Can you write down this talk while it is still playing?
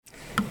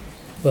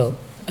Well,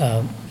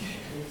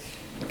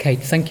 Kate,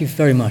 thank you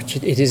very much.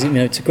 It is,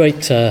 it's a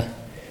great,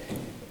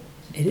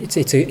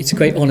 it's a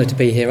great honour to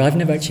be here. I've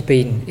never actually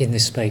been in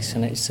this space,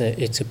 and it's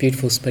a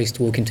beautiful space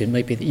to walk into.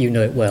 Maybe that you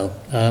know it well,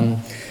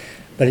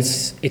 but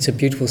it's a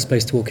beautiful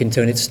space to walk into,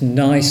 and it's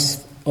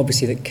nice,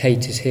 obviously, that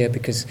Kate is here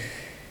because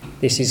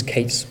this is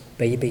Kate's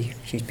baby.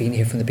 She's been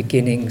here from the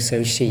beginning,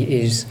 so she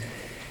is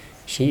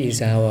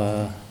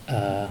our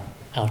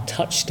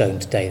touchstone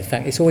today. In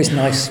fact, it's always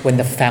nice when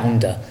the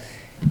founder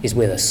is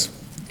with us.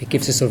 It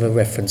gives us sort of a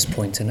reference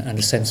point and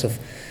a sense of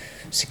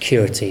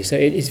security. So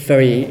it's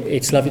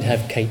lovely to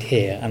have Kate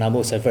here, and I'm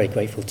also very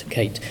grateful to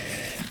Kate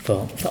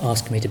for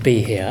asking me to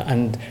be here.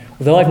 And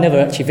although I've never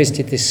actually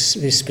visited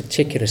this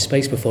particular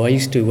space before, I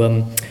used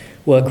to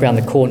work around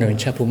the corner in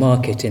Chapel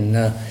Market in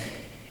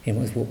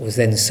what was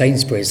then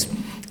Sainsbury's,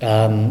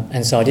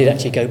 and so I did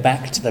actually go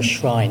back to the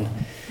shrine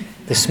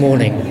this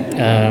morning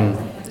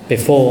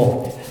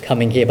before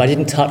coming here, but I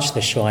didn't touch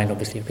the shrine,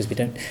 obviously, because we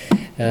don't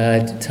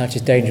touch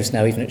is dangerous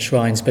now, even at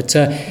shrines. But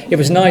it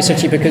was nice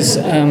actually because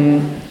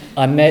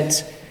I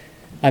met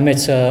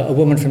a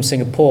woman from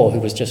Singapore who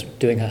was just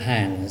doing her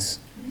hands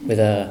with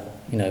the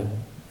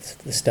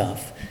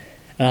stuff.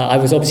 I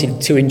was obviously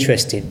too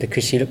interested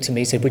because she looked at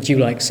me and said, "Would you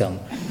like some?"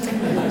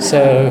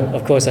 So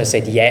of course I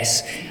said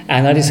yes,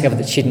 and I discovered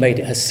that she'd made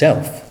it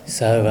herself.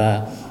 So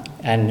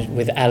and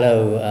with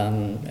aloe,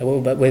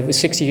 but with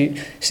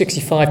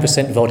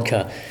 65%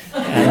 vodka,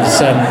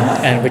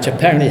 and which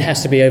apparently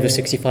has to be over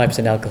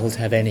 65% alcohol to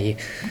have any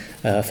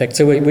effect.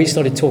 So we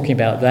started talking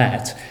about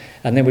that,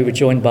 and then we were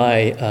joined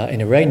by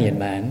an Iranian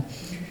man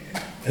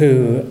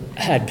who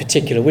had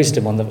particular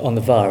wisdom on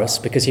the virus,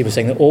 because he was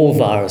saying that all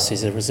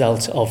viruses are a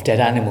result of dead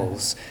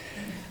animals,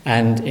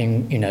 and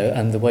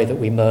and the way that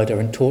we murder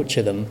and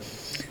torture them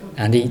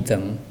and eat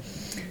them,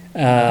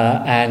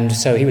 and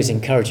so he was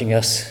encouraging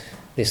us.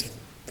 This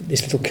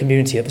little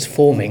community that was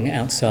forming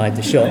outside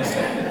the shop,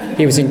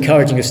 he was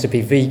encouraging us to be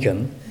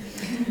vegan,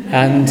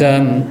 and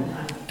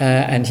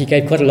he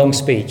gave quite a long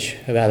speech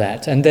about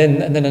that. And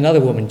then another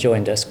woman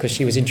joined us because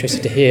she was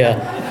interested to hear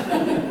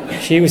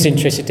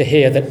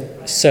that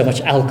so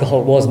much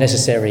alcohol was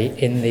necessary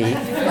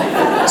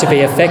to be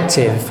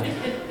effective.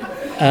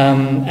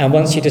 And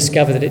once she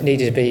discovered that it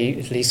needed to be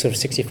at least sort of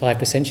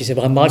 65%, she said,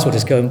 "Well, I might as well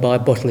just go and buy a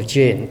bottle of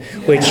gin,"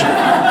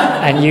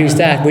 and use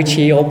that, which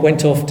he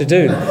went off to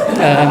do.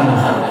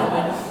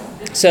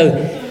 So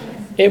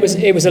it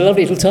was a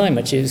lovely little time,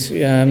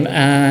 actually.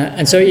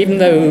 And so even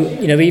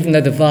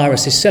though the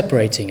virus is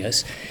separating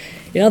us,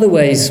 in other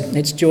ways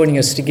it's joining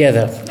us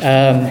together,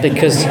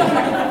 because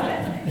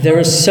there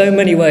are so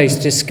many ways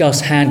to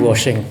discuss hand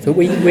washing that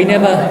we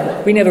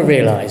never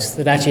realised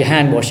that actually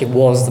hand washing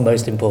was the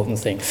most important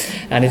thing,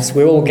 and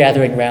we're all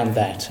gathering around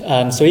that.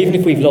 So even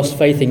if we've lost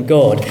faith in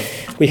God,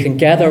 we can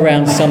gather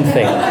around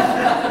something,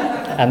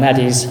 and that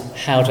is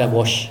how to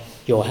wash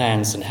your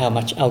hands and how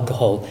much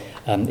alcohol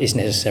is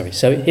necessary.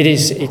 So it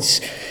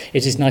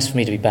is nice for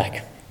me to be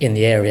back in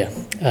the area.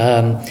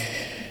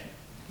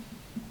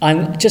 I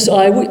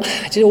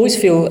always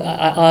feel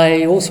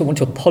I also want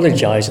to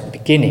apologise at the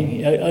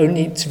beginning,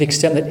 only to the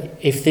extent that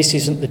if this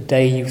isn't the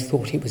day you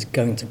thought it was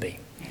going to be,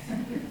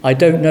 I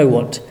don't know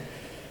what,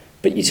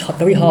 but it's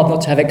very hard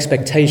not to have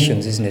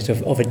expectations, isn't it,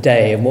 of a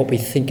day and what we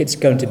think it's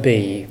going to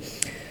be.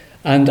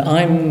 And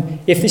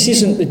if this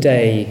isn't the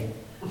day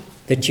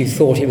that you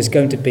thought it was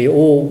going to be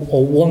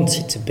or want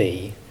it to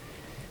be,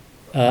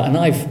 and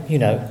I've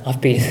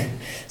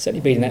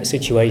certainly been in that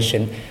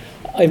situation,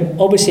 I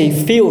obviously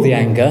feel the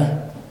anger.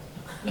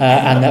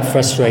 And that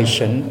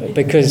frustration,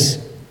 because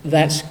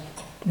that's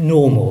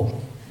normal.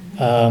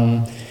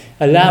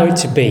 Allow it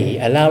to be.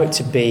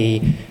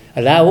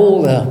 Allow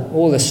all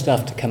the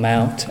stuff to come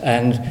out,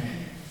 and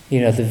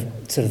the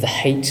sort of the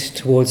hate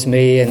towards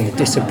me and the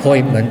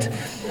disappointment.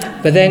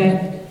 But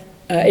then,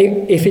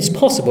 if it's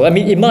possible, I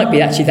mean, it might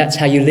be actually that's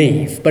how you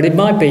leave. But it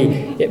might be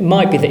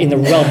that in the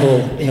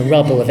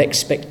rubble of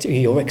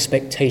your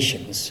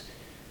expectations,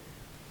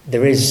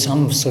 there is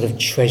some sort of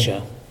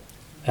treasure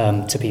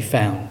to be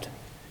found.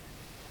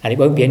 And it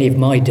won't be any of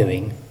my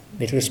doing;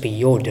 it'll just be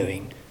your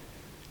doing.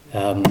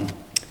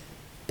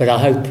 But I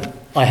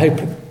hope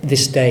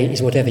this day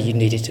is whatever you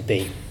need it to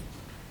be,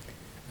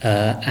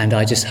 and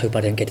I just hope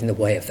I don't get in the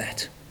way of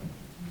that.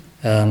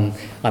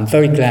 I'm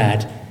very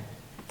glad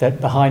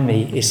that behind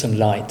me is some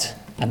light,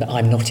 and that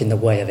I'm not in the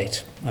way of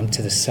it. I'm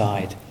to the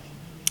side.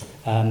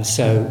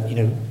 So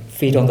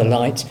feed on the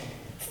light,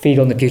 feed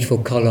on the beautiful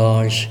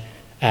collage,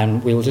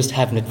 and we will just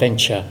have an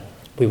adventure.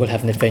 We will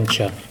have an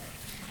adventure.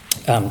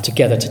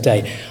 Together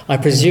today. I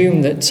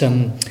presume that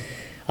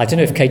I don't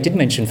know if Kate did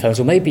mention phones,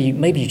 or maybe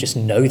you just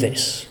know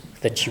this,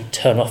 that you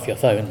turn off your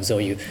phones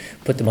or you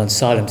put them on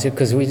silent,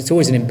 because it's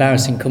always an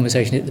embarrassing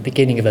conversation at the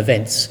beginning of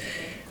events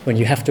when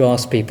you have to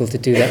ask people to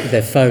do that with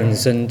their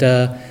phones, and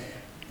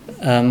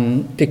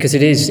because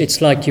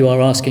it's like you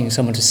are asking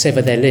someone to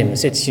sever their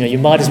limbs. It's you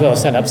might as well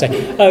stand up and say,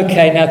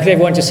 "Okay, now could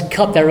everyone just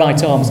cut their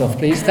right arms off,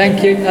 please?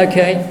 Thank you.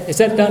 Okay, is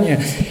that done?"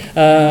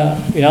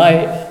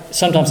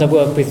 Sometimes I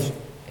work with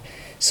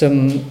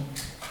some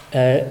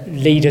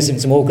leaders in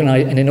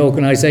in an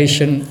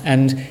organisation,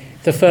 and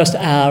the first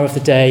hour of the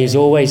day is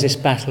always this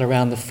battle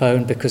around the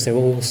phone because they're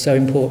all so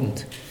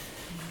important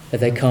that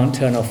they can't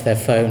turn off their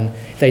phone.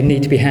 They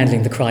need to be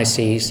handling the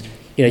crises.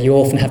 You know, you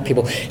often have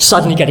people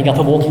suddenly getting up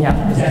and walking out.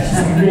 It's actually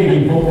something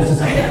really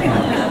important.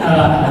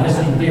 I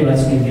just need to deal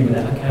with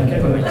that.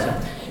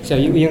 Okay. So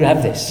you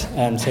have this.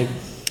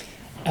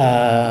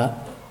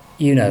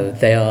 You know,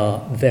 they are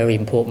very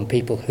important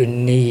people who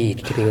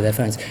need to be with their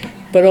phones.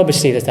 But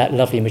obviously there's that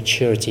lovely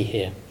maturity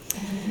here.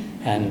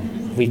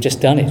 And we've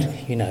just done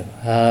it, you know.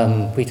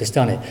 We've just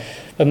done it.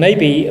 But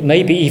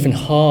maybe even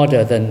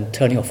harder than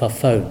turning off our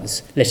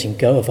phones, letting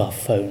go of our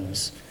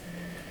phones,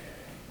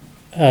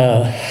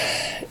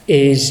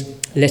 is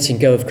letting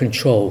go of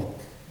control.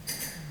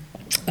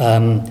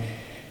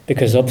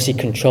 Because obviously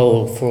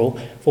control,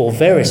 for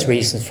various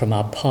reasons from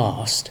our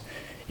past,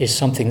 is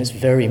something that's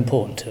very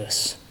important to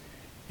us.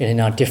 And in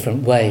our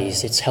different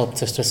ways, it's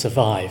helped us to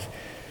survive.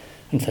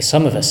 And for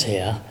some of us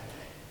here,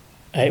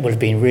 it would have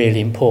been really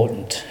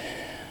important,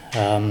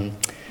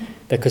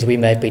 because we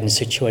may have been in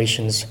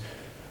situations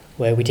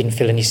where we didn't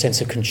feel any sense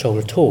of control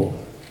at all,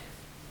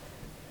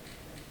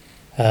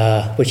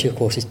 which of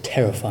course is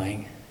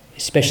terrifying,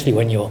 especially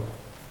when you're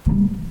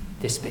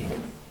this big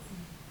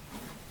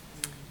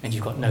and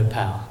you've got no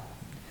power.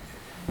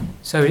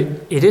 So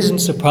it isn't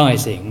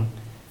surprising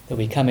that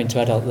we come into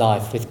adult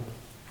life with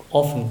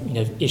often, you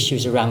know,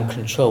 issues around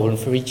control, and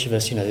for each of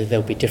us, you know,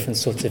 there'll be different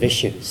sorts of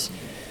issues.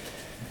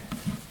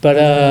 But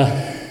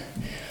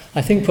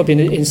I think probably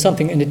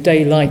in a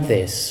day like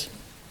this,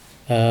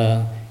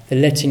 the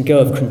letting go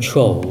of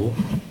control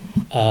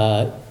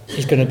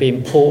is going to be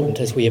important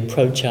as we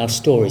approach our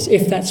stories,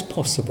 if that's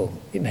possible.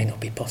 It may not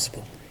be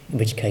possible, in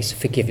which case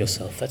forgive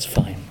yourself, that's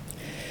fine.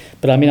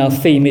 But I mean, our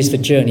theme is the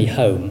journey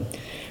home,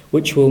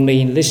 which will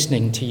mean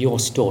listening to your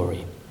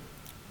story.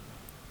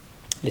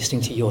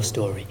 Listening to your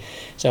story.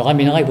 So, I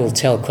mean, I will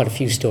tell quite a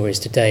few stories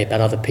today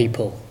about other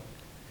people.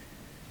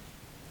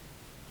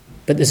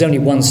 But there's only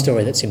one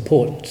story that's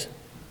important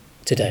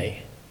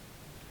today,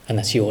 and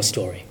that's your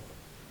story.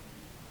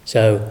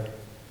 So,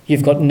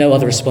 you've got no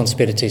other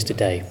responsibilities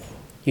today.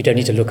 You don't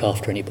need to look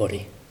after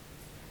anybody.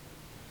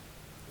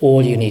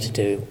 All you need to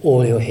do,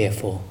 all you're here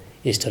for,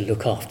 is to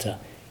look after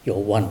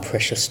your one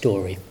precious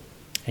story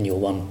and your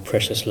one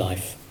precious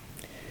life.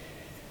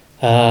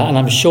 And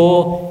I'm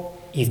sure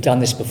you've done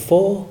this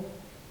before.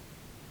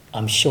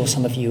 I'm sure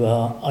some of you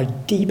are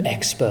deep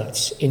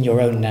experts in your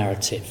own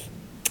narrative.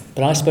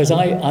 But I suppose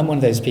I'm one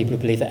of those people who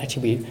believe that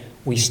actually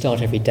we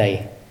start every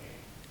day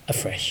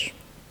afresh.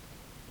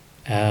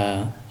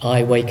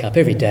 I wake up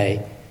every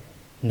day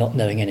not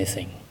knowing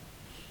anything,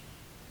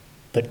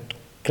 but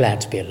glad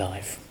to be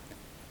alive.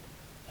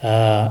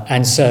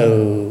 And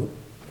so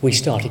we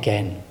start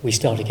again.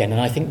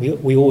 And I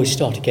think we always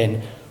start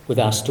again with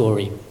our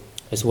story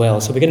as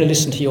well. So we're going to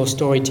listen to your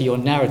story, to your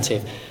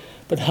narrative,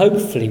 but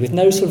hopefully with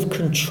no sort of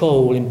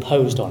control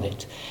imposed on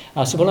it.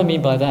 So what I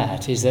mean by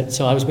that is that,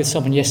 so I was with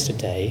someone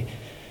yesterday,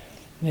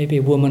 maybe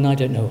a woman, I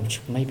don't know,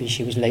 maybe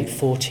she was late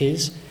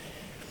 40s,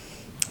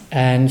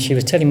 and she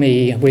was telling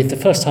me, the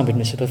first time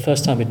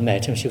we'd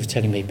met, and she was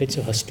telling me bits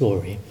of her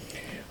story.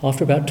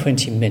 After about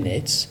 20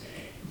 minutes,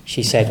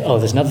 she said, "Oh,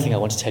 there's another thing I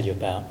want to tell you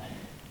about."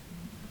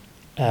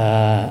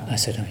 I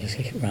said, "Oh,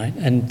 right."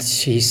 And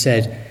she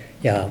said,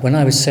 "Yeah, when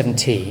I was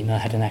 17, I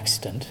had an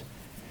accident,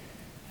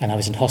 and I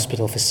was in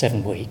hospital for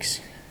 7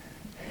 weeks,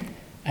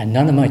 and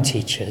none of my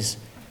teachers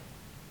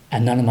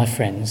and none of my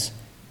friends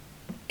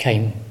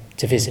came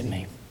to visit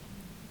me."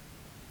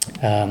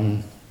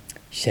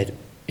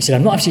 She said,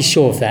 "I'm not actually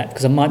sure of that,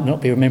 because I might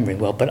not be remembering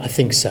well, but I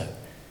think so."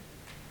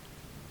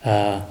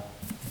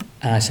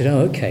 And I said,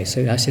 "Oh, okay."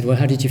 So I said, "Well,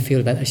 how did you feel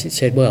about that?" She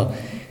said, "Well,"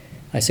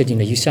 I said, "You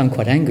know, you sound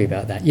quite angry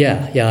about that."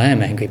 Yeah, I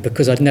am angry,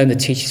 because I'd known the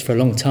teachers for a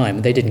long time,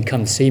 and they didn't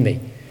come to see me.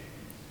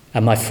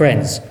 And my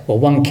friends, well,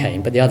 one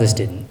came, but the others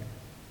didn't.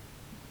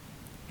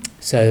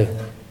 So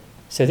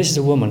this is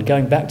a woman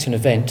going back to an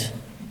event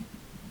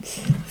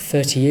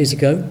 30 years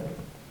ago,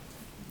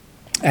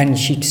 and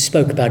she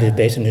spoke about it a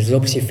bit, and was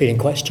obviously feeling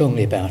quite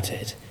strongly about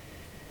it.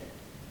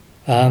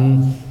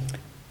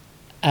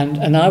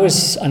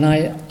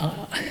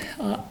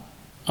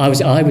 I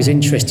was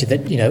interested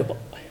that, you know,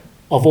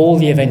 of all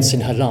the events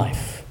in her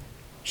life,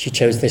 she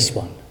chose this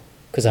one,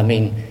 because I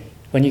mean,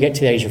 when you get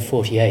to the age of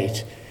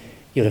 48,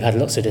 you'll have had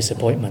lots of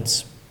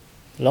disappointments,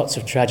 lots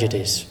of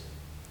tragedies.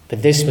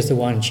 But this was the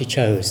one she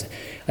chose.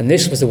 And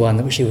this was the one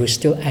that she was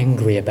still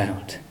angry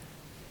about.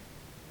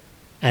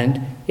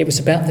 And it was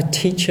about the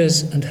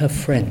teachers and her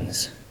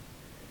friends.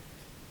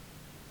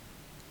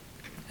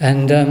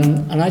 And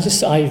I just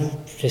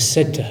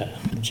said to her,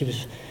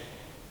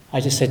 I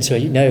just said to her,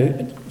 you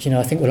know,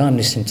 I think what I'm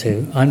listening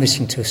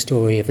to a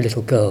story of a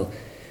little girl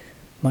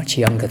much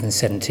younger than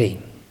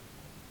 17.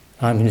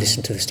 I'm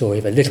listening to the story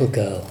of a little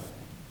girl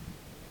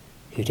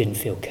who didn't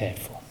feel cared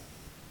for.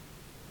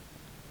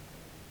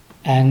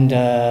 And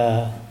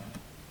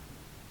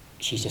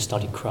she just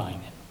started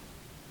crying.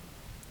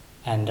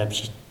 And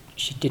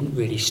she didn't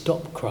really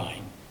stop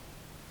crying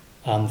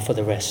for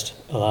the rest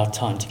of our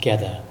time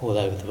together,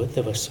 although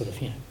there was sort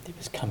of, it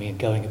was coming and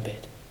going a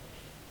bit.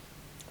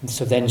 And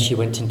so then she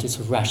went into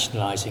sort of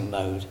rationalising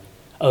mode.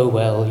 Oh,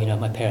 well,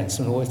 my parents,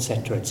 and all,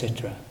 etc.,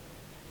 etc.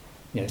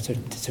 Sort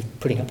of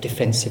putting up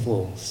defensive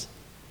walls.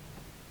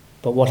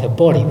 But what her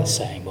body was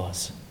saying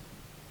was,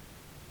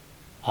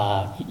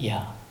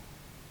 yeah,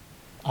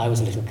 I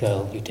was a little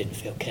girl you didn't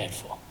feel cared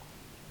for.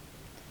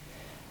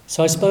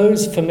 So I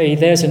suppose for me,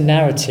 there's a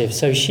narrative.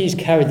 So she's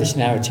carried this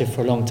narrative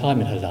for a long time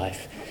in her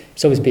life.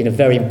 It's always been a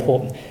very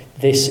important,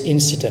 this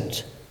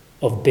incident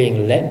of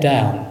being let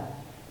down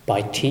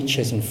by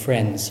teachers and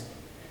friends.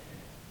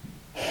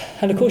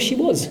 And of course she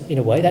was, in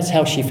a way. That's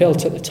how she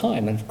felt at the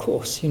time. And of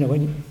course,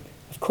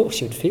 of course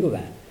you'd feel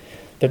that.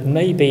 But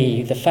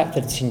maybe the fact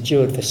that it's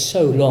endured for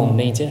so long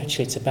means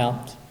actually it's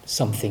about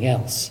something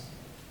else.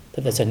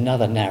 That there's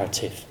another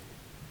narrative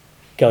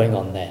going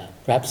on there.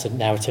 Perhaps a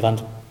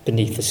narrative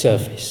beneath the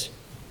surface.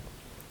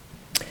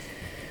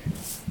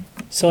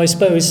 So I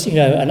suppose,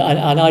 and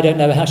I don't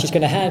know how she's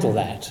going to handle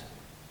that.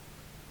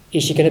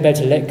 Is she going to be able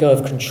to let go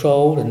of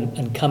control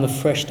and come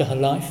afresh to her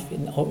life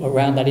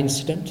around that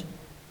incident?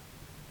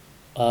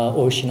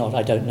 Or is she not?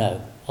 I don't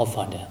know. I'll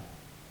find out.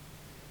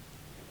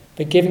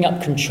 But giving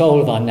up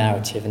control of our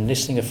narrative and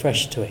listening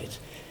afresh to it,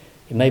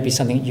 it may be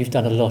something that you've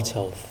done a lot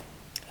of.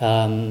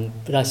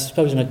 But I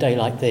suppose on a day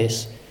like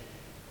this,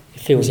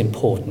 it feels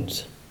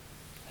important.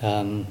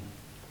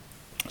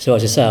 So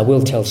as I say, I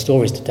will tell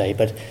stories today,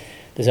 but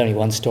there's only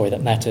one story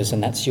that matters,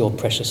 and that's your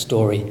precious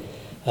story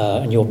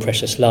and your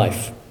precious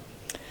life.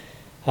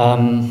 I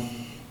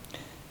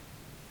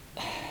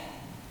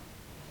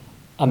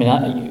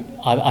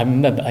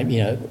remember,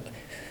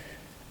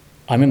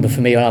 I remember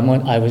for me,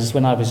 when I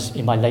was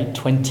in my late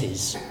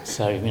 20s,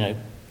 so,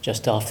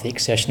 just after the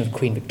accession of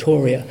Queen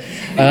Victoria,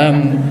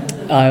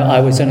 I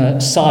was on a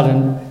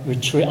silent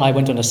retreat. I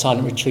went on a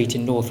silent retreat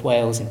in North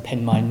Wales in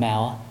Penmaen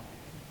Mawr,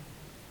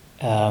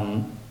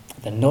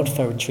 the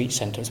Nodfa Retreat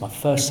Centre. It was my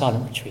first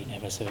silent retreat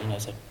ever, so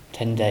it's a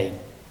 10-day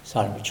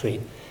silent retreat.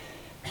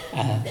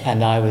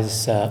 And I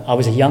was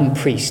a young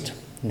priest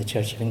in the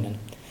Church of England,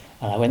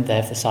 and I went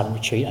there for the silent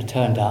retreat. I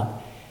turned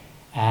up,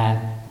 and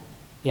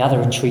the other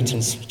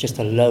retreatants were just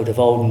a load of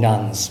old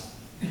nuns.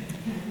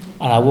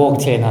 And I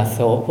walked in, and I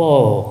thought,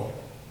 whoa,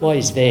 what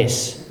is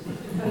this?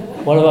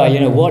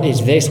 What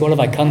is this? What have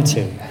I come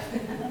to?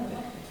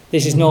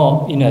 This is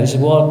not, this is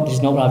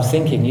not what I was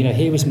thinking.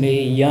 Here was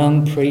me,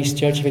 young priest,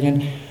 Church of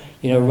England,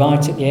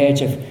 right at the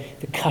edge of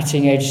the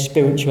cutting edge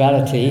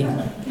spirituality.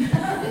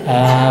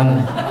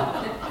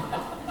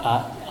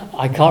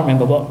 I can't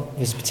remember what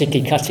was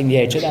particularly cutting the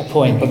edge at that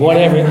point, but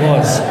whatever it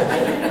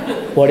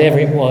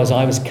was,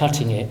 I was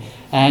cutting it.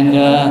 And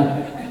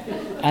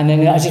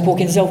then I just walk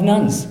in self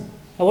nuns.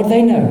 And what do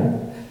they know?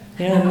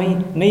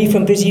 Me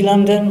from busy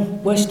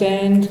London, West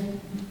End,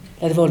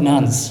 they're all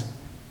nuns.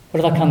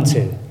 What have I come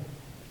to?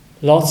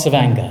 Lots of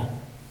anger.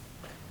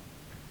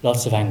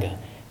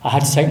 I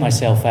had to take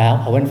myself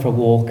out. I went for a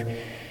walk.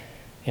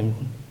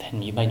 And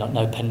you may not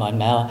know Penmaen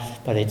Mawr,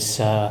 but it's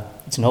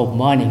an old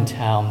mining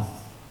town, a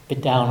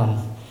bit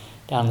down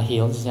the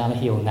hill. It's down the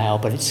hill now,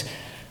 but it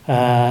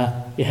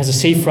has a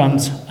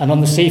seafront, and on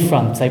the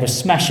seafront they were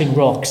smashing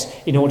rocks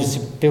in order to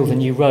build a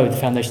new road, the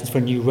foundations for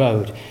a new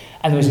road.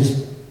 And there was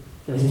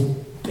this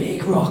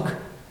big rock,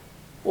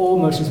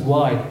 almost as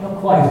wide, not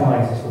quite as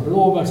wide as this one, but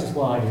almost as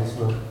wide as this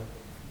one,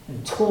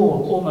 and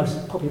tall,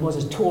 probably was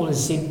as tall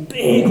as this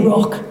big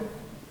rock,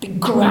 big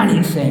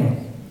granite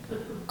thing,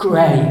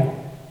 grey.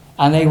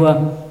 And they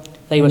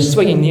were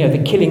swinging,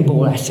 the killing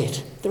ball at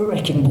it, the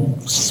wrecking ball,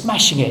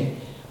 smashing it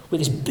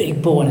with this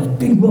big ball, and this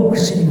big rock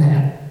was sitting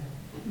there.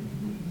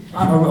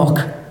 I'm a rock.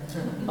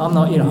 I'm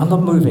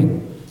not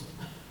moving.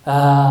 And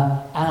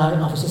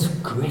I was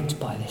just gripped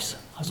by this.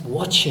 I was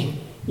watching,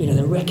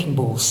 the wrecking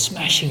ball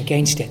smashing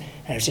against it,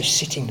 and I was just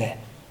sitting there.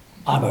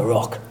 I'm a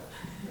rock.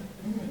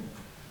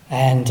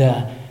 And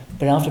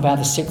but after about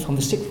the sixth one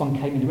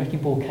came in, the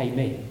wrecking ball came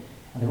in,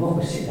 and the rock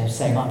was sitting there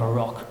saying, I'm a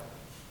rock.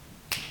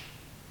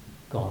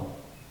 Gone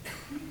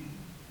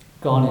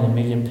in a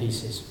million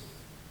pieces.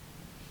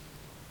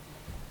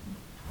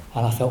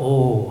 And I thought,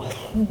 oh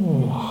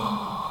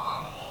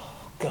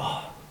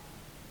God.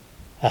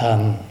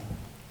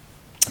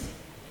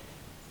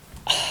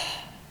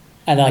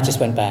 And I just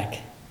went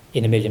back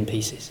in a million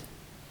pieces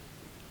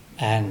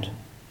and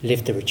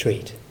lived the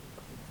retreat.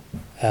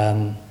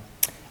 And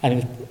it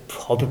was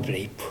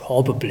probably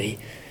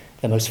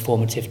the most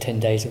formative 10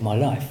 days of my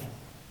life,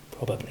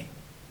 probably.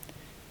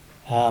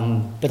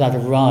 But I'd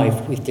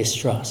arrived with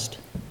distrust.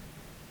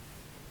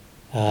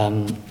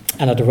 And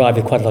I'd arrived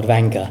with quite a lot of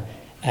anger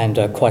and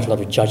quite a lot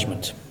of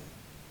judgment.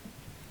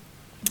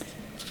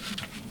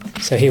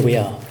 So here we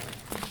are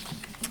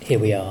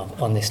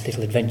on this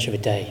little adventure of a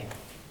day.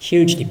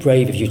 Hugely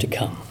brave of you to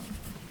come.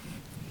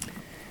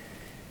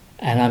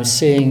 And I'm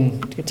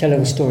seeing, to tell a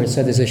little story,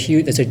 so there's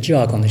a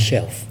jug on the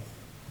shelf.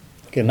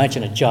 You can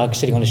imagine a jug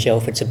sitting on a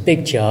shelf. It's a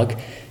big jug,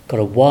 got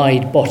a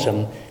wide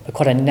bottom, but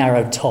quite a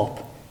narrow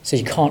top, so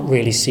you can't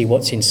really see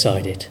what's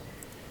inside it.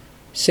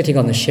 Sitting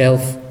on the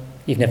shelf,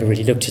 you've never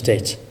really looked at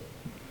it.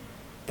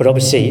 but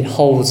obviously it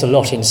holds a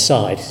lot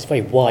inside. It's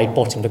very wide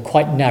bottom, but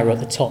quite narrow at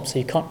the top, so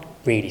you can't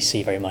really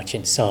see very much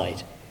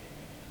inside.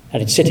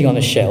 And it's sitting on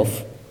a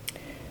shelf.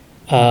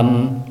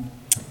 And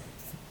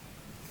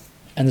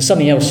there's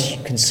something else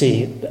you can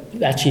see.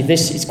 Actually,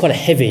 it's quite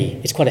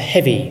a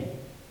heavy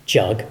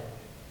jug,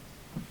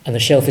 and the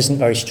shelf isn't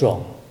very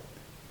strong.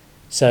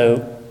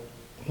 So,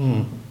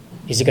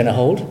 is it going to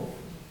hold?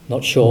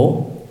 Not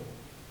sure.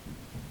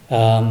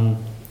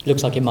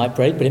 Looks like it might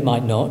break, but it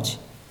might not.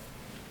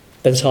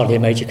 But it's hardly a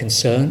major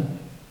concern.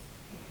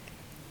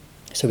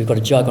 So we've got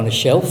a jug on a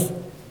shelf,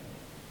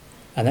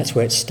 and that's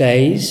where it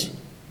stays.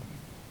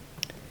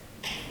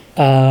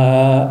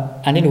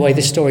 And in a way,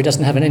 this story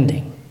doesn't have an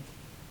ending,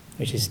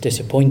 which is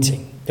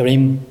disappointing. I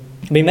mean,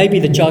 maybe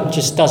the jug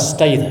just does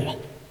stay there.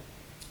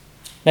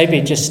 Maybe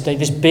it just stays,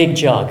 this big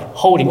jug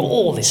holding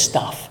all this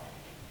stuff,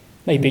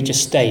 maybe it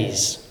just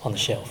stays on the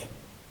shelf.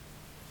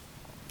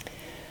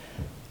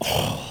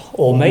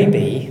 Or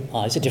maybe,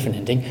 it's a different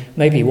ending,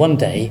 maybe one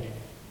day,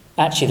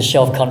 actually the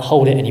shelf can't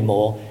hold it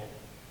anymore.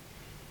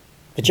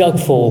 The jug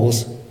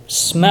falls,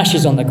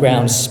 smashes on the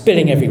ground,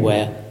 spilling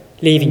everywhere,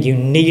 leaving you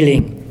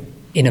kneeling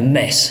in a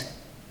mess.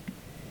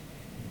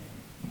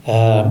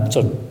 Sort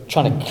of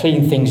trying to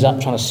clean things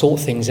up, trying to sort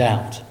things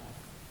out.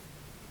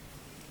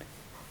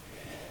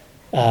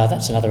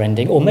 That's another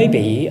ending. Or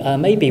maybe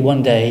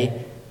one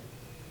day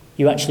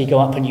you actually go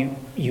up and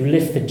you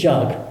lift the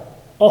jug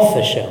off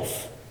the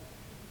shelf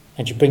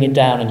and you bring it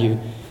down and you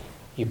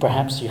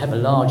perhaps have a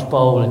large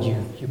bowl and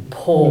you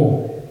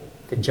pour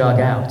the jug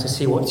out to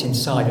see what's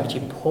inside it. You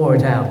pour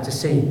it out to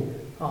see,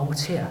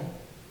 what's here?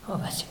 Oh,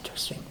 that's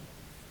interesting.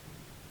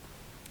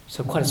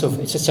 So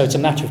it's a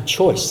matter of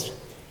choice.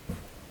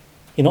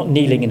 You're not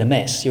kneeling in a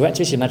mess.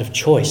 It's a matter of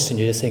choice, and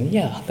you're just saying,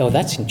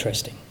 that's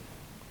interesting.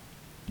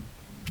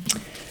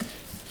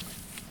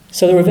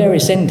 So there are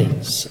various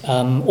endings.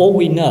 All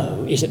we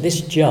know is that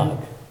this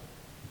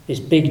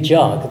big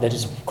jug that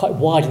is quite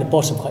wide at the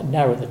bottom, quite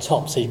narrow at the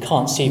top, so you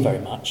can't see very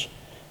much,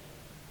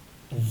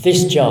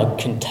 this jug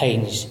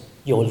contains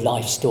your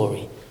life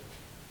story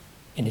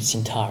in its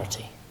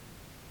entirety.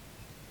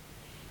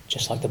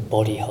 Just like the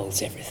body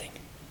holds everything.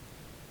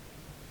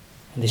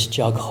 And this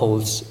jug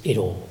holds it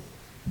all.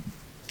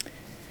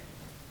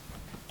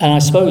 And I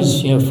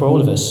suppose, for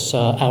all of us,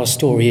 our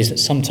story is that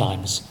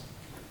sometimes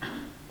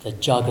the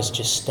jug has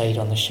just stayed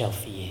on the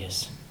shelf for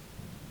years.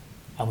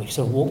 And we've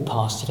sort of walked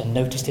past it and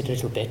noticed it a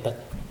little bit, but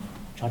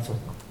tried to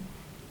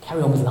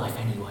carry on with life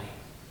anyway.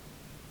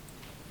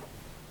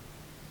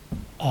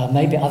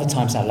 Maybe other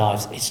times in our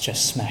lives, it's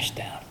just smashed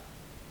down.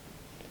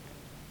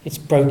 It's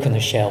broken the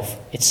shelf,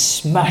 it's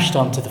smashed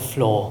onto the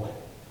floor,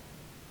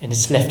 and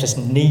it's left us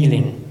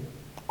kneeling,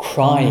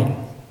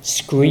 crying,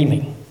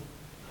 screaming,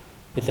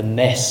 with the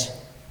mess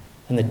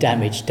and the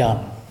damage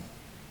done.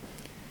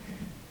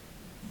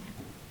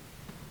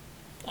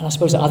 And I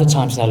suppose at other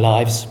times in our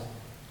lives,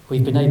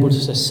 we've been able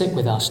to sit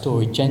with our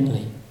story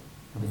gently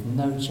and with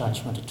no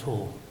judgment at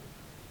all,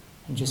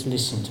 and just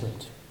listen to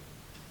it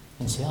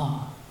and say,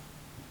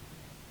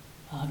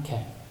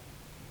 okay.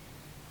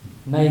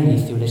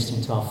 Mainly through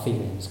listening to our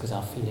feelings, because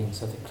our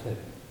feelings are the clue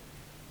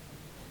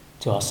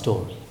to our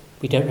story.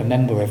 We don't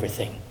remember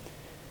everything,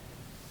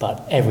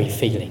 but every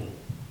feeling,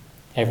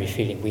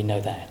 we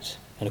know that.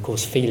 And of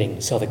course,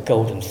 feelings are the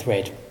golden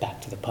thread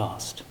back to the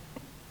past.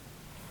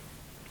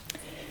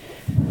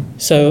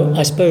 So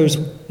I suppose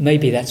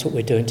maybe that's what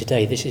we're doing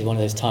today. This is one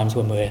of those times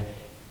when we're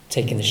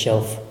taking the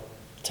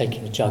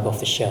jug off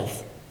the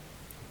shelf,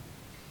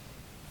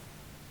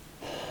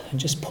 and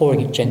just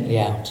pouring it gently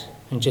out,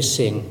 and just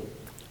seeing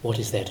what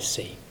is there to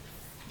see.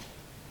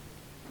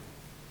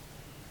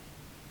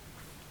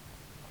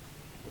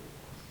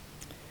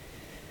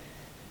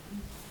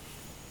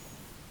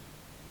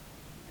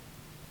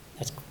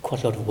 That's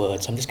quite a lot of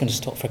words. I'm just going to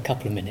stop for a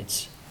couple of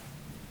minutes.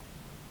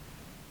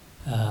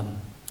 And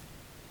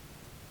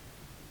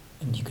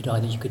you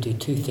could do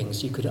two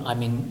things.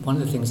 One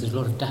of the things, there's a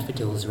lot of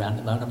daffodils around at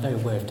the moment. I'm very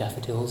aware of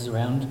daffodils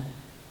around.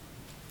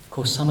 Of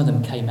course, some of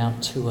them came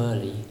out too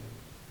early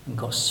and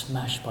got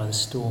smashed by the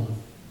storm.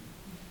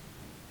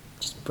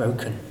 Just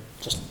broken,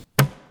 just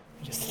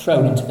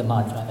thrown into the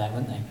mud like that,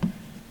 weren't they?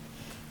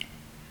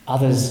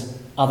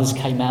 Others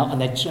came out and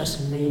they're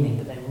just leaning,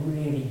 but they're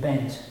really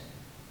bent.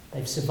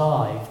 They've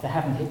survived. They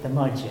haven't hit the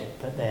mud yet,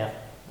 but they're,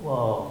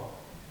 whoa.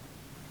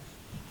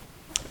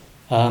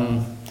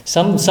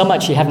 Some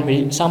actually haven't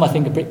really. Some I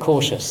think are a bit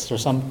cautious, or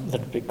some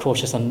that are a bit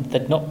cautious, and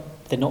they're not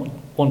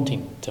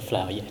wanting to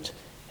flower yet.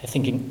 They're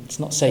thinking it's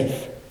not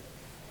safe.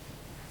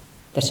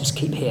 Let's just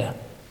keep here.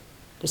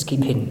 Just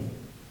keep hidden.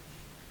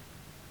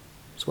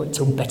 Let's wait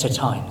till better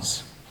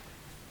times.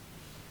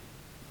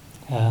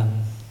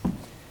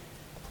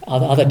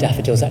 Other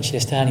daffodils actually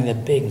are standing there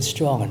big and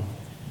strong, and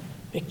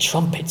big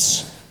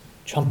trumpets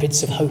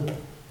of hope.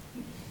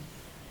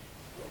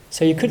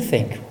 So you could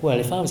think, well,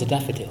 if I was a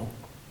daffodil,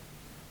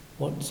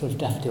 what sort of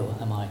daffodil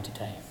am I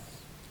today?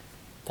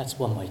 That's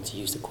one way to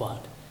use the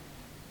quiet.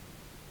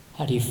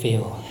 How do you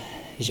feel?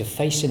 Is your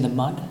face in the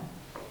mud?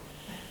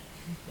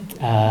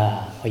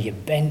 Are you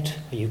bent?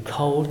 Are you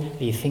cold?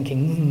 Are you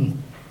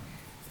thinking,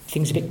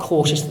 things a bit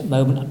cautious at the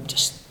moment. I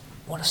just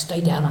want to stay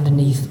down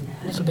underneath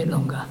a little bit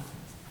longer.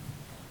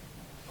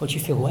 Or do you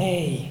feel,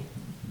 hey,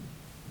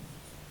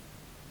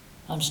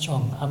 I'm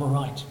strong, I'm all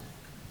right,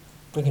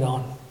 bring it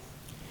on.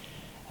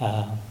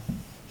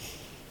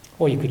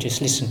 Or you could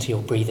just listen to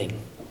your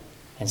breathing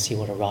and see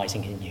what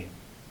arising in you.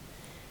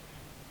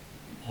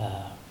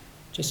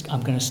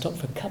 I'm going to stop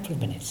for a couple of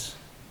minutes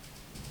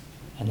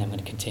and then I'm going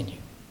to continue.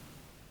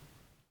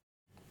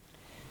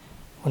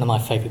 One of my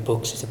favourite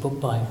books is a book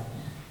by a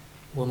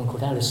woman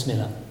called Alice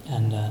Miller,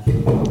 and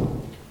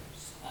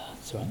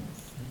it's all right.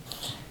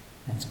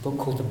 It's a book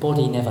called The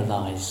Body Never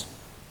Lies,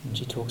 and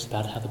she talks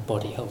about how the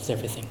body holds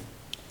everything.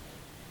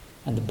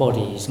 And the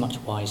body is much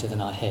wiser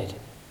than our head,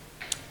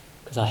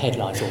 because our head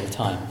lies all the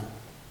time.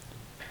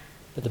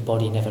 But the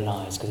body never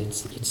lies,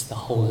 because it's the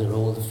holder of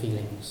all the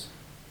feelings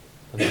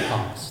of the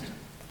past.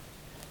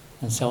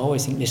 And so I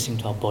always think listening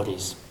to our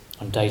bodies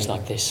on days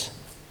like this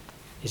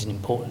is an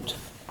important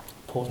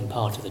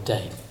part of the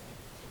day.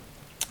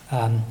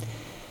 And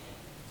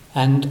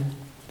I'm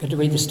going to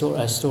read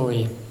a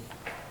story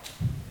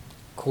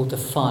called The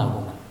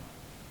Firewoman.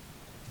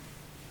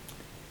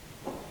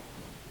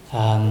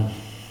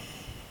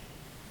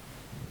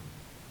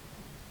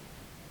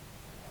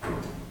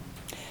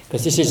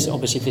 Because this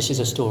is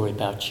a story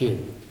about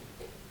you.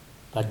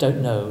 But I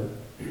don't know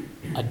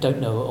at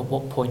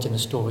what point in the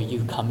story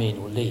you come in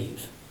or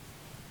leave.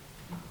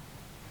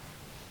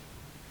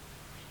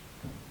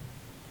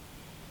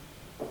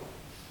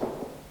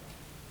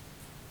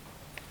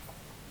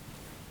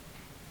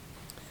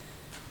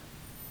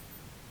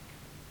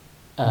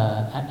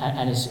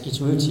 And it's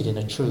rooted in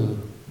a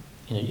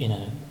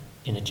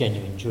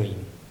genuine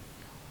dream.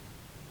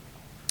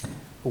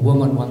 A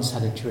woman once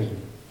had a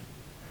dream.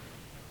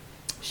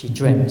 She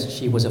dreamt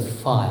she was a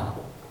fire.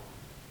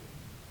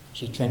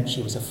 She dreamt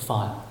she was a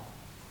fire.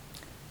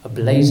 A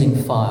blazing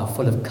fire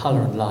full of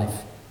colour and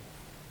life.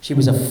 She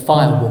was a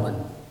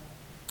firewoman.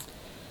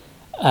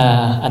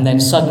 And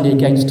then suddenly,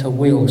 against her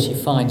will, she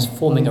finds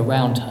forming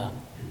around her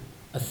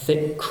a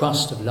thick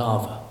crust of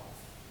lava.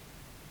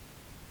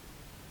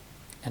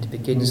 And it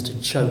begins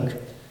to choke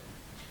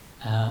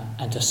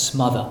and to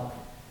smother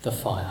the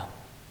fire.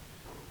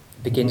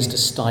 It begins to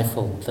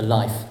stifle the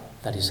life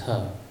that is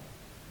her.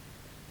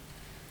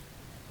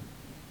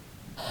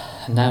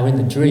 And now in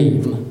the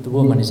dream, the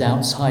woman is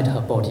outside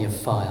her body of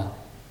fire,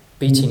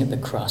 beating at the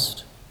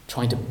crust,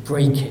 trying to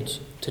break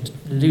it, to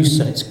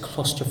loosen its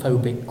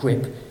claustrophobic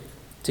grip,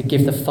 to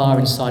give the fire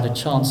inside a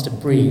chance to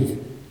breathe,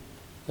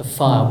 the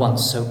fire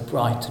once so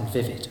bright and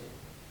vivid.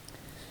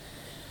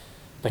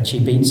 But she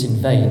beats in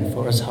vain,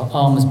 for as her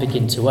arms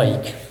begin to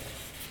ache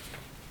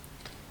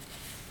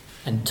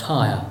and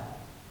tire,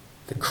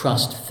 the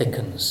crust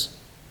thickens,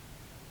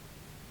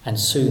 and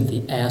soon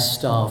the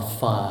air-starved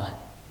fire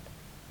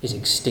is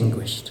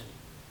extinguished.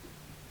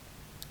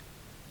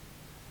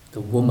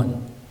 The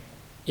woman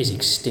is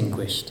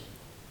extinguished.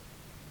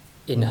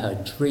 In her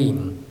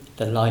dream,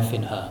 the life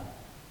in her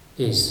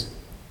is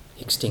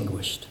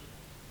extinguished.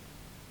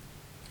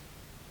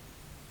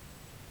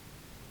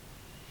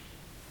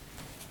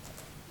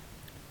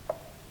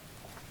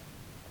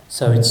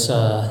 So it's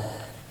a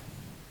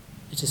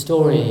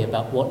story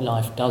about what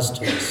life does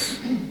to us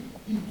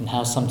and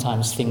how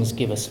sometimes things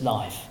give us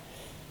life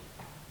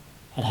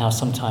and how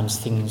sometimes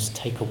things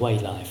take away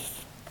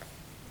life.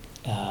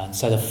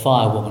 So the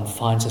firewoman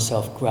finds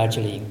herself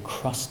gradually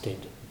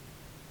encrusted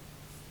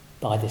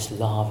by this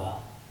lava,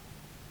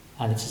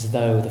 and it's as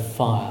though the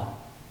fire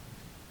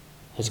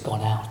has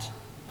gone out.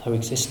 Her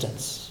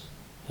existence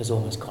has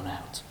almost gone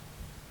out.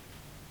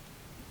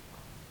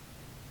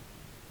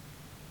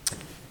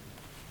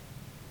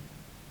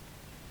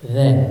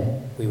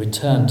 Then we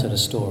return to the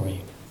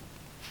story.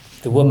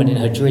 The woman in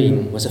her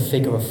dream was a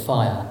figure of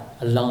fire,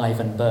 alive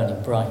and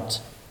burning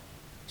bright.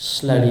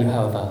 Slowly,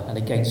 however, and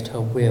against her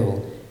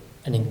will,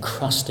 an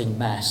encrusting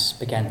mass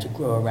began to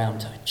grow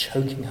around her,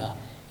 choking her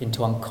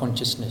into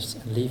unconsciousness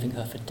and leaving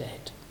her for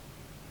dead.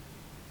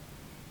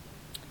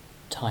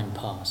 Time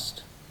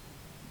passed.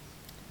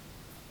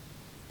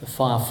 The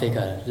fire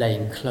figure lay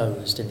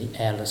enclosed in the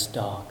airless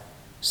dark,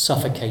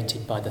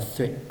 suffocated by the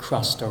thick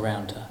crust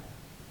around her.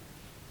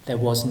 There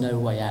was no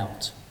way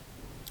out.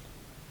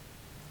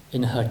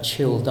 In her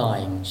chill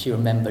dying, she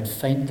remembered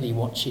faintly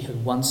what she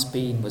had once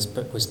been,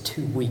 but was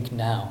too weak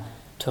now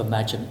to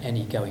imagine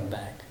any going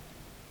back.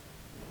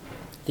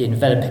 The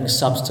enveloping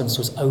substance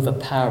was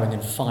overpowering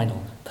and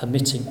final,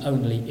 permitting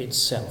only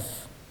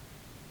itself.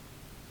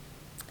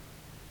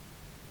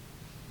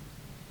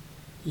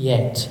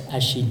 Yet,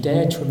 as she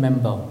dared to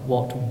remember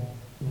what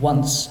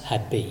once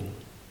had been,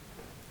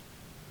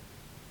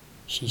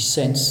 she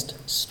sensed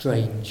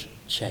strange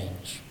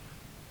change.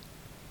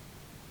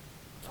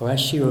 For as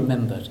she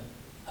remembered,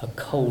 her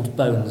cold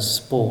bones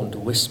spawned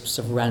wisps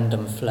of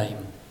random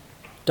flame,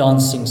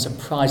 dancing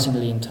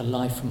surprisingly into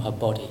life from her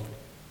body.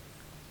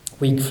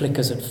 Weak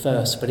flickers at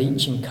first, but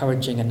each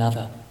encouraging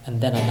another, and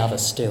then another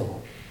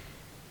still.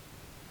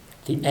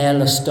 The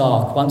airless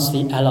dark, once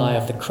the ally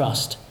of the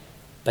crust,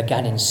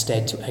 began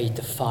instead to aid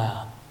the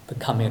fire,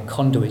 becoming a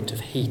conduit of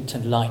heat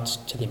and light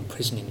to the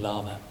imprisoning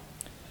lava.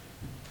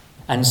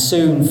 And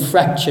soon,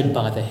 fractured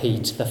by the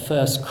heat, the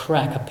first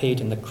crack appeared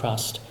in the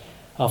crust,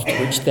 after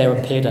which there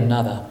appeared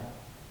another.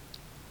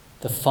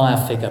 The fire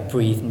figure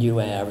breathed new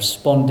air,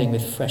 responding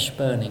with fresh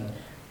burning,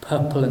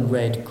 purple and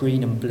red,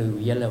 green and blue,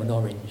 yellow and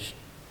orange.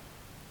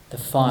 The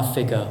fire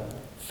figure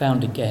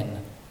found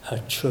again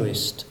her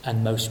truest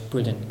and most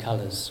brilliant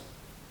colours.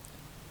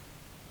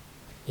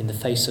 In the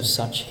face of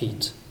such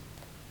heat,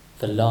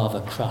 the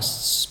lava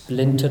crusts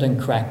splintered and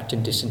cracked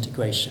in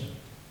disintegration.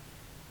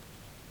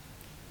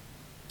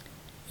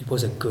 It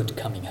was a good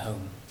coming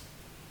home.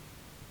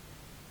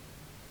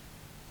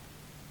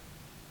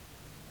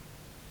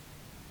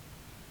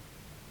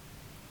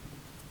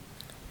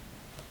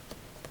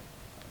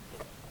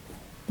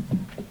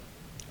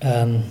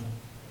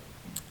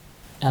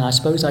 And I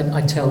suppose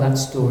I tell that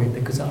story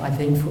because I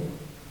think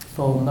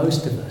for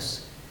most of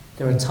us,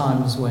 there are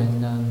times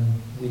when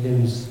we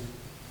lose,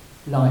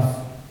 life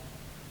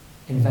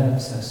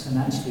envelops us, and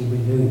actually we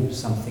lose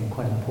something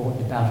quite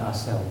important about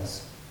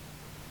ourselves.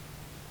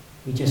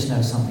 We just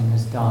know something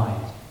has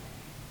died.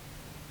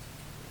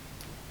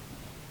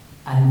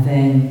 And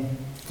then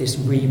this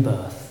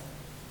rebirth,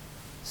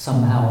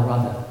 somehow or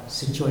other,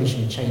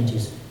 situation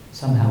changes,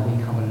 somehow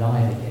we come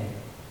alive again.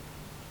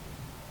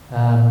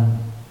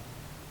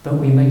 But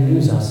we may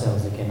lose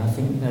ourselves again. I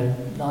think,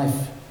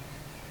 life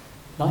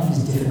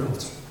is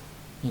difficult.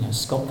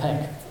 Scott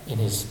Peck, in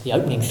the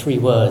opening 3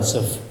 words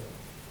of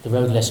The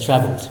Road Less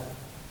Travelled,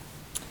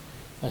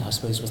 well, I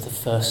suppose was the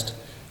first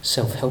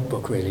self-help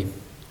book, really.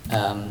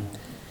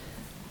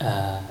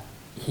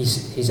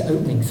 His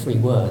opening 3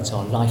 words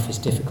are life is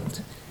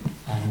difficult,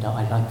 and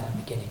I like that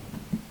beginning,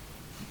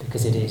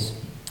 because it is.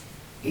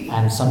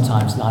 And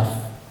sometimes life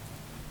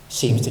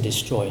seems to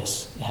destroy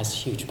us. It has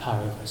huge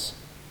power over us.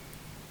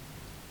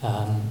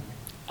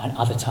 And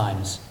other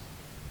times,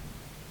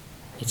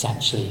 it's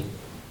actually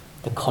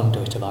the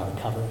conduit of our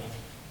recovery.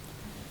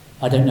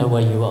 I don't know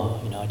where you are,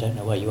 I don't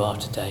know where you are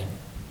today.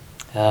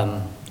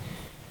 But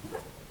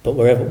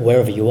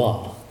wherever you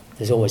are,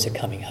 there's always a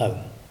coming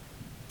home.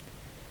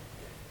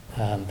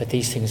 But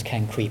these things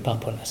can creep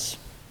up on us.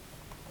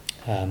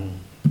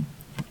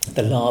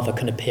 The lava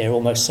can appear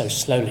almost so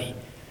slowly,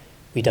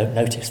 we don't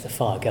notice the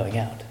fire going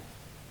out.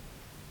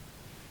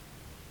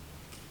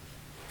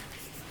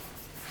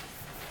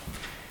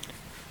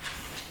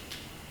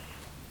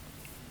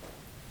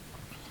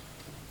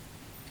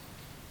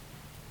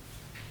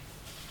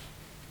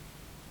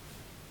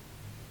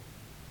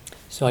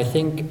 So I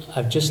think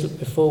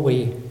before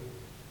we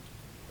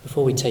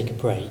take a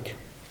break,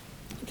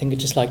 I think I'd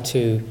just like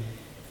to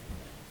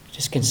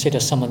just consider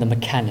some of the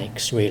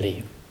mechanics,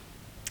 really,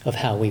 of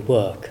how we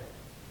work.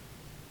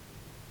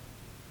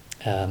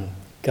 Go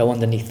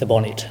underneath the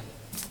bonnet.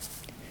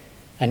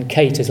 And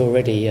Kate has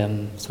already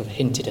sort of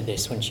hinted at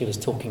this when she was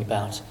talking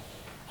about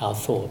our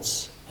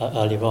thoughts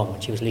earlier on,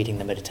 when she was leading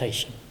the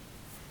meditation.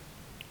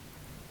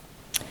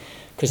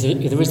 Because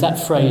there is that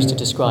phrase to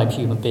describe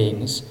human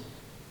beings,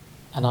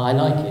 and I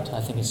like it. I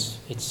think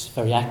it's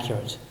very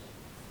accurate.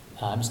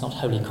 It's not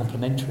wholly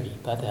complimentary,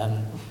 but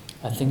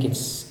I think it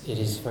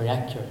is very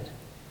accurate.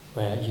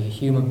 Where you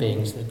human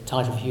beings, the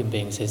title of human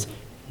beings is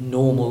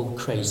normal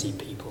crazy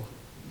people.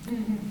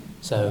 Mm-hmm.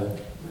 So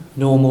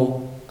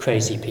normal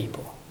crazy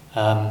people.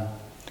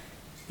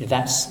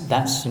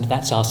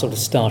 That's our sort of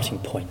starting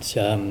point.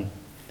 So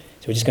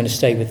we're just going to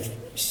stay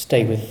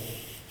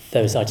with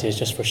those ideas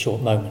just for a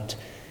short moment.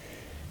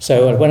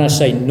 So when I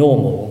say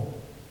normal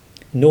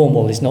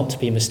is not to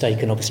be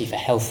mistaken, obviously, for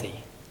healthy.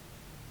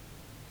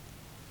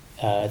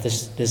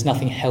 There's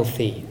nothing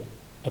healthy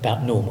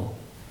about normal.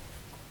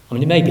 I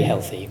mean, it may be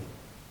healthy,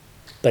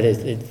 but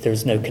there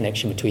is no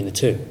connection between the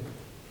two.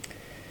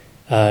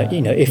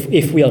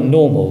 If we are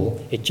normal,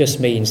 it just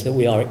means that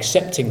we are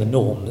accepting the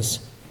norms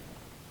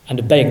and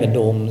obeying the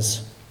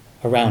norms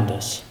around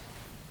us.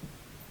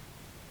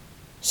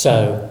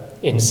 So,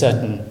 in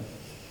certain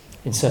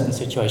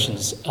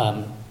situations,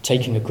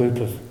 taking a group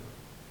of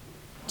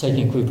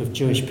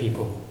Jewish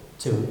people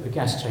to a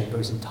gas chamber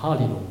is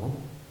entirely normal,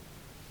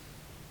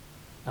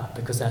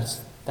 because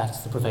that's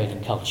the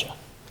prevailing culture.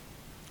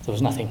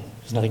 There's nothing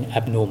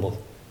abnormal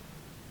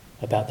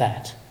about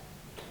that,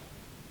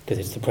 because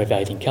it's the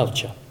prevailing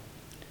culture.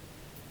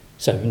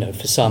 So,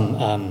 for some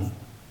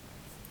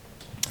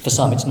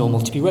it's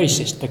normal to be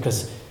racist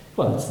because,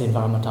 well, it's the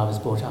environment I was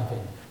brought up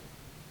in.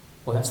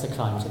 Well, that's the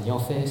climate in the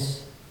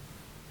office.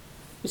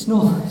 It's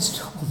normal. It's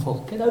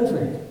normal. Get over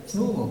it. It's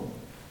normal.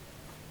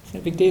 It's no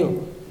big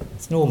deal.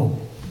 It's normal.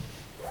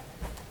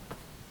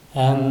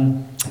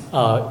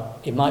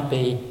 It might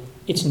be,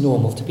 it's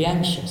normal to be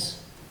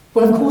anxious.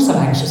 Well, of course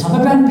I'm anxious. I'm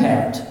a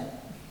grandparent.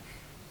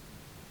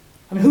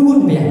 I mean, who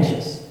wouldn't be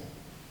anxious?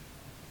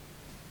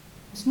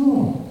 It's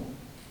normal.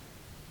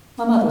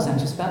 My mother was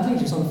anxious about me.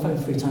 She was on the phone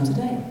 3 times a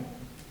day.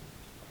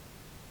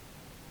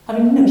 I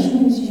mean,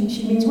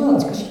 she means well.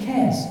 It's because she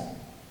cares.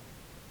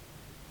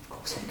 Of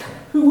course,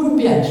 who wouldn't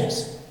be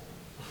anxious?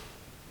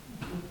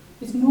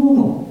 It's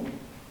normal.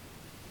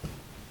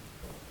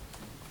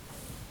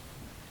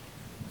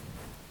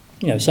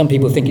 Some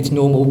people think it's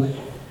normal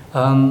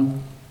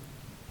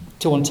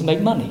to want to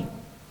make money,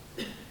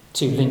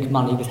 to link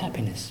money with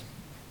happiness.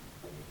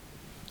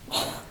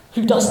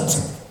 Who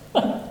doesn't?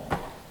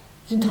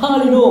 It's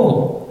entirely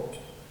normal.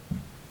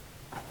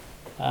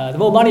 The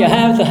more money I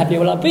have, the happier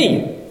will I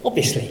be,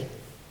 obviously.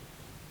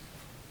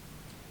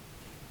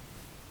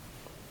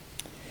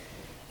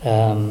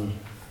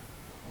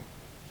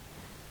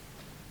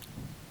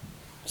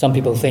 Some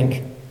people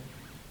think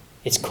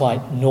it's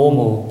quite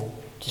normal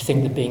to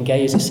think that being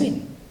gay is a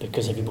sin,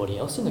 because everybody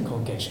else in the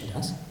congregation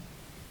does.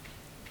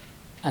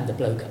 And the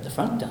bloke at the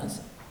front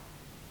does.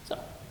 So,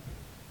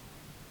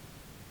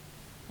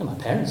 and my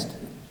parents do.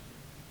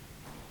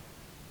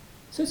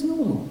 So it's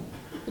normal.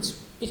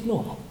 It's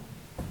normal.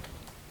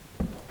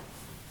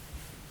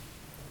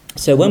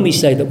 So when we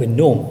say that we're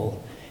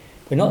normal,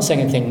 we're not saying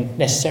anything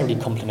necessarily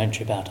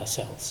complimentary about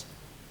ourselves.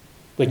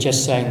 We're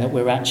just saying that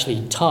we're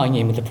actually tying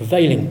in with the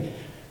prevailing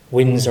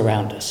winds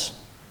around us.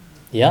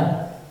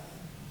 Yeah?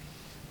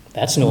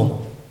 That's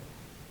normal.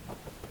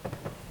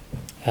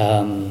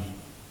 So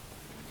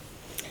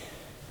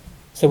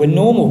we're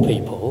normal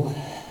people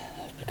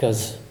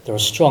because there are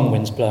strong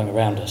winds blowing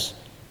around us.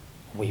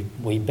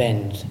 We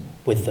bend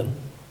with them.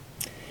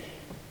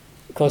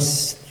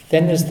 Because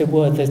then there's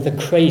the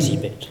crazy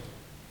bit,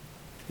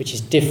 which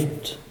is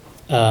different.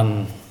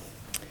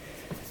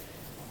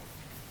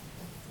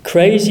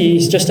 Crazy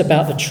is just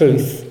about the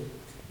truth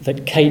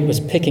that Kate was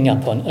picking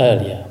up on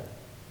earlier.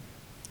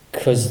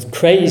 Because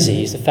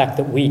crazy is the fact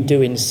that we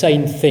do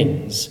insane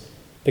things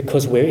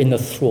because we're in the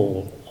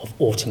thrall of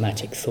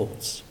automatic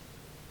thoughts.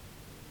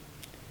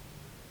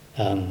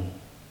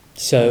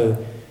 So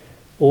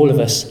all of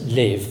us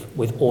live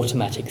with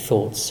automatic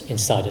thoughts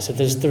inside us. So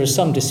there is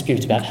some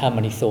dispute about how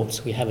many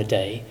thoughts we have a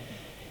day.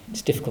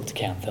 It's difficult to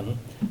count them.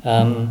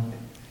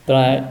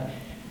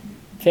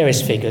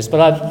 Various figures,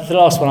 but the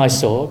last one I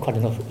saw, quite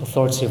an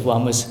authoritative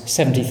one, was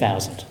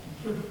 70,000.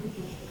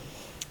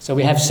 So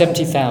we have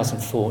 70,000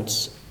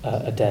 thoughts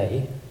a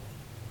day.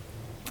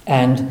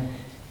 And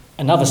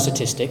another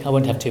statistic, I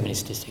won't have too many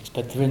statistics,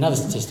 but there's another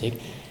statistic.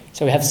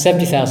 So we have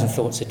 70,000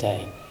 thoughts a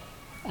day.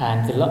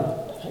 And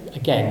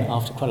again,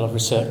 after quite a lot of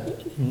research,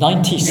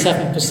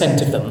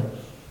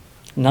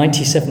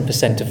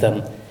 97% of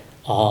them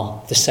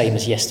are the same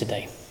as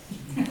yesterday.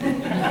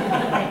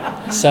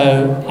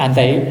 So, and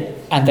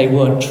they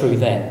weren't true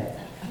then.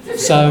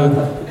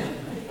 So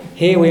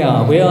here we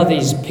are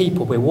these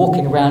people, we're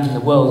walking around in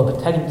the world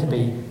pretending to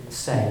be the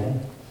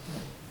same,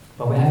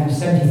 but we're having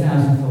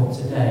 70,000 thoughts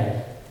a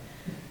day.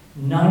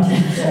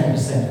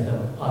 97% of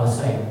them are the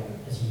same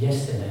as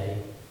yesterday,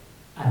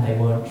 and they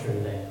weren't true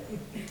then.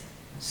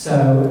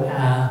 So,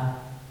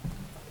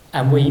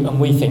 and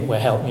we think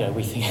we're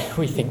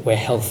we think we're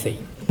healthy.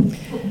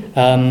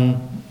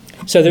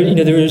 So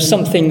there is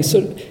something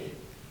sort of.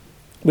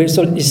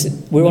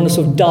 We're on a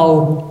sort of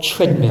dull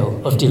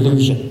treadmill of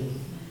delusion.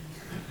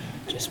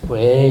 Just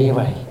way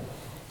away.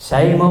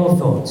 Same old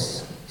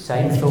thoughts.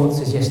 Same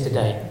thoughts as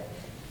yesterday.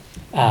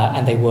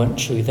 And they weren't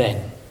true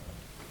then.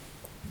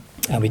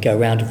 And we go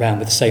round and round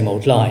with the same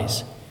old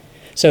lies.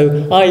 So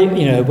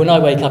when I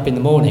wake up in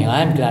the morning,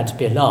 I am glad to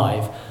be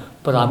alive,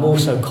 but I'm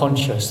also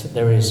conscious that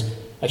there is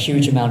a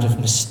huge amount of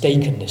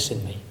mistakenness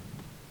in me.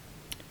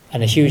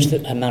 And a huge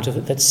amount of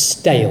it that's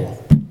stale.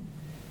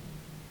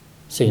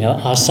 So,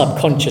 our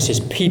subconscious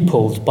is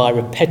peopled by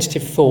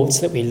repetitive thoughts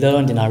that we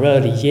learned in our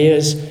early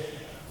years,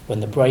 when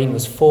the brain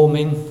was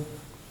forming,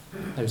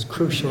 those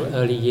crucial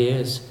early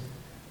years,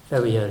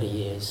 very early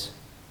years,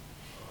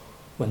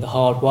 when the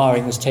hard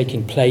wiring was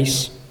taking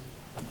place.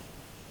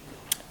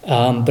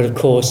 But of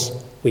course,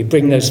 we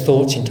bring those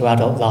thoughts into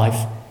adult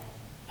life,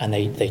 and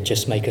they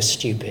just make us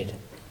stupid,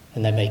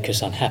 and they make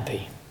us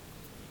unhappy.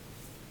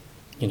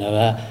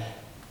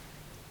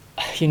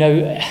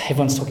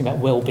 Everyone's talking about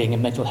well-being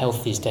and mental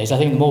health these days. I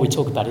think the more we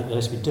talk about it, the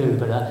less we do.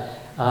 But,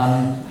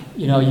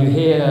 you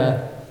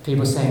hear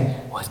people saying,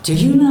 well, do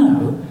you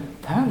know,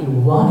 apparently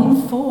 1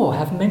 in 4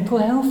 have mental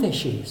health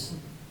issues.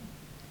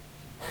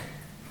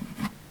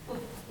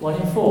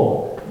 1 in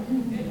 4.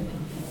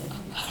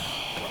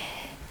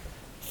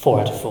 4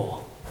 out of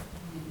 4.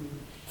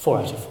 4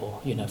 out of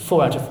 4.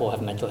 4 out of 4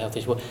 have mental health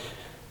issues. Well,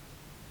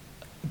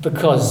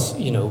 because,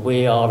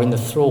 we are in the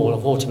thrall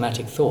of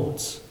automatic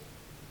thoughts.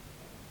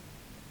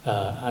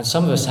 And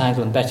some of us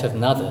handle them better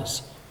than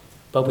others,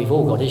 but we've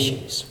all got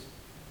issues.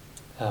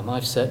 I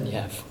certainly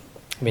have.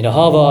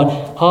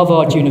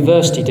 Harvard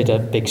University did a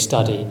big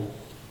study.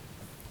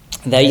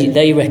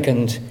 They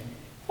reckoned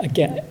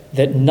again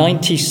that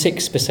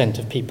 96%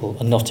 of people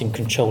are not in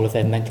control of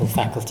their mental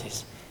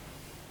faculties.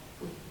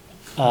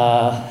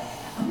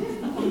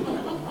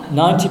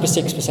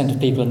 96% of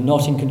people are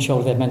not in control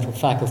of their mental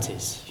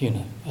faculties.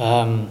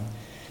 So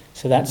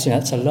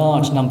that's a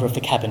large number of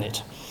the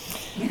cabinet.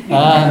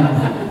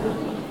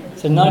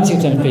 So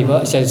 90% of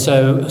people,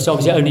 so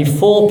obviously only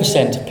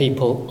 4% of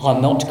people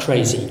are not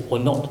crazy or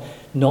not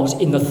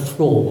in the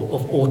thrall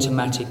of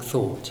automatic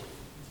thought.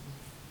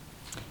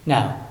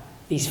 Now,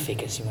 these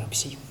figures,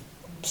 obviously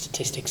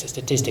statistics are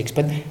statistics,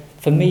 but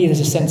for me there's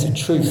a sense of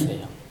truth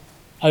here.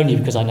 only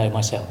because I know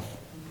myself.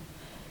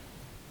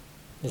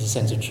 There's a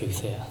sense of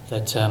truth here,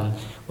 that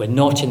we're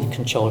not in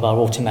control of our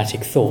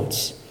automatic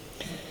thoughts.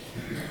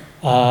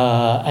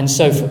 And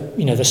so,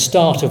 the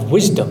start of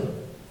wisdom,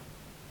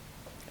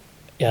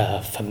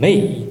 for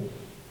me,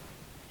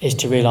 is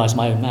to realise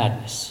my own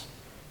madness,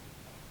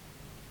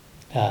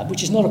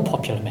 which is not a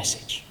popular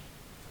message.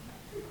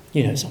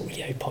 It's not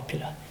really very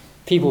popular.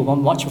 People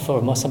want much prefer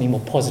something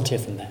more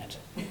positive than that.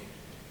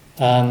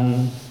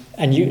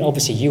 And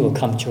you will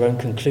come to your own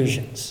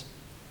conclusions.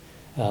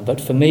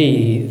 But for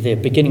me, the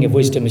beginning of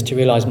wisdom is to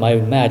realise my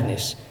own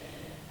madness,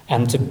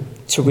 and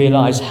to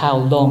realise how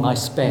long I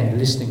spend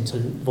listening to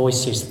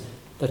voices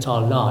that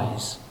are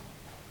lies,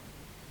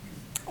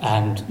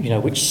 and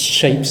which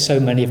shape so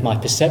many of my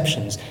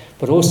perceptions,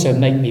 but also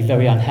make me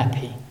very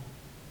unhappy.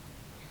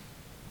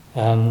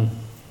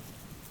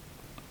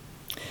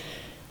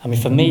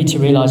 For me, to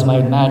realise my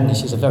own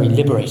madness is a very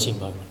liberating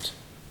moment,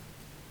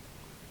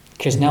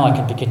 because now I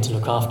can begin to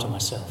look after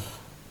myself.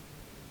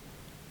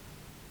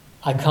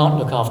 I can't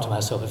look after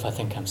myself if I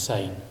think I'm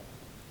sane,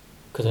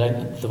 because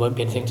there won't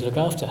be anything to look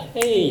after.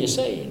 Hey, you're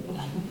sane.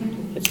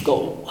 Let's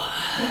go.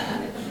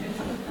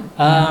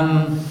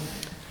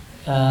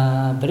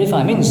 But if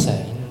I'm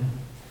insane,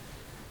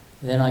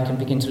 then I can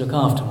begin to look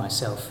after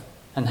myself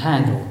and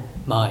handle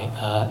my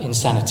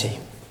insanity,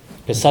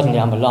 because suddenly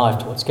I'm alive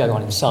to what's going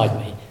on inside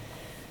me.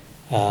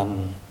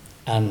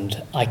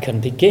 And I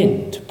can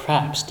begin to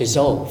perhaps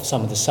dissolve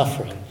some of the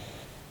suffering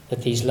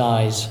that these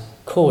lies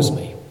cause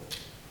me.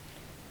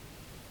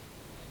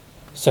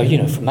 So,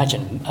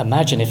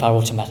 imagine if our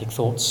automatic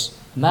thoughts,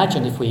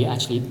 imagine if we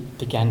actually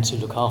began to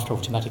look after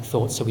automatic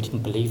thoughts so we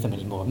didn't believe them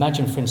anymore.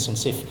 Imagine, for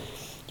instance, if,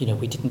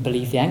 we didn't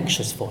believe the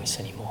anxious voice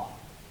anymore.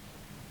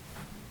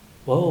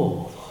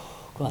 Whoa,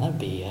 well, that'd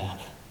be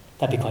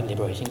quite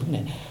liberating,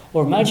 wouldn't it?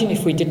 Or imagine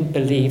if we didn't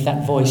believe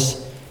that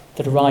voice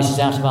that arises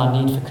out of our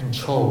need for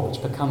control,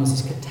 which becomes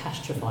this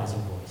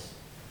catastrophizing voice.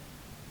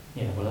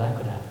 Well, that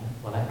could happen.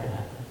 Well, that could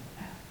happen.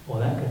 Well,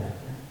 that could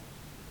happen.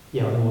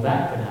 Well,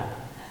 that could happen.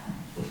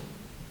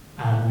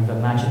 And we've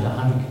imagined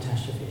 100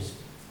 catastrophes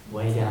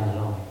way down the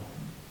line.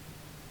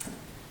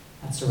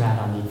 That's around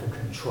our need for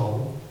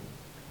control,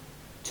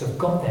 to have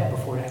got there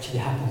before it actually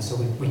happens so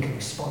we can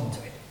respond to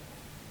it.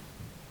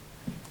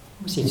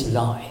 Obviously, it's a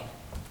lie,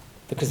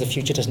 because the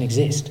future doesn't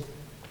exist.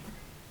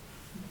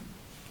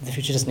 The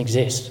future doesn't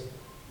exist.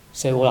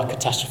 So all our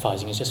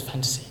catastrophizing is just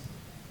fantasy.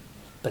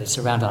 But it's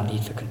around our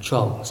need for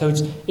control. So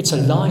it's a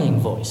lying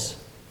voice.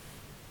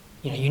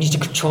 You need to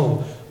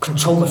control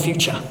the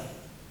future.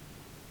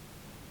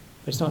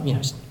 But it's not,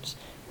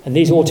 and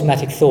these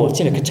automatic thoughts,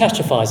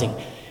 catastrophizing,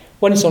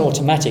 when it's on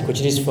automatic, which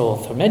it is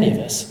for many of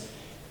us,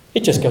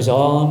 it just goes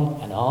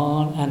on and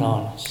on and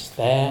on. It's just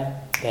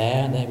there,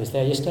 and there. It was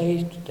there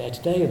yesterday, there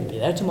today, it'll be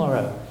there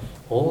tomorrow.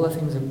 All the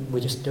things that we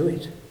just do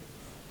it.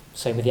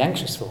 Same with the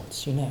anxious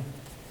thoughts,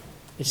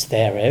 It's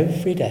there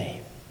every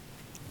day.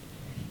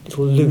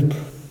 Little loop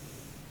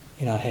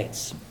in our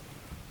heads.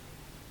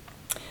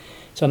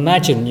 So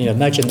imagine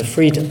the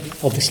freedom,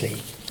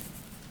 obviously,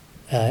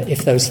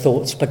 if those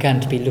thoughts began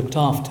to be looked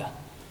after.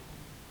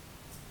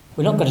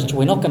 We're not going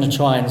to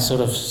try and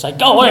sort of say,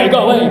 go away,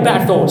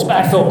 bad thoughts,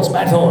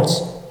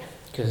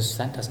 because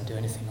that doesn't do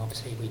anything,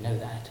 obviously, we know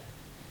that.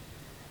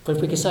 But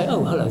if we could say,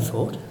 oh, hello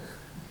thought,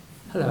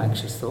 hello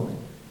anxious thought,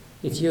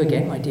 it's you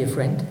again, my dear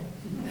friend.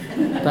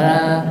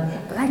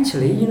 But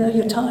actually,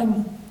 your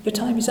time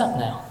is up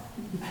now.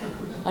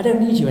 I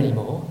don't need you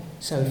anymore.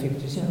 So if you could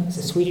just, it's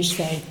a Swedish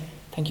saying,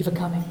 thank you for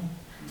coming,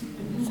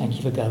 thank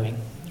you for going,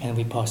 and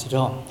we pass it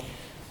on.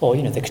 Or,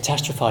 the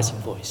catastrophizing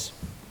voice.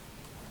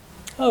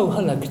 Oh,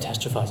 hello,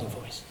 catastrophizing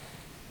voice.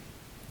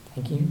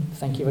 Thank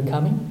you for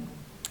coming,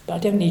 but I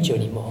don't need you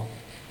anymore.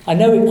 I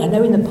know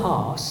in the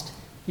past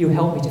you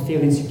helped me to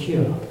feel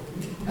insecure.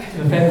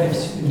 Very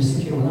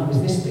insecure when I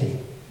was this big.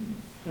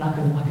 And I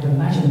could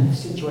imagine the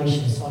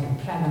situations so I could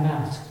plan them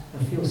out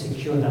and feel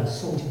secure that I've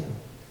sorted them.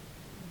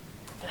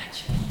 But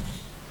actually,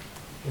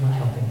 you're not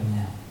helping me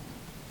now.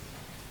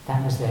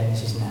 That was then,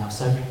 this is now.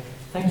 So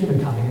thank you for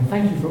coming, and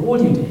thank you for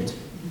all you did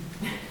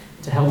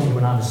to help me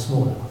when I was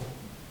smaller.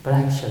 But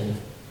actually,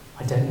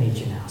 I don't need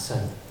you now.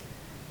 So,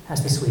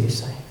 as the Swedish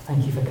say,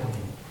 thank you for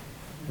coming,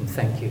 and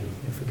thank you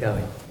for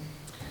going.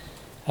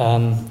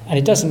 And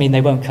it doesn't mean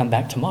they won't come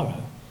back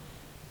tomorrow.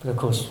 But of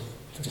course,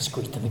 you'll just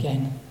greet them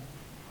again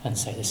and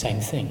say the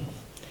same thing.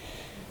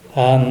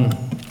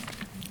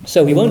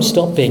 So we won't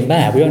stop being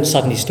mad. We won't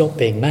suddenly stop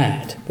being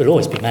mad. We'll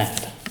always be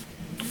mad.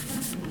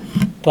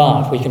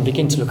 But we can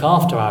begin to look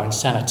after our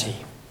insanity.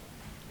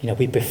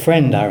 We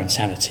befriend our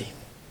insanity.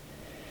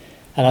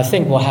 And I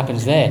think what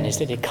happens then is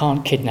that it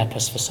can't kidnap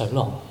us for so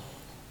long.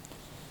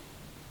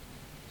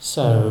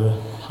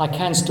 So I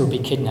can still be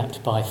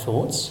kidnapped by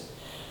thoughts.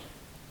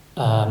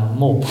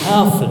 More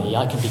powerfully,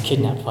 I can be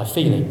kidnapped by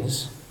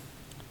feelings,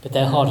 but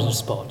they're harder to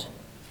spot.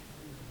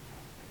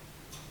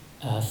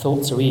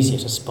 Thoughts are easier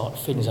to spot,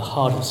 feelings are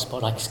harder to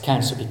spot. I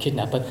can still be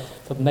kidnapped,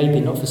 but maybe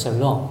not for so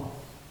long.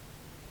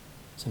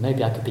 So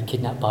maybe I could be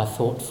kidnapped by a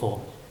thought for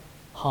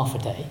half a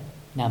day,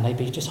 now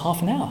maybe just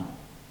half an hour.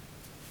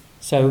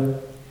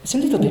 So it's a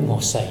little bit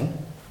more sane,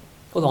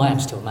 although I am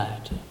still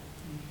mad.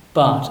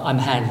 But I'm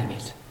handling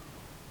it.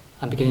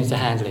 I'm beginning to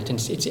handle it, and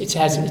it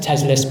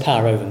has less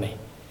power over me.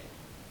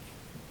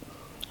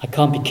 I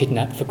can't be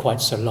kidnapped for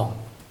quite so long.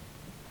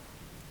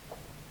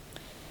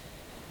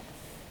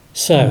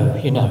 So,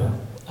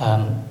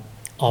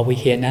 are we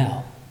here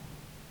now?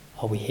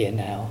 Are we here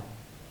now?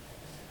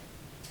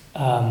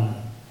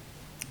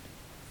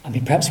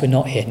 Perhaps we're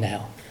not here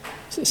now.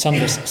 Some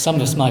of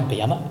us might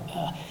be.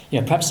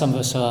 Perhaps some of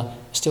us are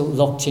still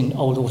locked in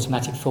old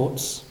automatic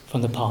thoughts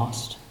from the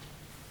past.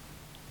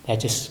 They're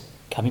just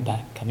coming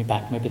back.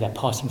 Maybe they're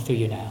passing through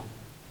you now.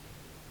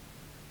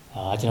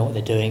 I don't know what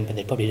they're doing, but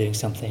they're probably doing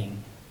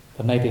something.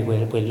 But maybe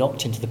we're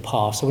locked into the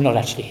past, so we're not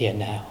actually here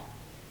now.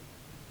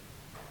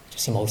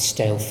 Just some old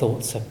stale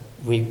thoughts are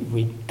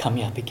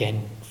coming up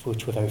again,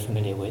 which we're very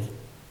familiar with.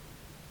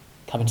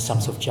 Coming to some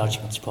sort of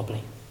judgments,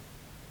 probably.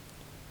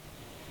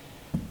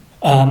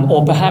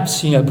 Or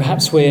perhaps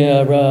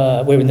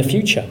we're in the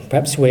future.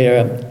 Perhaps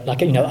we're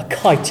like a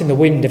kite in the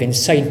wind of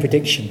insane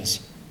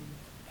predictions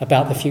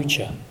about the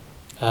future,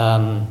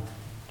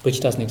 which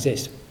doesn't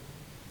exist.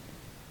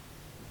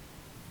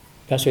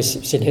 Perhaps we're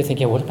sitting here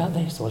thinking, what about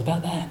this? What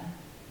about that?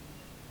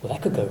 Well,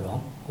 that could go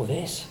wrong. Or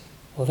this,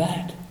 or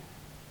that.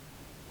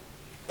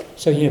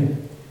 So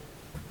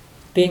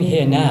being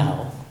here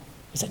now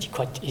is actually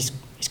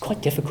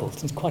quite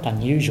difficult. It's quite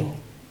unusual.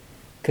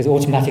 Because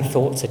automatic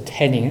thoughts are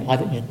tending,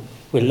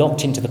 we're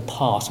locked into the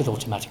past with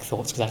automatic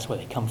thoughts because that's where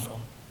they come from.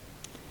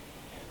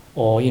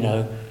 Or,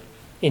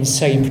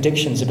 insane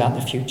predictions about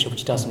the future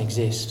which doesn't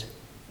exist.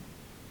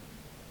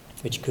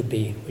 Which could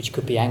be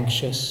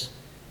anxious,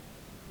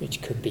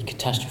 which could be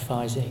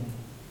catastrophizing.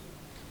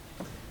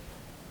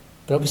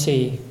 But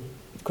obviously,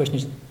 the question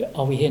is,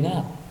 are we here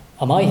now?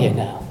 Am I here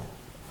now?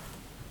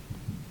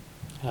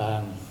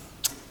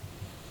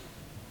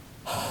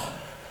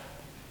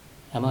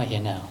 Am I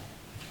here now?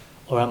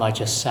 Or am I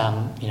just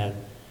some,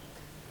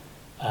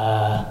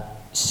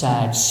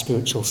 sad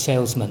spiritual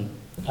salesman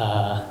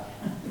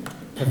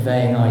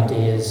purveying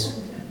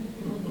ideas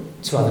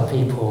to other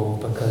people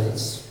because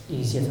it's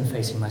easier than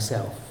facing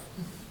myself?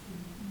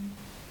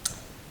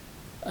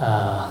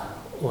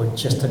 Or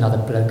just another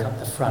bloke up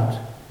the front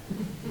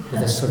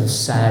with a sort of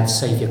sad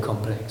saviour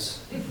complex?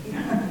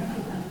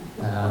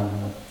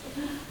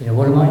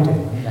 What am I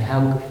doing?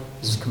 How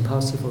is this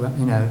compulsive? Or,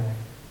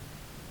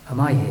 am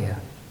I here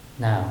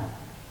now?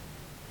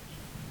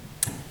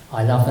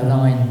 I love the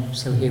line,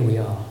 so here we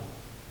are.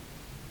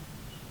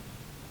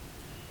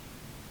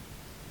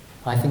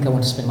 I think I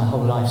want to spend my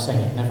whole life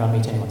saying it whenever I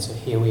meet anyone, so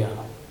here we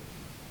are.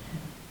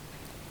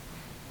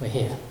 We're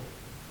here.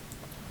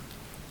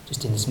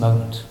 Just in this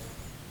moment.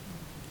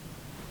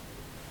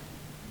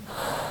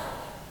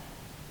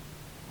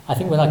 I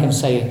think when I can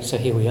say, so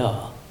here we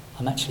are,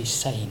 I'm actually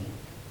sane.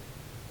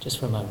 Just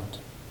for a moment.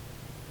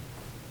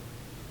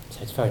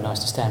 So it's very nice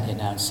to stand here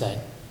now and say,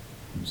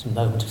 it's a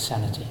moment of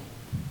sanity.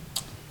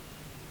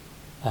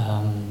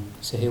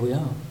 So here we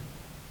are.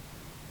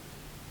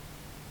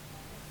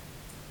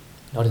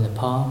 Not in the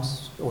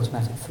past,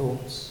 automatic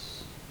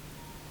thoughts.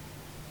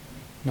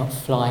 Not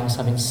flying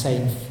some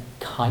insane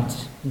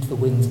kite into the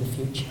winds of the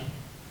future.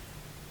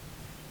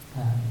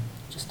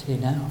 Just here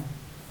now.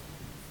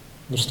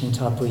 Listening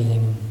to our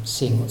breathing and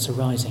seeing what's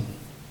arising.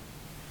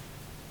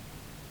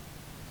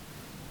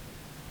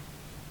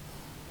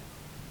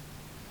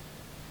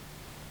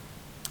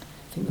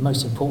 I think the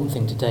most important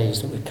thing today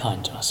is that we're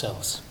kind to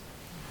ourselves.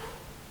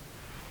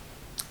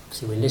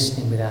 So we're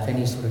listening without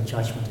any sort of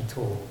judgment at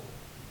all.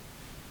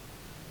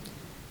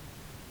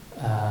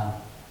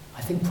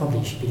 I think probably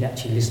you should be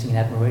actually listening in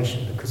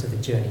admiration because of the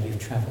journey you've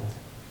travelled.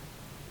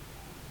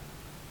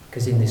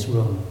 Because in this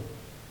room,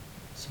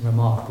 some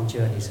remarkable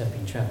journeys have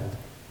been travelled.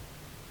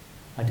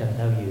 I don't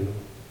know you,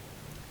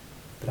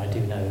 but I do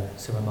know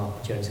some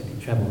remarkable journeys have been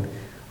travelled.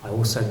 I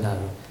also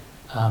know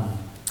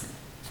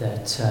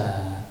that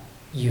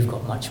you've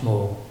got much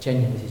more, this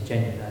is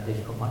genuine,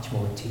 you've got much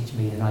more to teach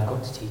me than I've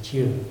got to teach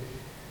you.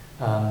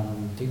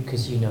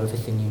 Because you know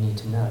everything you need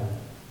to know.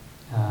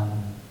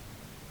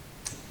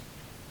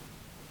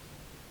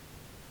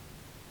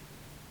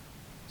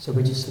 So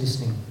we're just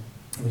listening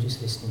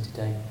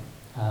today,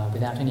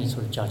 without any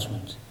sort of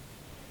judgment.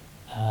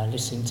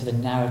 Listening to the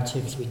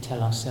narratives we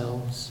tell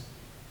ourselves,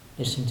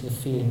 listening to the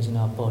feelings in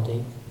our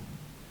body.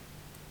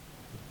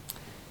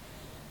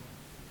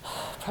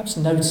 Perhaps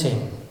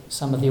noting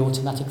some of the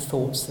automatic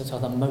thoughts that are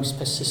the most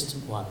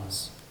persistent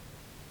ones.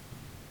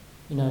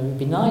 It would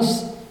be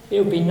nice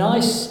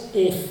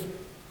if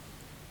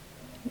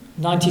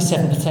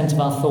 97% of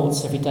our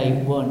thoughts every day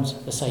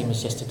weren't the same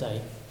as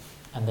yesterday,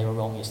 and they were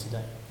wrong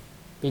yesterday.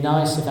 It'd be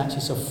nice if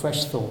actually sort of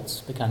fresh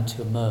thoughts began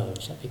to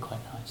emerge. That'd be quite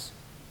nice.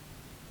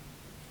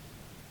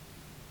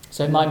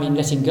 So it might mean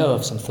letting go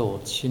of some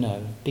thoughts,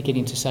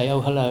 beginning to say, oh,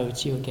 hello,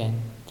 it's you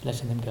again,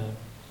 letting them go.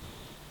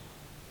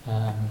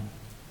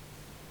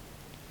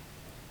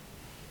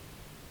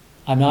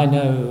 I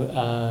know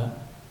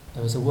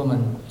there was a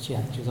woman, she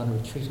was on a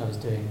retreat I was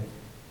doing,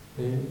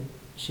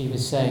 she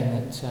was saying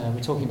that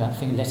we're talking about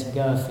letting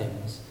go of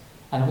things,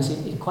 And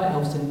obviously it quite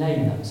helps to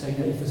name them. So if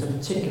there's a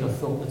particular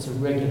thought that's a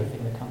regular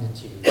thing that comes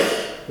into you,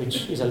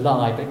 which is a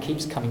lie but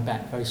keeps coming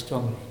back very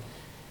strongly,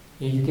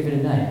 you give it a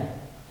name.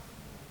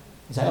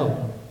 You say,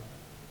 oh,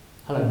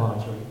 hello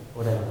Marjorie,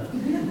 whatever.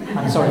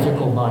 I'm sorry if you're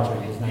called Marjorie,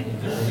 there's nothing.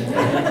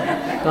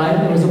 But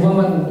there was a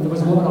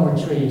woman on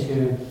retreat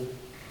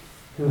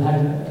who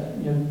had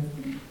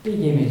big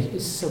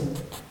image, sort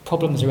of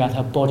problems around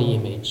her body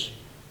image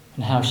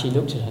and how she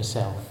looked at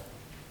herself.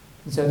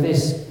 And so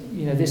this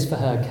for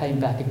her came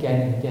back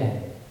again and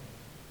again.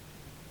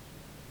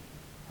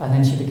 And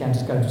then she began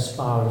to go into a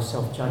spiral of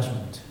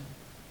self-judgment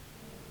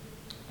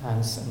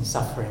and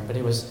suffering. But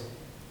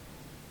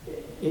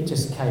it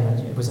just came, and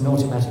it was an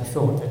automatic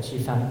thought that she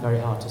found it very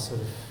hard to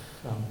sort of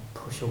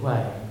push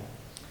away.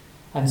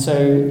 And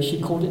so she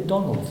called it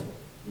Donald.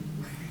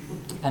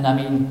 And I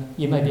mean,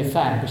 you may be a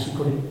fan, but she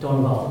called it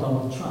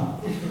Donald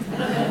Trump.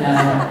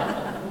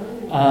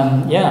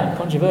 Now,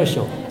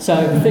 controversial. So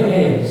the thing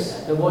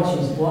is, that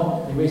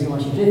the reason why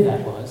she did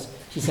that was,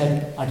 she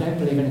said, I don't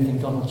believe anything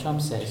Donald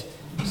Trump says.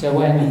 So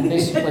when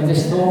this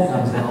thought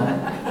comes along,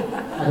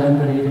 I don't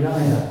believe it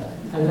either.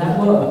 And that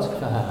worked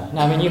for her.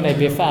 Now, I mean, you may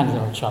be a fan of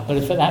Donald Trump, but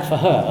that for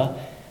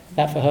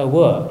her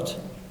worked.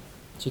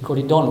 She called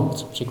it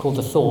Donald. She called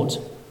the thought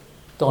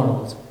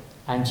Donald.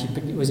 And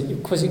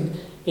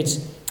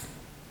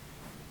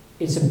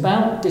it's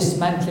about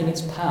dismantling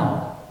its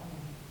power.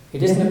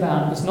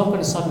 It's not going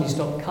to suddenly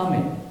stop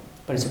coming,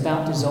 but it's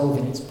about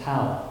dissolving its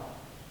power.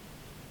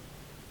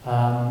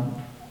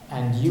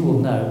 And you will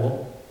know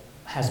what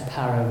has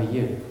power over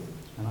you,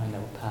 and I know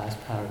what has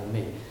power over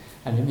me.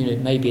 And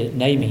it may be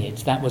naming it.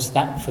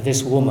 That for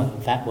this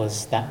woman. That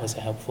was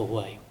a helpful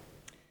way.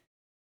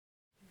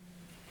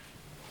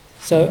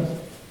 So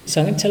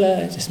I'm going to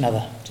tell just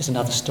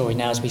another story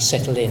now as we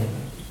settle in.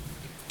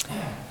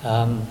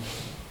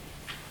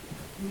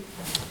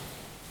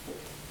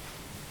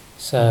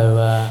 It's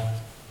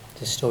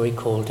a story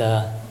called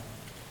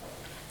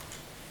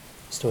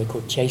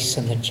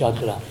Jason the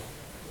Juggler.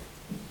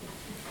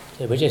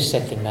 So we're just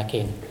settling back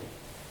in.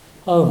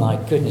 Oh my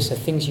goodness, the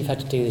things you've had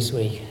to do this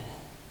week.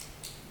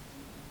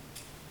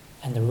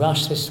 And the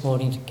rush this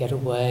morning to get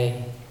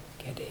away,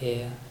 get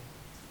here.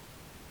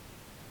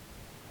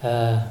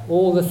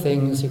 All the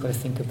things you've got to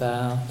think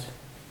about.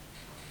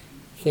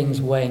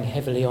 Things weighing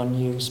heavily on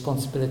you,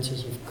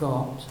 responsibilities you've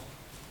got.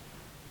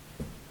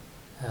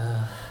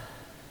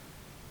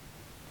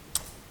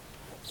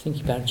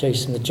 Thinking about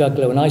Jason the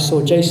Juggler. When I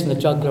saw Jason the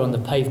Juggler on the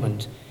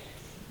pavement,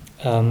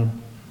 I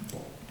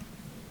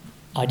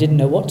didn't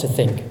know what to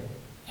think.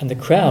 And the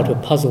crowd were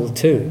puzzled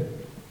too,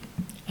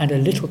 and a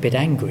little bit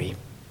angry.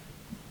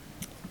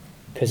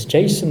 Because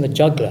Jason the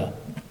Juggler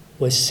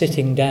was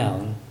sitting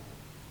down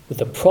with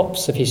the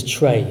props of his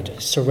trade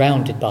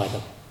surrounded by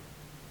them.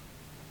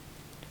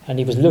 And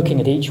he was looking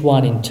at each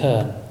one in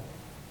turn.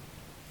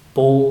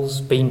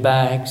 Balls,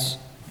 beanbags,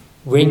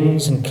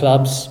 rings and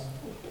clubs.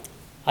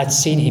 I'd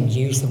seen him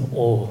use them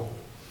all.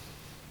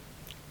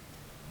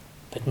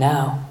 But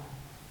now,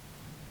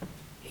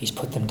 he's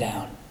put them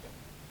down.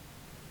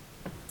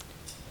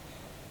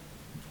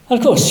 And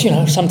of course,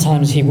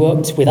 sometimes he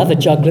worked with other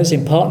jugglers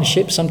in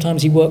partnership,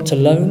 sometimes he worked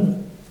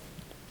alone.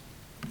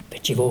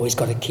 But you've always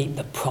got to keep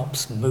the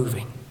props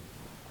moving.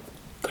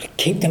 Got to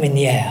keep them in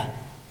the air.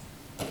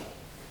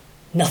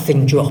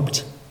 Nothing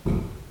dropped.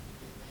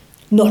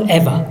 Not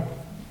ever.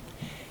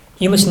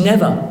 You must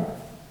never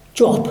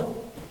drop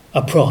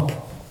a prop.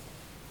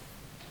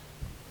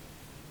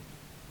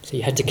 So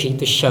you had to keep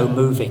the show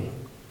moving.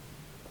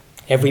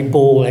 Every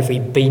ball, every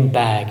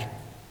beanbag,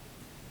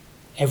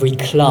 every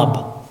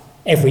club,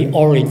 every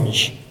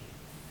orange.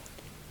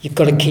 You've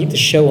got to keep the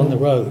show on the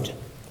road.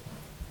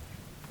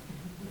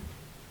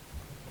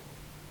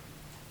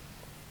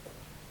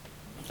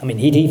 I mean,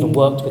 he'd even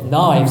worked with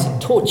knives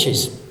and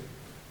torches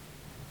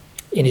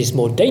in his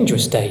more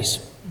dangerous days.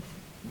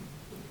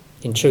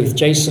 In truth,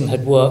 Jason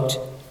had worked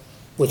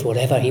with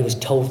whatever he was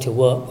told to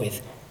work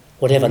with,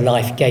 whatever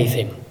life gave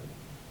him.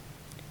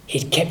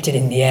 He'd kept it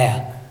in the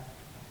air.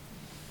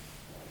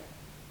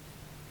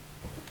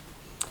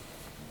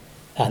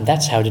 And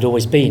that's how it had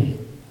always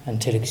been,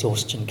 until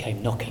exhaustion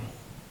came knocking.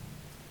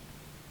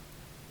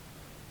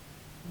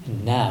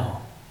 And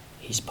now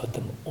he's put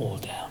them all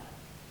down.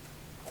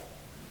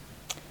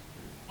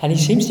 And he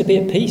seems to be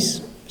at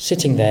peace,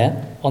 sitting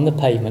there on the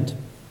pavement.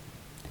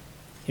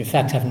 In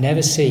fact, I've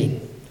never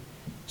seen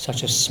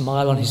such a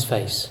smile on his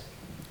face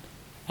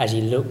as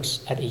he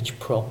looks at each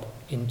prop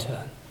in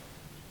turn.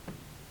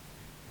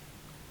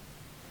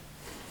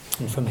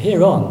 And from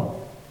here on,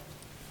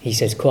 he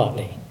says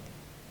quietly,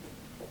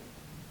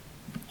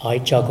 I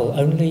juggle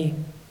only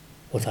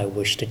what I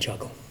wish to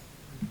juggle.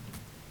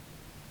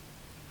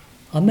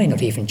 I may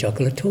not even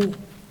juggle at all.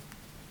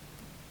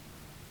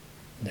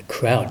 The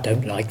crowd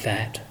don't like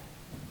that,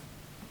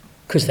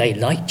 because they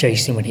like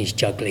Jason when he's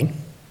juggling.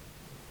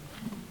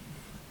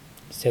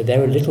 So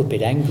they're a little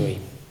bit angry.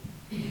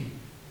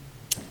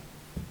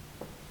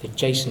 But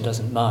Jason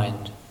doesn't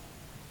mind,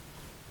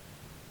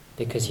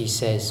 because he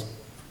says,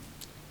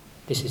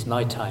 this is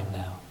my time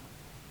now.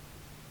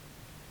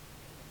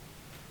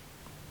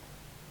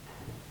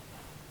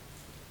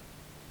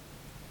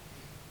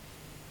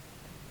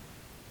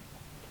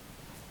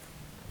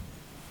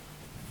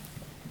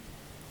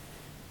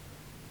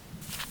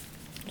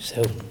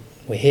 So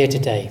we're here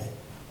today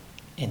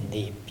in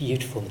the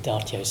beautiful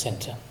Medatio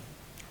Centre.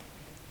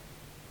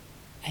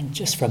 And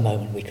just for a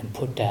moment we can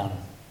put down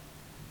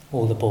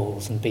all the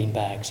balls and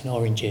beanbags and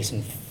oranges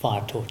and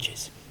fire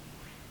torches.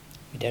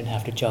 We don't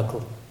have to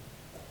juggle.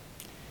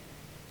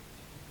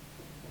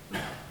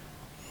 And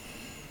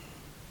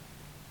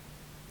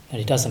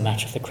it doesn't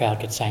matter if the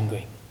crowd gets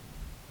angry,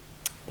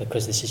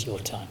 because this is your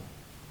time.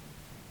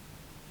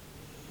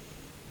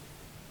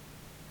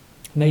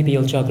 Maybe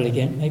you'll juggle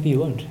again, maybe you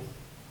won't.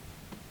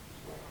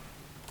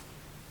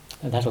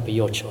 And that'll be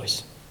your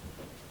choice.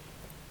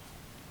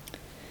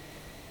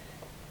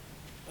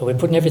 But we're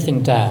putting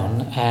everything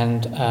down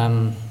and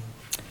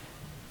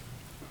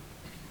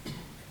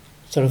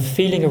sort of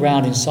feeling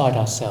around inside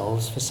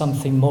ourselves for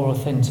something more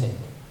authentic.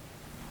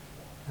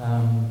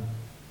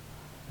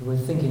 We're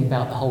thinking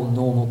about the whole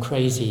normal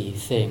crazy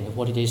thing of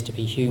what it is to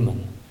be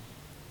human.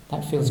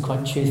 That feels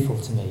quite truthful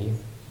to me,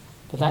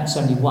 but that's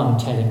only one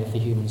telling of the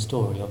human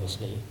story,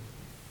 obviously.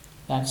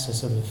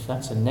 That's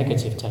a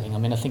negative telling. I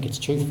mean, I think it's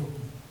truthful,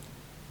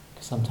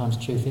 because sometimes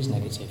truth is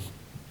negative.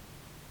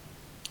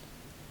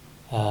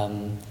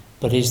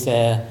 But is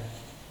there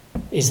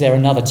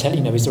another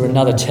telling? Is there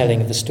another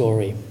telling of the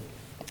story?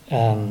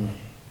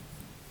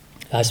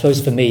 I suppose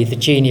for me, the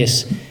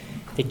genius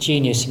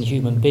in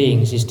human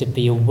beings is to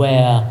be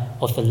aware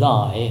of the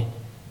lie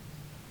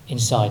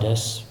inside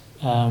us,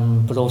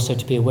 but also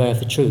to be aware of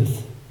the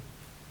truth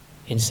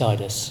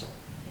inside us.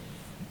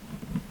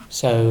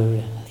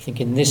 So I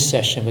think in this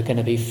session we're going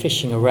to be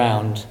fishing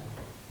around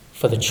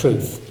for the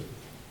truth.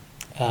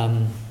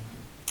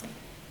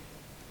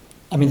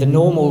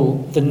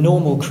 The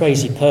normal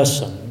crazy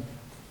person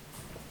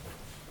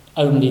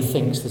only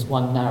thinks there's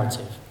one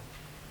narrative,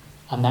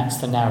 and that's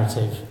the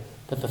narrative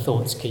that the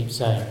thoughts keep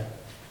saying,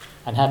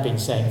 and have been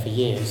saying for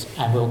years,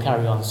 and will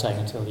carry on saying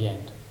until the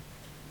end.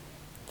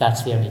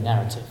 That's the only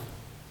narrative.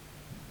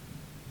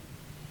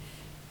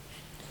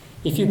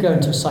 If you go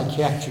into a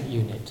psychiatric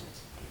unit,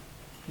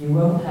 you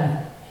won't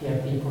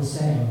hear people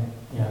saying,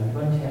 you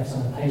won't have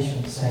some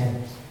patients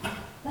saying,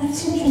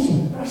 "That's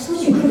interesting, but I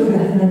suppose you could have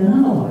done it in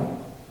another way."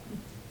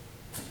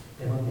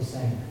 They won't be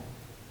saying that.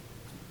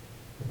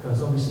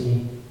 Because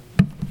obviously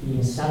the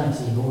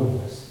insanity in all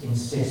of us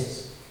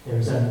insists there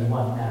is only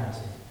one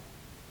narrative,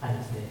 and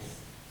it's this.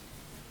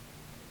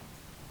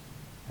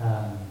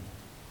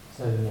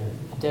 So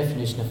the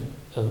definition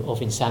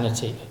of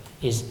insanity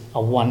is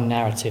a one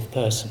narrative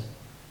person.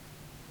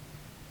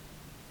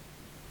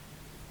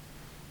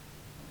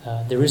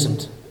 There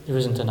isn't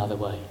another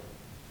way.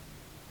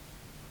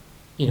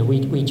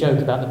 We joke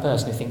about the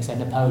person who thinks they're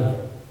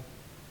Napoleon.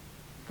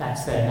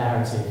 That's their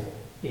narrative.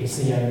 It's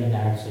the only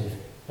narrative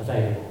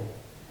available.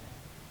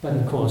 But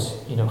of course,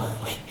 we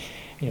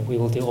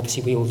all do.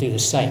 Obviously, we all do the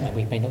same, and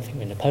we may not think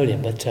we're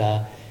Napoleon, but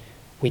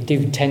we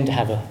do tend to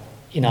have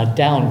in our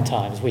down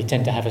times, we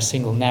tend to have a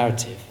single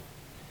narrative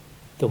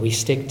that we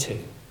stick to,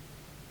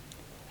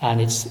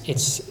 and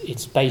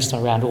it's based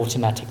around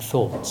automatic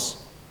thoughts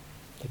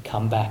that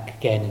come back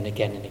again and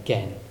again and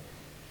again,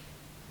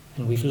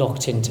 and we've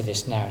locked into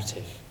this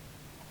narrative.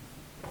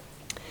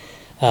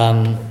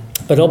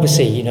 But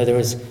obviously,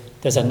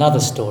 there's another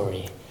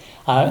story.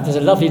 There's a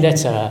lovely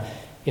letter,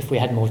 if we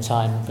had more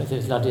time, but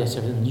there's a lovely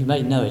letter, and you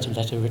may know it, a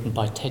letter written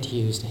by Ted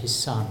Hughes to his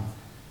son.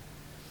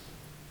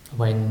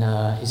 When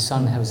his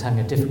son was having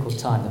a difficult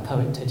time, the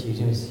poet Ted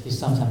Hughes, his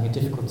son's having a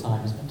difficult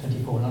time, he's about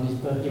 24, and on his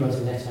birthday he wrote a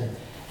letter,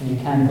 and you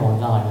can go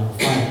online, you'll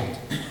find it.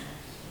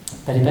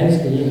 But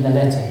basically, in the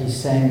letter, he's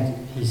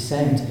saying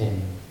to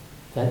him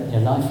that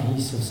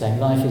he's sort of saying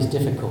life is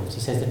difficult. He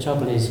says the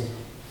trouble is,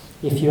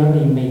 if you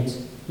only meet,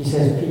 he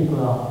says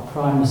people are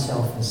primary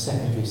self and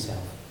secondary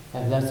self.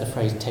 That's the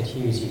phrase Ted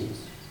Hughes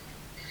used.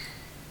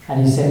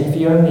 And he said if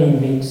you only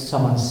meet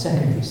someone's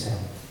secondary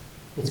self,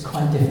 it's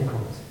quite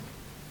difficult,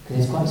 because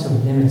it's quite sort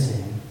of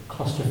limiting,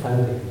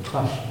 claustrophobic and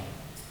crushing.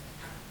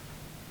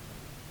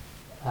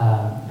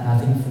 And I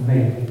think for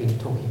me, we've been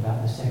talking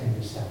about the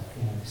secondary self,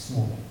 this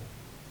morning.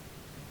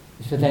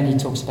 But then he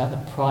talks about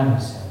the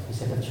primary self. He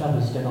said the trouble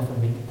is you don't often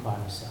meet the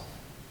primary self.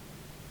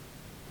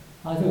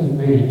 I think it was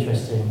really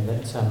interesting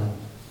that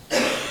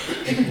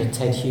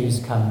Ted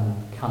Hughes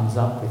comes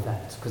up with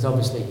that, because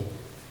obviously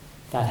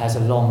that has a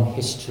long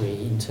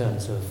history in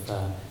terms of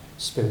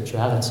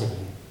spirituality.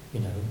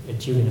 A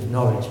Julian of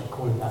Norwich would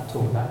talk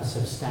about the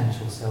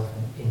substantial self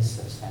and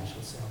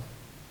insubstantial self,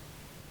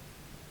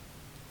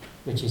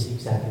 which is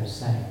exactly the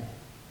same.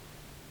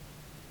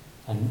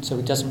 And so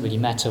it doesn't really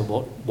matter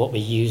what we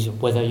use,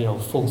 whether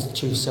false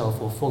true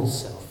self or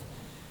false self,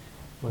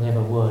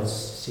 whatever words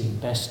seem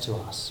best to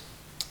us.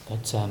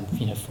 But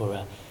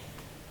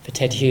for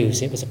Ted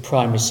Hughes, it was a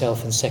primary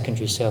self and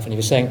secondary self, and he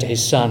was saying to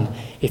his son,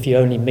 if you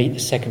only meet the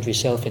secondary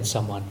self in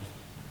someone,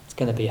 it's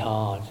going to be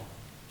hard,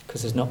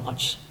 because there's not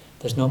much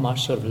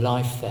sort of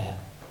life there.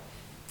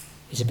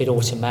 It's a bit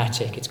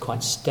automatic. It's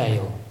quite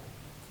stale.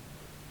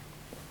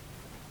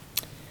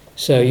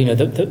 So,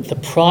 the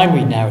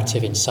primary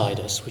narrative inside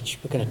us, which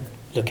we're going to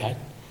look at,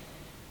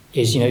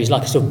 is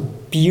like a sort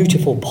of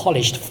beautiful,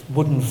 polished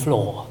wooden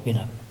floor,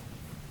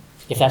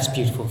 if that's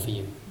beautiful for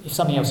you. If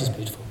something else is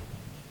beautiful,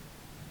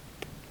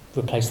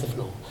 replace the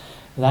floor.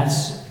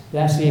 That's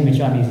the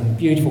image I'm using,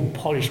 beautiful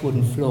polished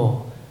wooden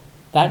floor.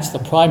 That's the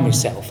primary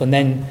self, and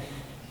then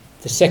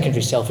the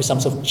secondary self is some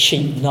sort of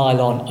cheap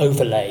nylon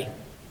overlay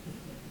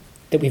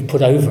that we've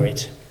put over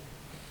it.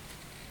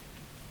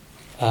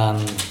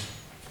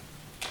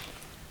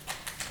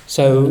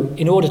 So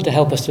in order to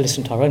help us to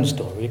listen to our own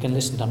story, we're going to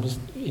listen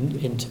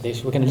into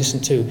this. We're going to listen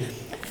to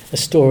a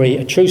story,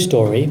 a true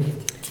story,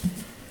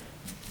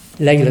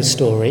 Layla's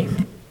story,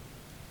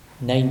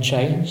 name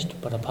changed,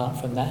 but apart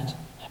from that,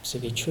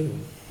 absolutely true.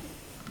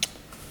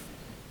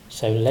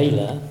 So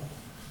Layla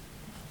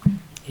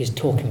is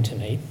talking to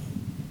me.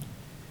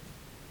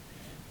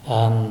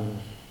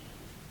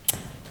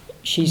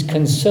 She's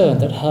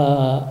concerned that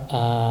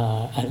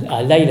her, and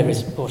Layla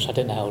is, of course, I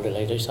don't know how old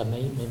Layla is,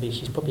 maybe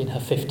she's probably in her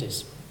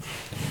 50s.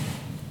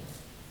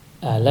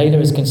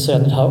 Layla is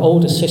concerned that her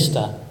older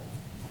sister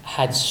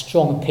had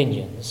strong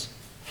opinions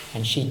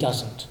and she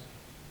doesn't.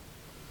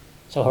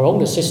 So her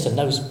older sister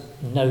knows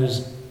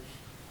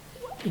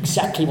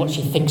exactly what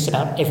she thinks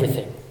about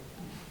everything.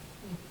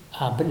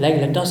 But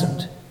Layla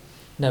doesn't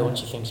know what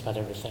she thinks about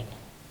everything.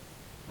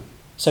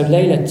 So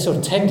Layla sort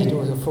of tended,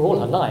 for all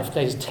her life,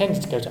 Layla's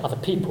tended to go to other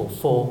people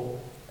for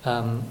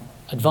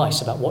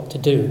advice about what to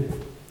do.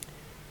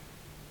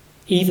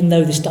 Even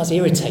though this does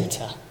irritate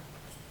her,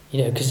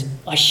 because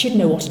I should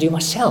know what to do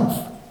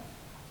myself.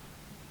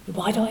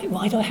 Why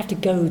do I have to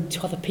go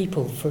to other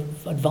people for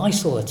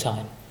advice all the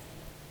time?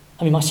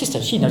 I mean, my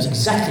sister, she knows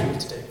exactly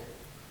what to do.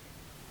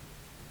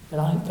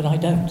 But I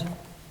don't.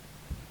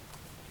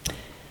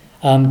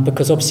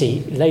 Because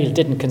obviously Layla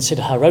didn't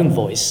consider her own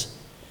voice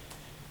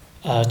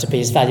to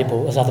be as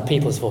valuable as other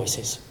people's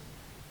voices.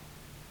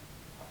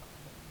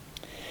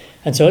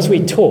 And so as we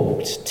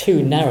talked,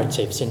 two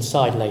narratives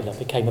inside Layla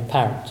became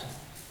apparent.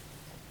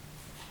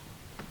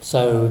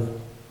 So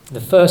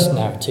the first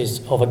narrative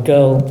is of a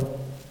girl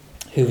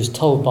who was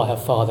told by her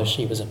father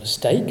she was a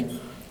mistake. It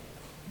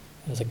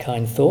was a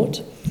kind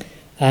thought.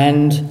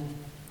 And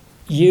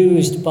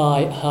used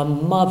by her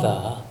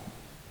mother,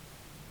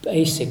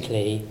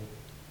 basically,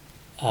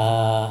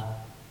 as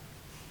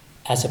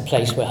a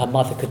place where her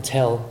mother could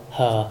tell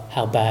her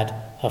how bad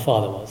her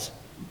father was.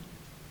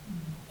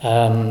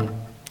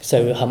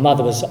 So her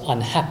mother was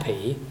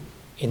unhappy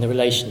in the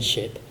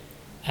relationship,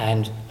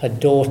 and her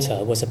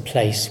daughter was a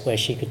place where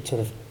she could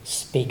sort of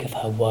speak of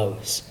her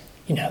woes.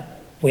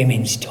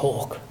 Women's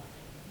talk.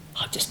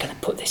 I'm just going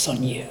to put this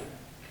on you,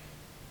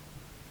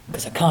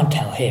 because I can't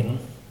tell him,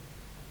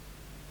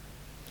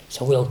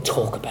 so we'll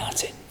talk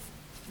about it.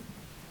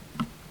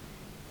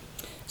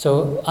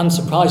 So,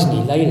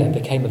 unsurprisingly, Layla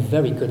became a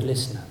very good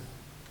listener.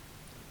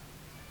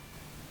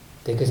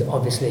 Because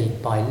obviously,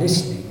 by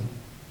listening,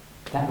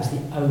 that was the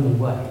only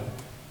way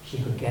she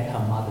could get her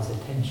mother's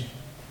attention.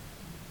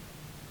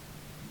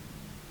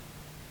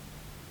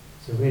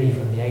 So really,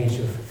 from the age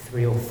of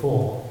 3 or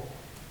 4,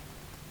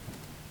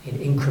 in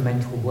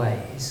incremental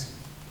ways,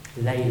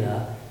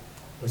 Layla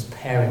was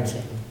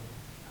parenting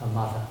her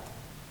mother.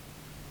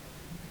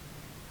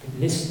 But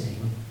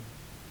listening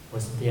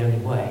was the only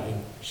way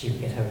she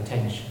could get her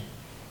attention.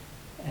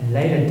 And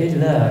Layla did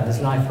learn, as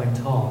life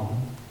went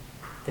on,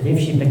 that if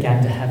she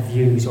began to have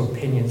views or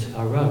opinions of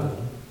her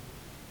own,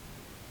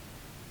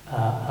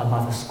 her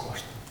mother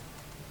squashed them.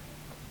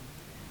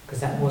 Because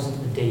that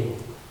wasn't the deal.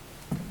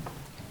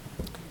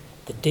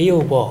 The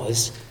deal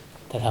was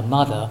that her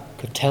mother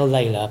could tell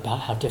Layla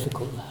about how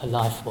difficult her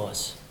life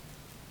was.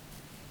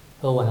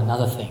 Oh, and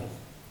another thing.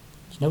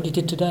 Do you know what he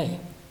did today?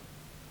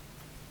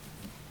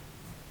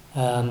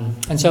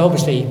 And so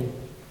obviously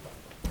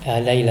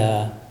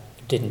Layla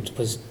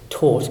was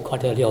taught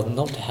quite early on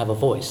not to have a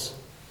voice.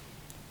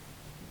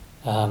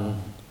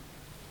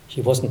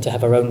 She wasn't to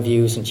have her own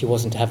views and she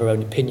wasn't to have her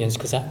own opinions,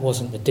 because that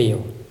wasn't the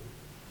deal.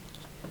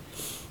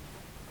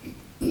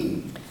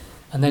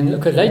 And then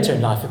look at later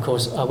in life, of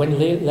course, when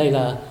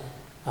Layla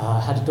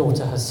had a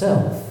daughter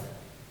herself,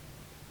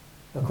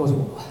 of course,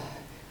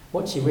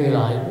 what she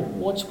realised,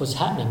 what was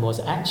happening was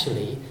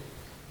actually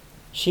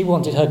she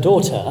wanted her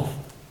daughter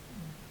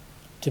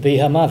to be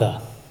her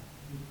mother.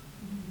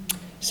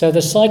 So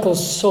the cycle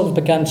sort of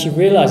began, she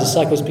realised the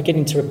cycle was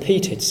beginning to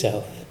repeat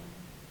itself.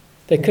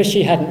 Because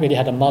she hadn't really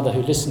had a mother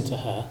who listened to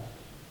her,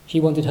 she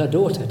wanted her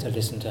daughter to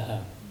listen to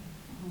her.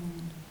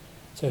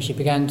 So she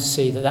began to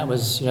see that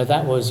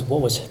was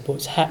what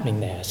was happening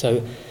there.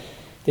 So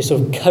this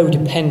sort of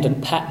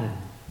codependent pattern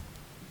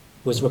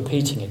was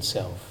repeating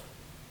itself.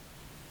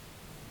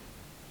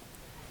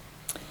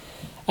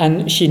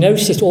 And she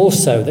noticed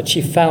also that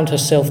she found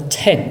herself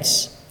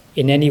tense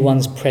in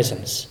anyone's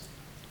presence.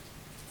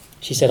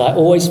 She said, I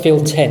always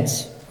feel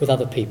tense with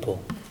other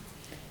people,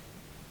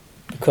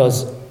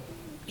 because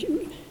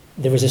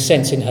there was a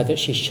sense in her that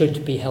she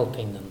should be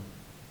helping them,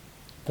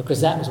 because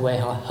that was where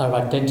her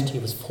identity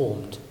was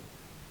formed,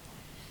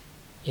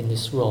 in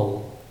this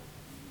role.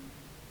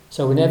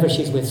 So whenever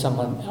she's with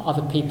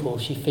other people,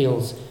 she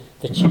feels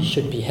that she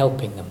should be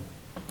helping them.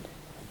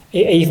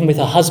 Even with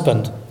her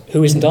husband,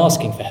 who isn't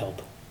asking for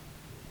help.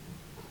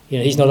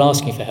 He's not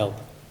asking for help.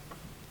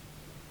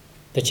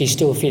 that she's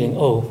still feeling,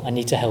 oh, I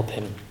need to help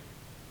him.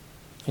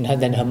 And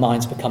then her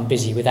mind's become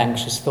busy with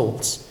anxious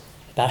thoughts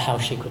about how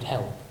she could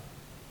help.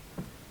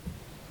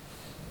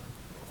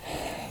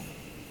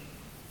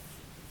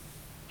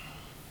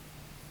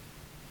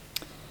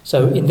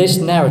 So in this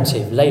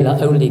narrative,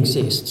 Layla only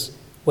exists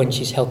when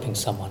she's helping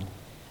someone,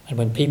 and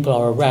when people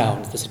are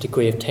around, there's a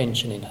degree of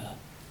tension in her.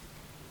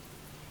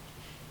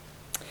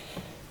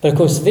 But of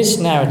course, this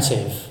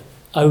narrative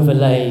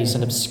overlays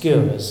and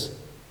obscures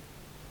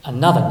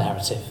another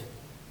narrative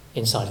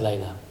inside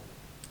Layla.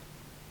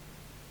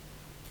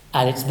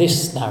 And it's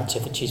this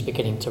narrative that she's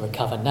beginning to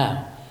recover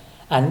now.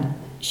 And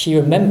she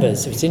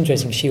remembers, it's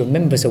interesting, she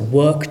remembers a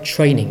work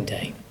training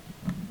day.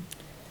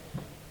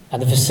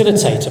 And the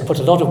facilitator put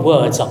a lot of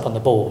words up on the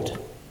board.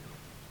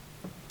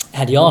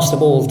 And he asked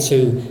them all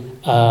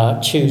to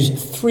choose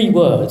 3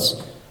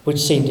 words which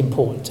seemed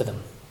important to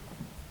them.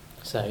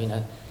 So,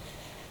 the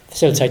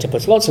facilitator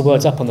puts lots of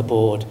words up on the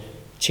board,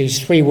 choose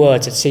 3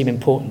 words that seem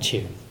important to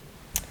you.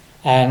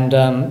 And,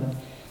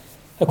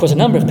 of course, a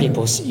number of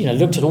people,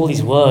 looked at all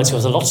these words. There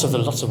was lots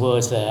of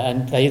words there,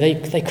 and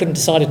they couldn't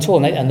decide at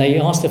all. And they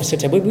asked the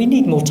facilitator, well, we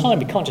need more time.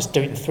 We can't just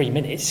do it in 3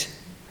 minutes.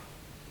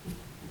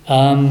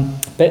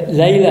 But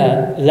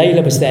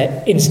Layla was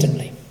there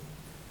instantly.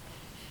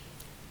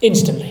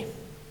 Instantly.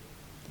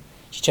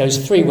 She chose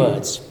 3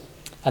 words,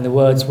 and the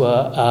words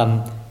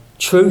were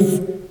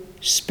truth,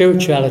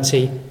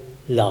 spirituality,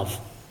 love.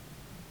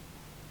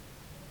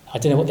 I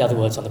don't know what the other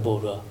words on the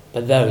board were,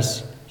 but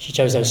she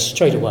chose those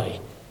straight away.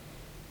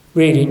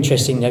 Really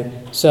interesting, though.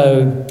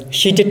 So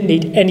she didn't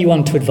need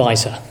anyone to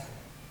advise her.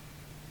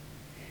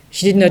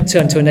 She didn't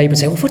turn to a neighbour and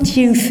say, well, what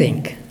do you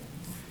think?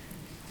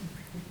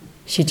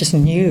 She just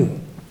knew.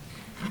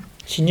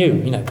 She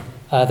knew,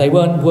 they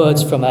weren't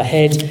words from her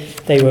head,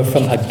 they were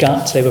from her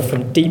gut, they were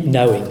from deep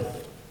knowing.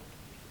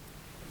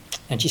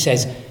 And she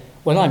says,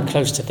 when I'm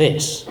close to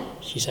this,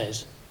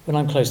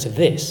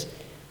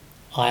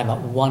 I am at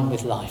one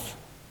with life.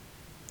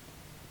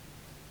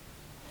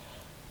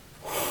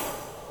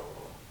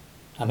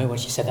 I remember when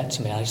she said that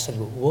to me, I just said,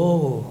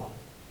 whoa,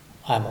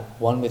 I am at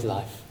one with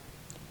life.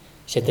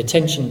 She said, the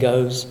tension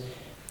goes,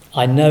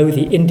 I know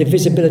the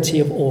indivisibility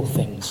of all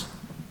things.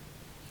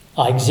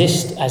 I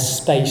exist as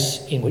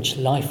space in which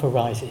life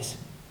arises.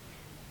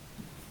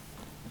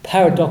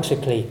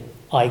 Paradoxically,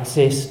 I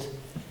exist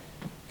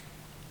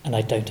and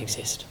I don't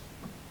exist.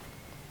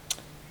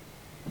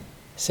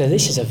 So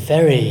this is a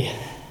very,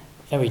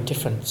 very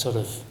different sort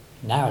of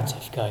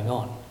narrative going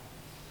on.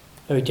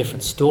 Very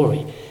different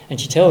story. And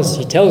she tells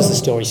the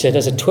story. She said,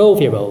 as a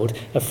 12-year-old,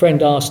 a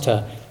friend asked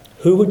her,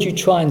 who would you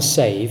try and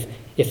save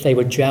if they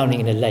were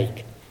drowning in a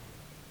lake?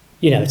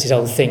 It's this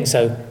old thing.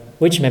 So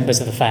which members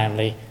of the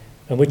family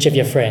and which of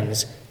your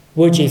friends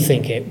would you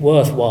think it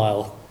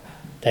worthwhile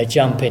they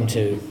jump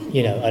into,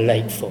 a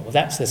lake for?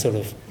 That's the sort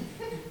of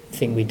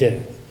thing we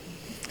do.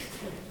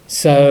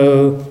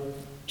 So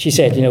she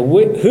said,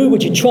 who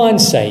would you try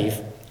and save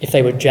if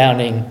they were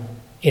drowning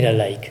in a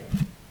lake?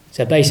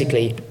 So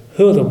basically,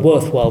 who are the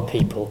worthwhile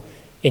people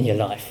in your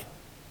life?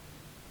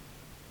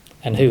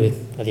 And who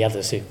are the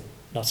others who are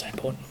not so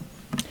important?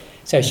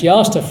 So she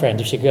asked her friend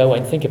if she could go away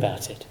and think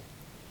about it.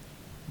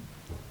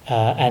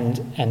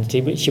 And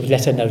she would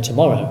let her know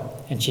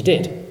tomorrow, and she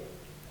did.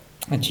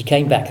 And she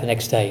came back the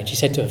next day, and she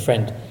said to her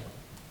friend,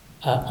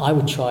 I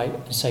would try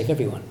and save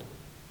everyone,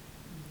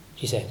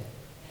 she said.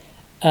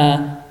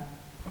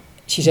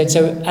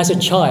 So as a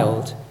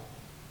child,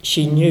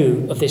 she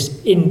knew of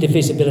this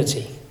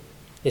indivisibility,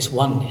 this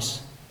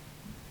oneness.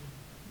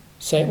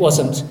 So it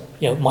wasn't,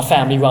 my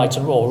family right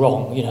or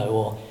wrong,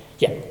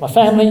 my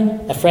family,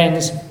 their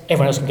friends,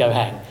 everyone else can go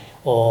hang.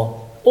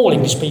 Or all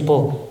English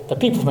people, the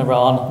people from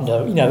Iran,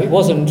 it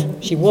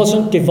wasn't, she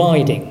wasn't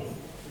dividing.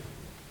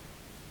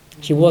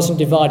 She wasn't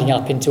dividing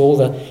up into all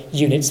the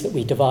units that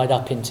we divide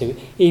up into.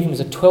 Even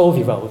as a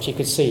 12-year-old, she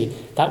could see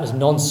that was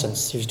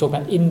nonsense. She was talking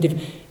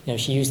about,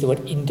 she used the word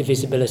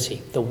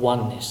indivisibility, the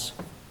oneness.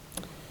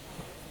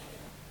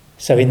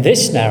 So in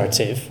this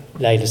narrative,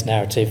 Layla's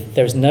narrative,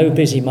 there is no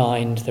busy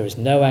mind, there is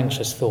no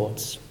anxious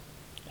thoughts,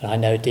 and I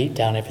know deep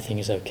down everything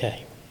is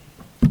okay.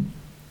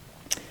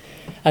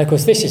 And of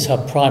course, this is her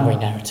primary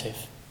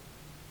narrative.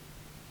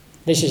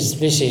 This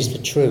is the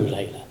true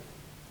Layla.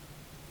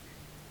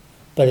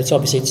 But it's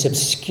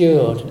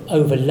obscured and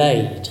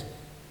overlaid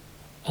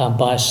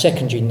by a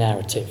secondary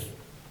narrative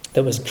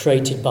that was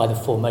created by the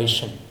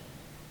formation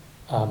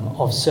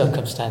of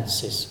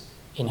circumstances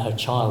in her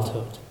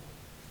childhood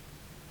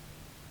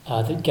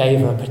that gave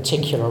her a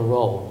particular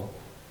role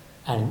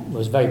and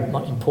was a very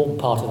much important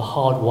part of the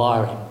hard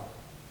wiring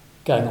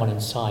going on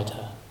inside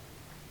her.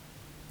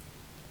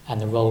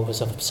 And the role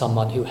was of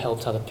someone who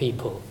helped other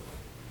people,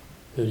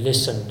 who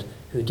listened,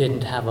 who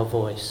didn't have a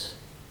voice,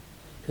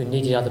 who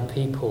needed other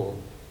people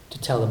to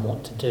tell them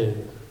what to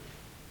do.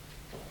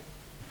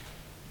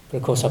 But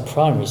of course, her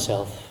primary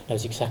self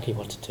knows exactly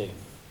what to do.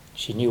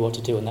 She knew what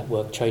to do on that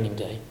work training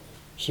day.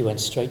 She went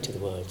straight to the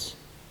words.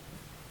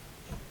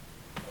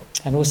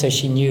 And also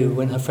she knew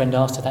when her friend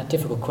asked her that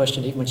difficult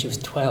question, even when she was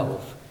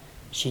 12,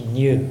 she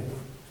knew.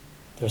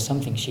 There was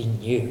something she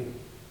knew.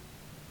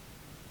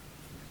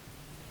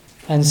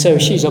 And so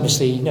she's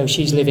obviously,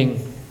 she's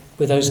living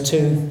with those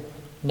two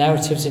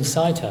narratives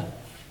inside her.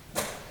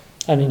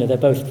 And, they're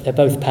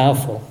both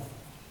powerful.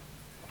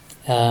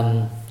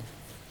 And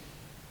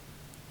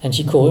when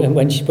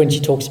she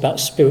talks about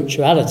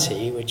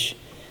spirituality, which,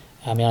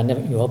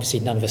 obviously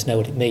none of us know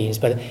what it means,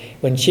 but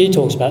when she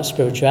talks about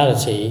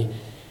spirituality,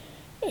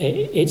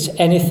 it's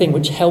anything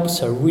which helps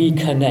her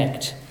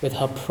reconnect with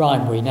her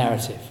primary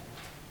narrative.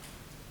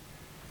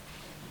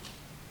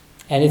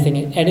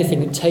 Anything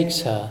that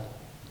takes her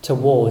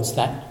towards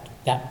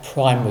that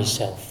primary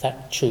self,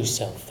 that true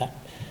self,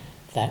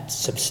 that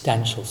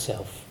substantial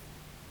self.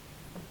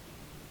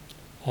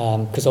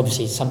 Because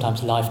obviously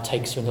sometimes life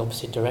takes her in the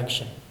opposite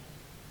direction.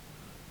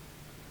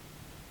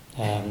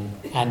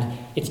 And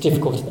it's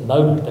difficult at the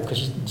moment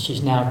because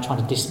she's now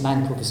trying to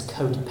dismantle this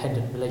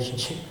codependent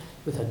relationship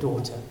with her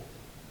daughter,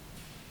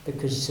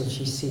 because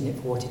she's seen it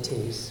for what it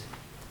is.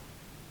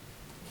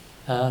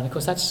 And of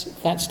course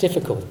that's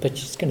difficult, but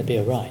it's going to be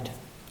all right.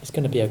 It's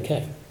going to be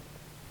okay.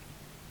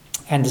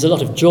 And there's a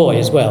lot of joy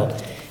as well.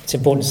 It's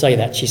important to say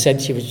that. She said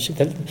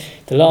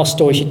the last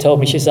story she told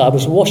me, she said, I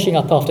was washing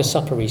up after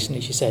supper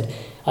recently. She said,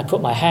 I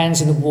put my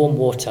hands in the warm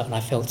water and I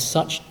felt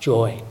such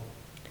joy.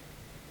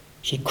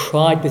 She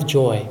cried with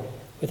joy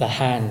with her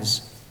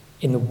hands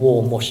in the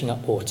warm washing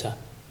up water.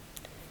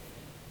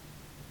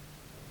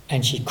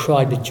 And she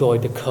cried with joy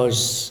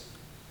because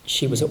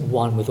she was at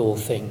one with all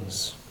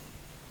things.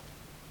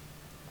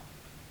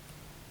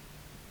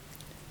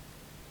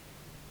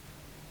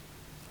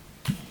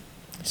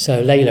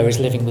 So Layla is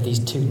living with these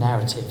two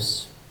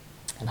narratives,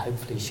 and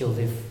hopefully she'll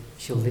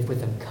live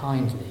with them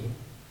kindly.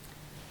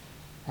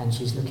 And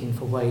she's looking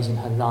for ways in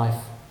her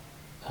life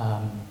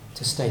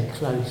to stay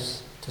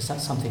close to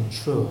something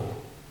truer,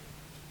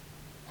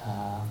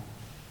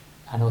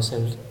 and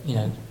also,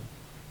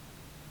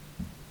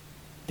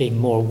 being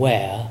more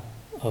aware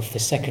of the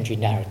secondary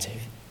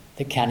narrative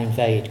that can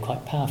invade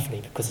quite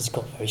powerfully because it's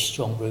got very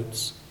strong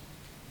roots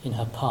in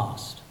her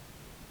past.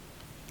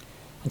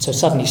 And so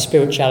suddenly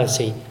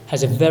spirituality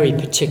has a very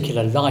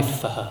particular life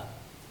for her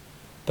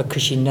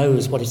because she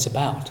knows what it's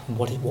about and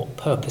what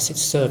purpose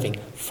it's serving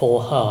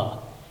for her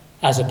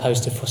as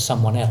opposed to for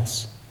someone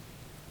else.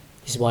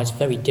 This is why it's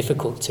very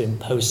difficult to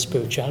impose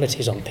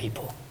spiritualities on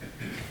people,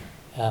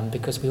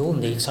 because we all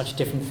need such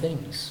different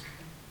things.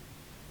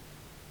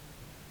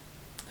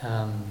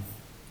 And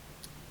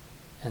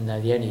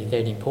the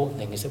only important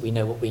thing is that we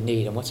know what we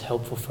need and what's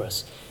helpful for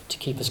us to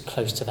keep us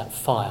close to that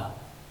fire.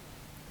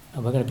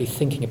 And we're going to be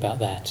thinking about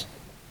that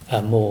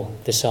more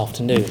this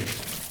afternoon,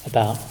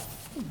 about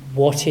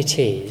what it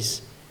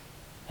is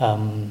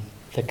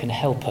that can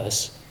help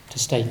us to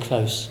stay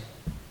close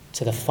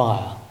to the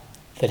fire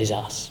that is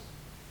us,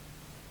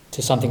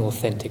 to something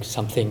authentic,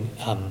 something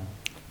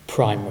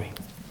primary.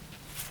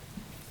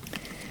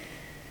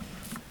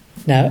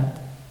 Now,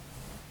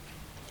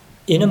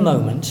 in a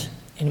moment,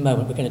 we're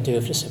going to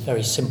do just a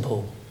very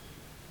simple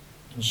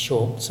and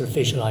short sort of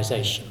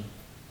visualization.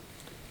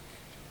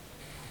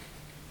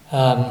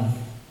 But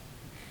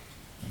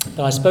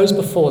I suppose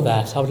before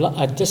that,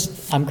 I'm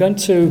just going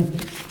to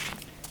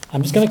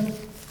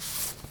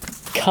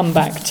come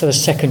back to the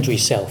secondary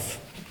self,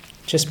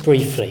 just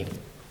briefly,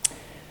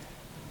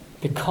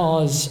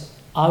 because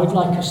I would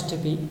like us to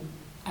be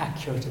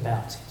accurate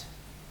about it.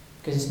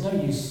 Because it's no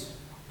use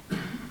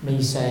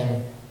me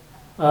saying,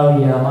 oh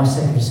yeah, my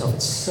secondary self,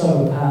 it's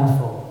so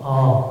powerful.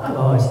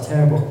 Oh, it's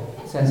terrible.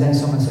 So then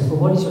someone says, well,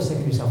 what is your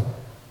secondary self?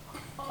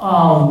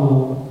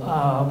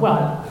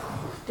 Well,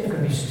 they're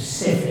going to be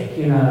specific,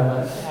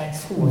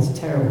 it's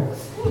terrible.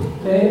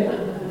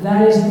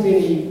 That isn't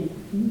really,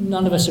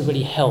 none of us are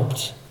really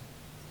helped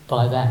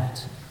by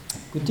that.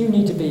 We do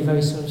need to be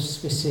very sort of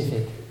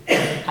specific,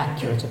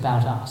 accurate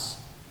about us.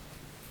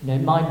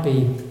 It might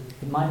be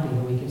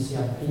that we can see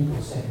other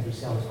people's secondary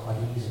selves quite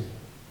easily.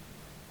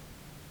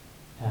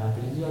 But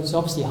it's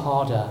obviously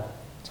harder.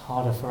 It's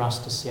harder for us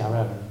to see our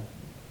own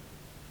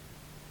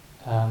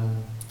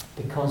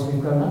because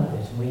we've grown up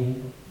with it,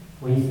 and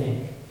we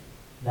think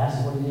that's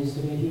what it is to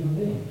be a human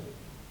being.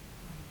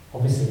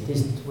 Obviously, it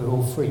isn't. We're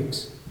all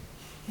freaks.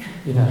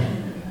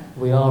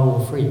 We are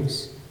all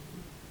freaks,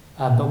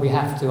 but we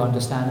have to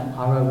understand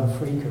our own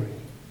freakery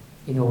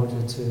in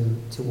order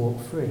to walk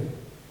free.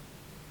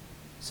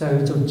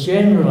 So to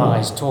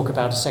generalise talk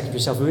about a secondary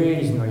self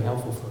really isn't very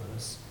helpful for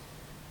us,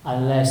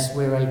 unless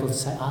we're able to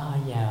say,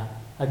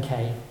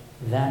 okay,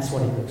 that's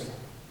what it looks like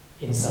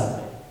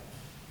inside me.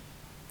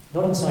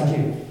 Not inside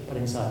you, but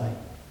inside me.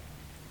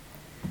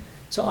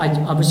 So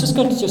I was just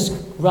going to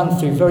run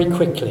through very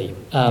quickly.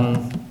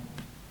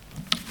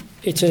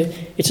 It's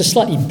a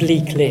slightly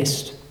bleak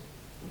list,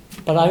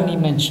 but I only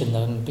mention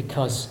them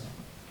because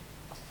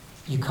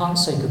you can't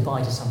say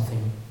goodbye to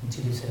something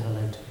until you say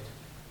hello to it.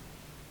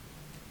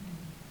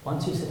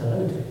 Once you say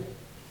hello to it,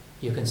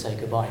 you can say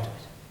goodbye to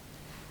it.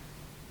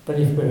 But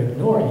if we're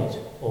ignoring it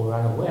or we're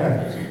unaware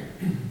of it,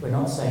 we're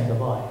not saying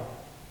goodbye.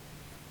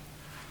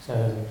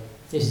 So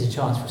this is a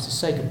chance for us to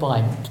say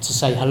goodbye, to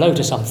say hello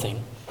to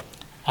something,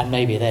 and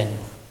maybe then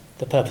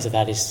the purpose of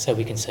that is so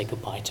we can say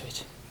goodbye to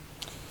it.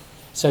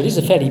 So it is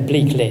a fairly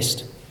bleak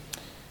list.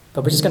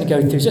 But we're just going to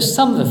go through just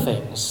some of the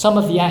things, some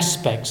of the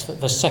aspects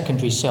that the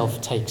secondary self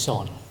takes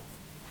on.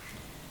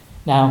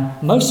 Now,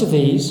 most of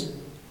these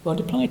won't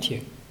apply to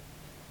you.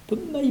 But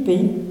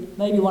maybe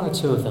one or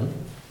two of them,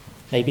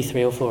 maybe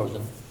 3 or 4 of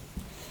them,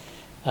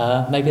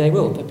 maybe they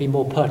will, but be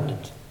more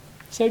pertinent.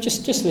 So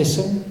just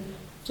listen,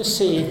 just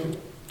see,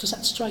 does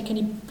that strike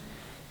any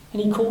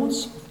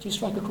chords? Do you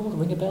strike a chord,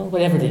 ring a bell?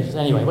 Whatever it is,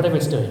 anyway, whatever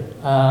it's doing.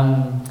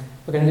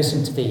 We're going to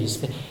listen to these.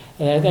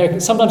 They're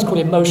sometimes called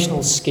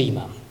emotional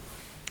schema.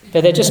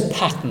 They're just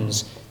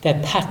patterns.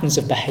 They're patterns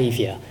of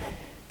behaviour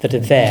that are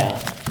there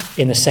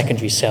in the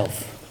secondary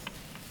self.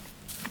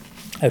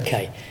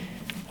 Okay,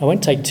 I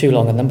won't take too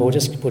long on them, but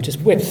we'll just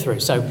whip through.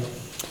 So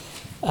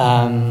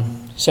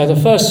the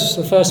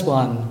first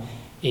one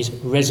is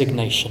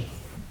resignation.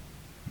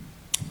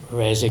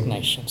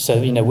 Resignation. So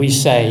we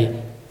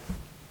say,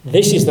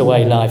 this is the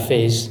way life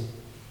is.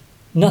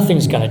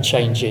 Nothing's going to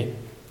change it.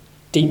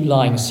 Deep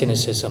lying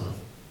cynicism,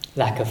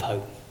 lack of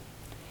hope.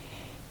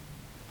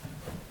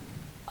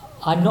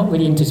 I'm not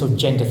really into sort of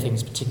gender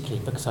things particularly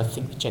because I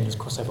think the genders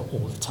cross over all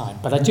the time.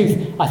 But I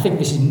think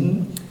this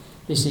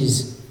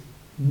is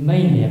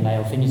mainly a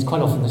male thing. It's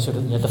quite often the sort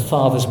of the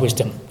father's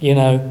wisdom.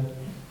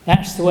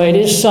 That's the way it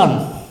is,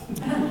 son.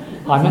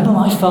 I remember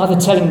my father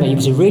telling me, he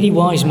was a really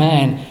wise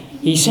man.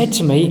 He said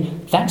to me,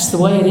 "That's the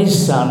way it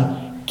is,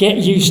 son. Get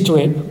used to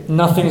it.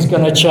 Nothing's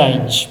going to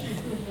change."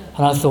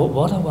 And I thought,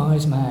 what a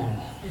wise man.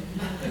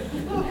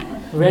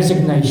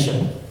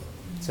 Resignation,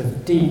 sort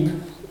of deep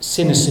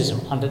cynicism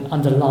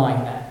underlying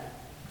that.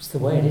 It's the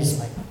way it is,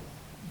 mate.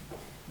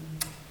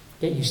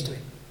 Get used to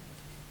it.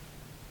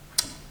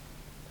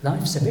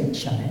 Life's a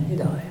bitch, ain't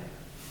it?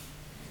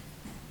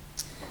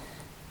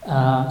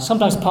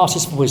 Sometimes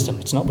passes for wisdom.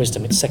 It's not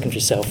wisdom, it's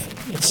secondary self.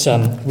 It's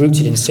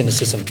rooted in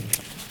cynicism,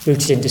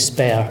 rooted in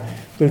despair,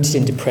 rooted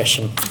in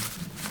depression.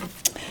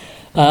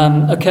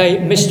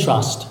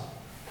 Mistrust.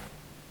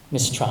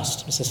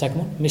 Mistrust. What's the second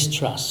one?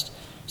 Mistrust.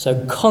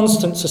 So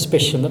constant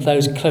suspicion that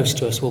those close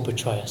to us will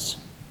betray us.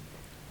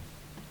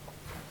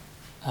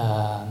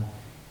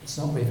 It's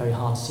not really very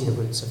hard to see the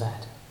roots of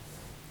that.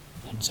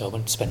 And so I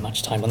won't spend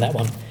much time on that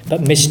one.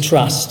 But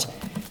mistrust.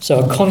 So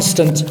a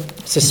constant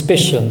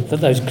suspicion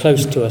that those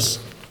close to us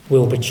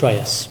will betray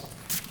us.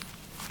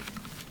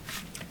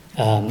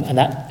 And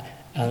that,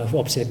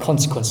 obviously the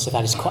consequence of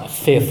that is quite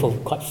fearful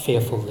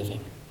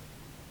living.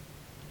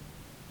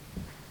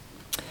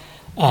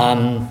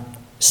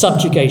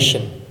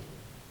 Subjugation.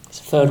 It's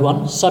the third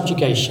one,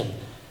 subjugation.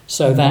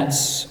 So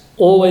that's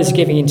always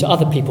giving in to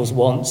other people's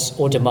wants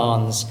or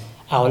demands,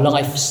 our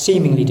life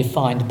seemingly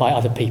defined by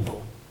other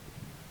people.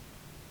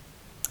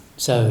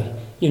 So,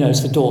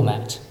 it's the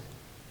doormat.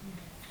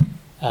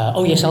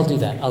 Yes, I'll do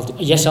that. I'll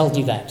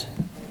do that.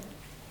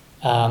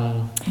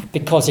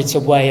 Because it's a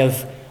way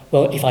of,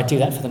 well, if I do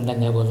that for them, then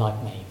they will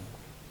like me.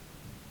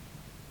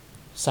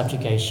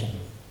 Subjugation.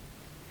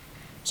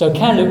 So it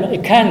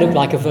can look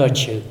like a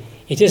virtue.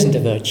 It isn't a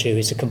virtue,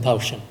 it's a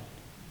compulsion.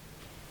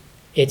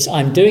 It's,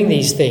 I'm doing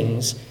these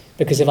things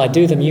because if I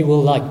do them, you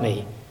will like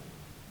me.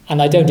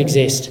 And I don't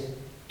exist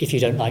if you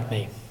don't like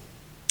me.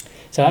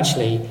 So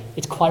actually,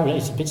 it's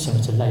a bit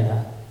similar to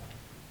Layla.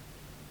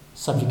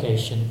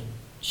 Subjugation.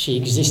 She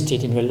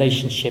existed in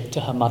relationship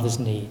to her mother's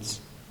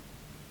needs.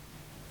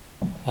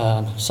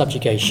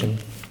 Subjugation.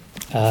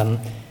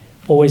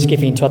 Always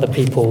giving in to other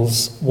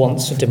people's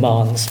wants or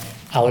demands,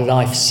 our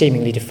life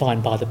seemingly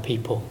defined by other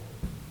people.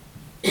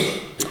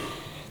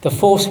 The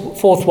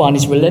fourth one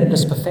is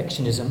relentless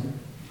perfectionism.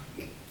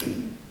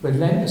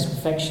 Relentless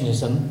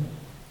perfectionism,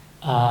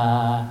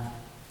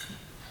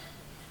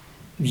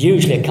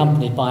 usually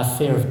accompanied by a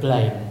fear of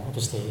blame.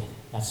 Obviously,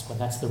 that's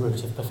the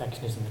root of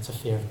perfectionism. It's a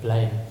fear of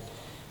blame.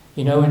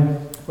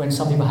 When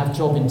some people have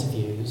job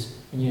interviews,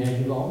 and you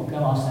go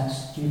ask that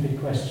stupid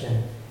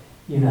question,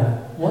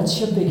 what's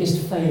your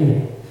biggest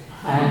failure?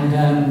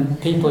 And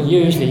people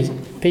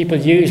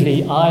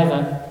usually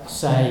either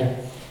say,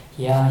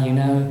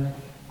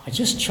 I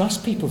just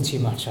trust people too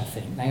much, I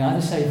think. They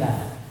either say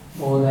that,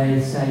 or they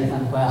say,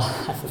 well,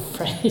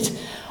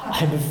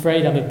 I'm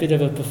afraid I'm a bit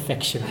of a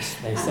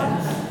perfectionist, they say.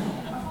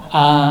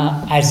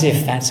 As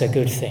if that's a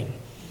good thing.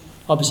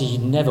 Obviously, you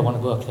never want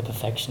to work with a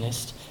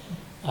perfectionist.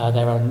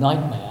 They're a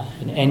nightmare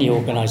in any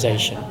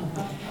organisation.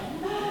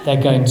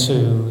 They're going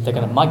to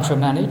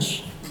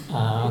micromanage.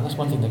 That's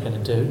one thing they're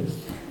going to do.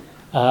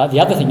 The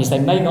other thing is they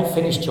may not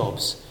finish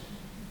jobs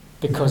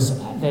because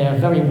they are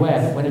very aware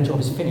that when a job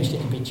is finished,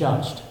 it can be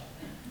judged.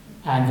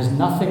 And there's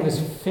nothing that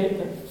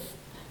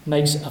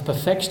makes a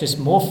perfectionist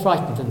more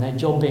frightened than their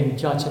job being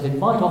judged. So they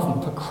might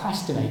often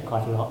procrastinate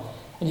quite a lot.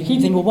 And you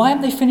keep thinking, well, why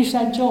haven't they finished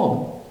that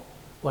job?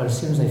 Well, as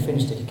soon as they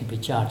finished it, it can be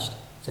judged.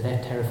 So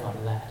they're terrified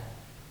of that.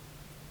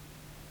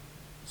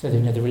 So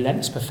the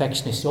relentless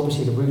perfectionist,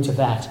 obviously the root of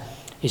that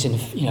is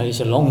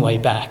a long way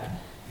back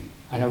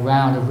and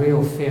around a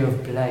real fear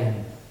of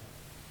blame.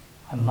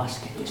 I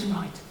must get this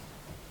right.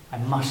 I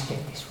must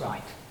get this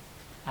right.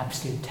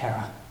 Absolute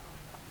terror.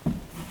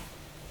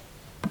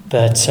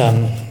 But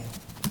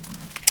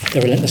the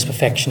relentless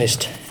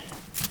perfectionist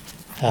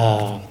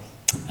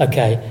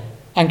Okay,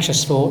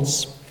 anxious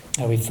thoughts.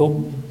 We've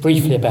thought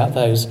briefly about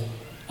those.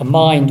 A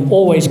mind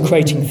always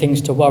creating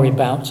things to worry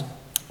about.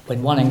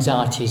 When one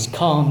anxiety is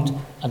calmed,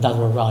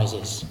 another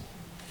arises.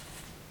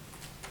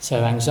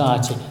 So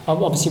anxiety,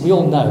 obviously we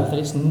all know that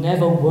it's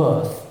never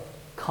worth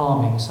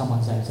calming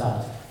someone's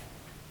anxiety.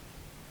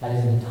 That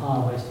is an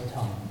entire waste of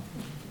time.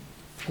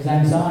 Because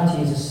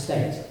anxiety is a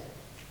state.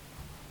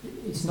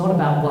 It's not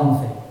about one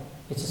thing,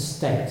 it's a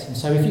state. And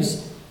so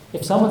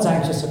if someone's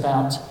anxious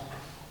about,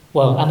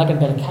 well, am I going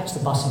to be able to catch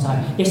the bus in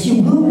time? Yes,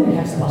 you will be able to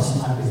catch the bus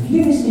in time, because if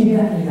you do this, you do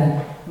that, you do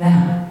that.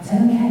 Now, is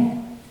that okay?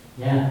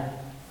 Yeah.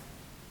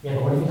 Yeah,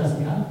 but what if it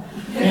doesn't come?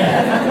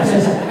 Yeah.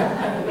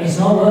 It's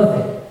not worth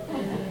it.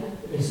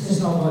 It's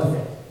just not worth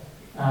it.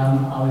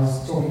 I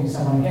was talking to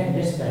someone again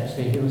yesterday,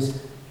 actually,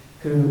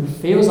 who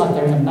feels like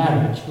they're in a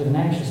marriage with an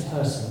anxious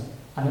person,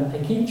 and that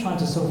they keep trying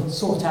to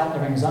sort out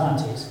their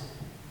anxieties,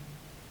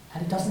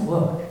 and it doesn't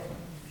work.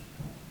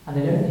 And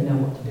they don't really know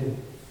what to do.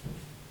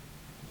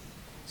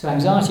 So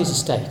anxiety is a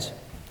state.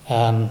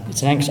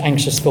 It's an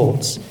anxious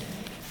thoughts.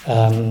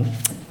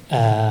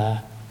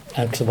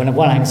 Because when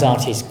one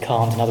anxiety is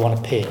calmed, another one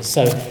appears.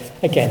 So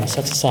again, that's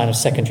a sign of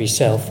secondary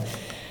self.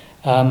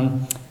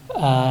 Another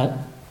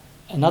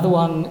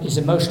one is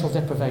emotional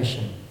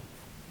deprivation.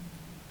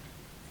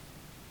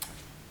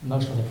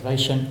 Emotional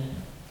deprivation.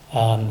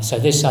 So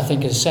this, I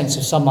think, is a sense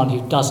of someone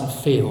who doesn't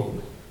feel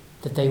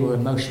that they were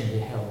emotionally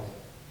held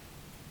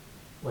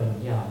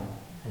when young,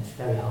 and it's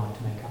very hard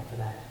to make up for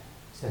that.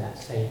 So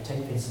that's, say,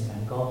 take Vincent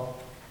van Gogh.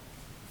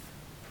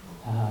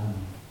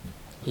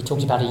 He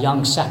talked about a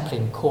young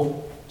sapling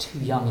caught too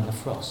young in the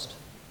frost.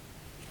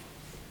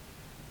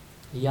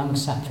 A young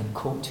sapling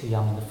caught too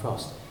young in the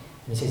frost.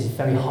 And he says it's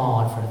very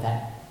hard for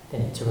that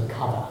then to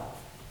recover.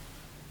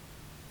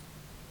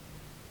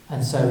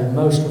 And so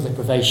emotional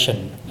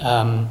deprivation,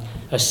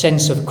 a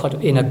sense of kind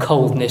of inner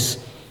coldness,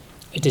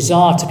 a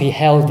desire to be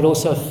held, but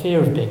also a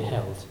fear of being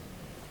held,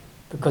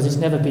 because it's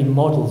never been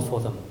modelled for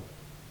them.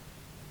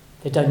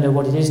 They don't know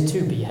what it is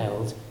to be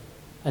held.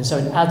 And so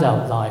in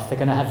adult life, they're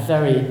going to have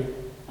very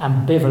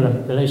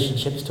ambivalent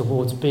relationships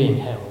towards being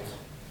held.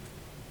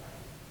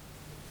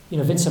 You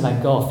know, Vincent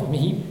van Gogh, I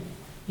mean,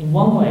 in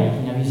one way,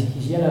 you know,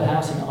 his yellow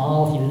house in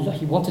Arles,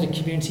 he wanted a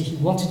community, he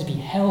wanted to be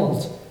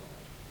held.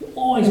 He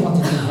always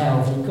wanted to be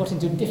held. He got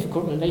into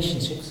difficult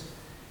relationships.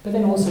 But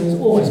then also he was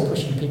always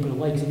pushing people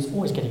away because he was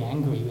always getting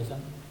angry with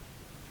them.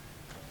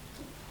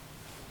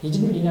 He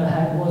didn't really know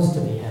how it was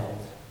to be held,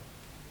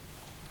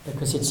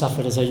 because he'd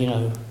suffered as a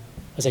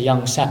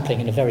young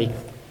sapling in a very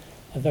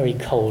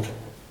cold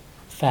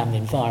family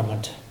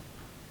environment.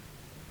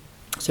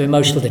 So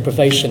emotional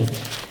deprivation,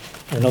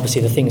 and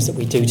obviously the things that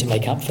we do to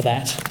make up for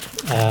that.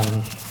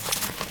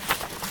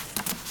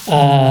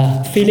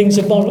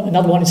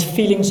 Another one is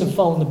feelings of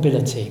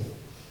vulnerability.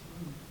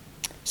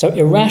 So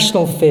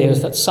irrational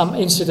fears that some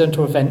incident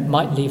or event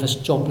might leave us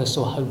jobless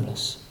or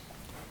homeless.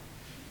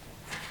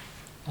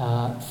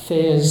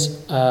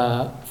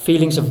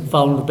 Feelings of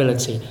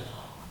vulnerability.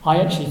 I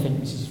actually think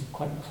this is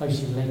quite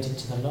closely related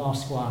to the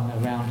last one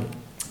around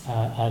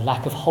a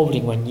lack of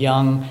holding when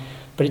young,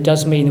 but it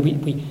does mean that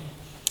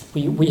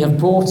we have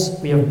brought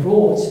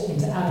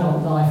into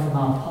adult life from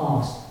our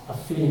past a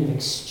feeling of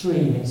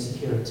extreme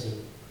insecurity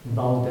and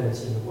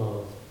vulnerability in the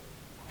world.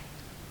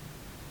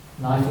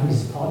 And I think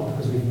this is partly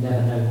because we've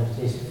never known what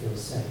it is to feel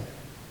safe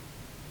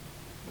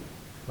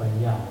when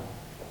young.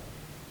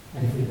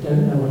 And if we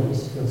don't know what it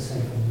is to feel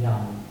safe when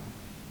young,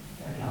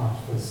 it's very hard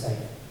to feel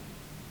safe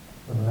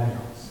when we're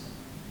adults.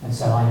 And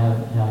so I know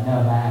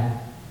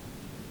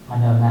a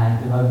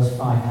man who owns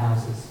 5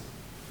 houses.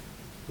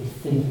 You'd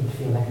think he'd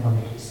feel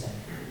economically safe.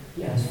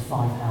 He owns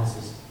 5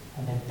 houses,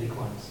 and they're big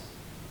ones.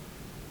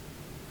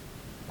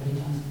 But he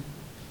doesn't.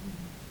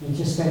 He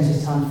just spends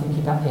his time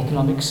thinking about the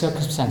economic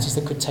circumstances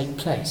that could take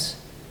place.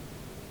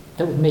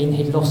 That would mean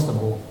he'd lost them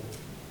all.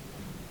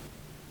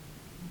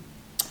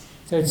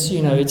 So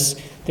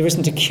there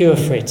isn't a cure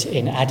for it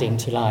in adding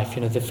to life.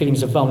 You know, the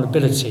feelings of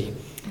vulnerability.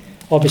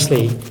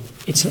 Obviously,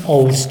 it's an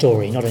old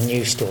story, not a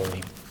new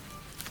story.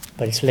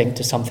 But it's linked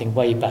to something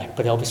way back.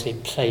 But obviously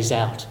it plays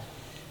out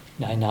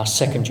in our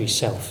secondary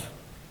self.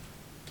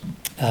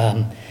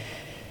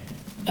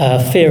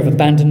 Fear of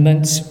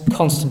abandonment,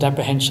 constant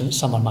apprehension that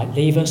someone might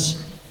leave us.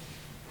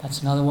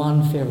 That's another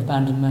one, fear of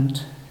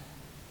abandonment,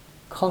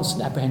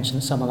 constant apprehension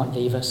that someone might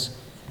leave us.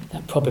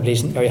 That probably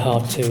isn't very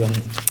hard to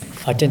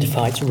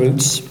identify its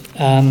roots.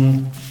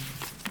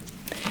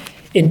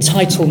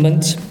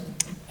 Entitlement,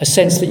 a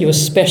sense that you are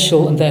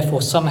special and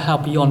therefore somehow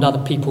beyond other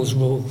people's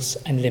rules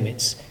and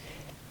limits.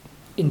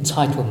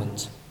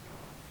 Entitlement.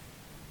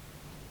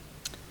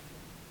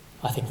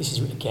 I think this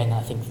is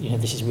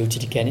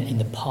rooted again in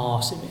the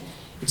past.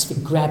 It's the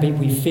grabbing.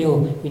 We feel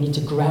we need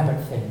to grab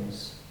at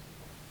things.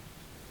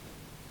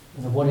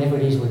 Whatever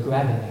it is we're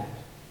grabbing at,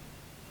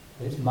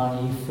 whether it's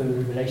money,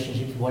 food,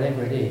 relationships,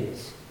 whatever it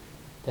is,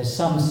 there's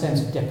some sense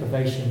of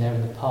deprivation there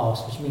in the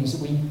past, which means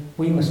that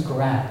we must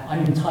grab.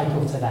 I'm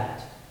entitled to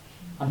that.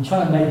 I'm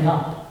trying to make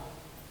up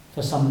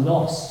for some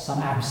loss, some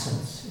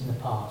absence in the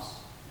past.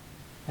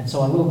 And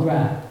so I will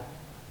grab.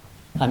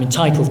 I'm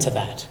entitled to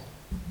that.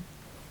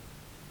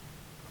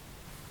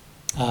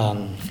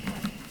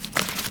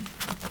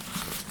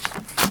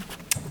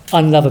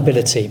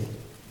 Unlovability.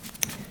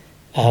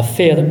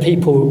 Fear that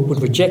people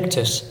would reject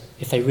us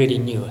if they really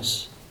knew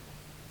us.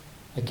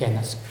 Again,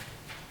 it's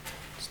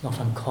not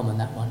uncommon,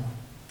 that one.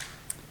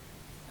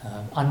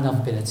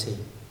 Unlovability.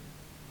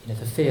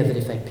 The fear that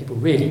if people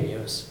really knew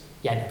us,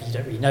 yeah, no, but you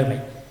don't really know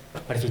me.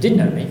 But if you did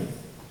know me,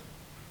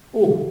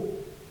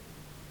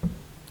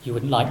 you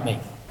wouldn't like me.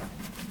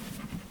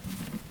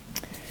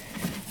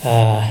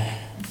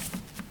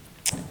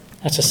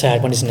 That's a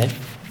sad one, isn't it?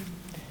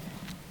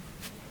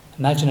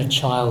 Imagine a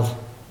child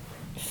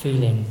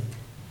feeling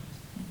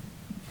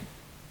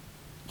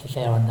that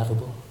they're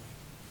unlovable.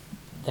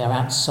 They're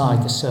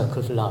outside the circle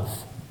of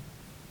love.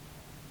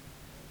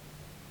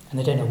 And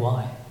they don't know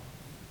why.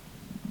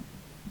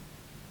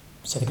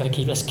 So they've got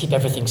to let's keep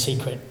everything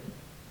secret.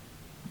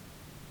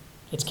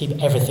 Let's keep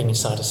everything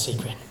inside a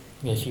secret.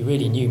 If you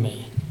really knew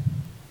me,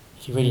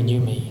 you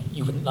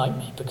wouldn't like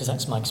me, because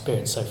that's my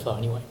experience so far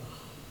anyway.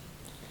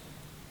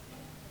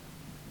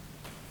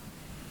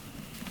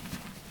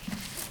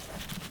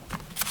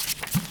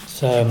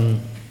 So,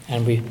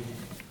 and we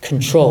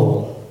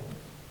control,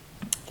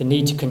 the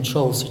need to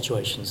control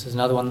situations. There's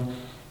another one,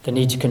 the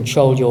need to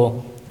control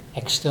your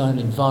external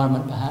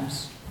environment,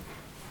 perhaps.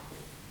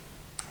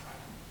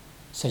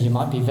 So you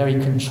might be very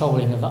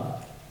controlling of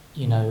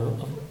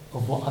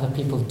what other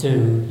people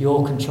do.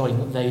 You're controlling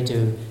what they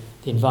do.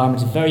 The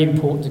environment is very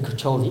important to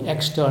control the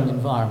external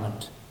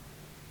environment,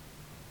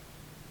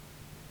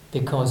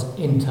 because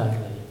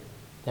internally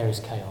there is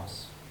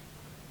chaos.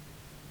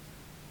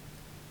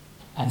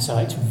 And so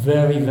it's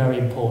very, very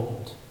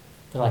important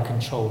that I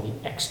control the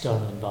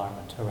external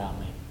environment around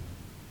me,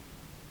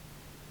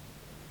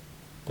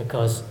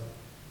 because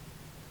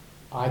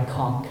I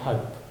can't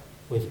cope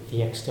with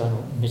the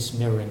external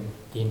mismirroring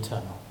the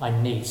internal. I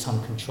need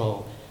some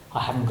control. I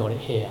haven't got it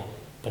here,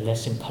 but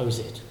let's impose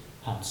it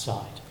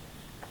outside.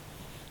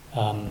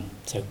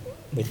 So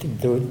with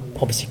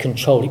obviously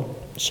control,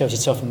 it shows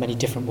itself in many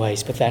different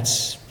ways, but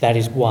that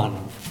is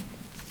one.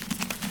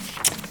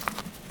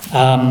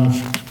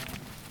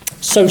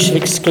 Social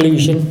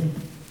exclusion,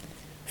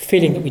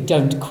 feeling that we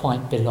don't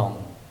quite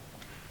belong.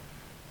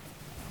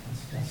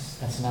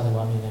 That's another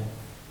one.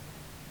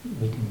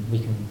 We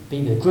can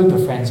be with a group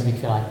of friends and we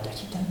feel like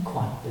you don't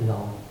quite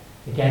belong.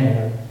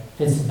 Again,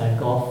 Vincent van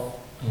Gogh,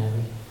 he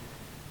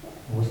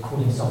always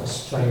called himself a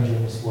stranger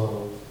in this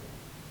world.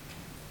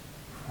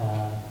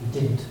 He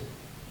didn't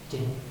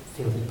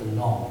feel he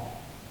belonged.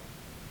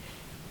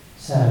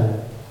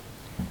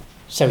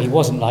 So he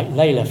wasn't like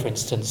Layla, for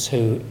instance,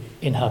 who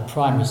in her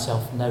primary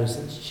self knows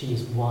that she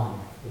is one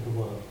with the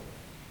world.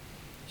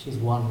 She's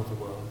one with the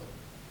world.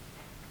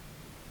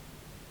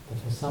 But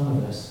for some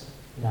of us,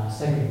 in our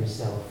secondary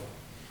self,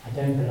 I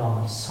don't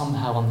belong, I'm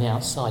somehow on the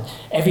outside.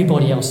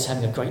 Everybody else is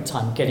having a great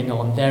time getting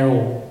on, they're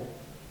all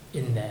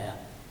in there.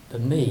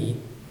 But me,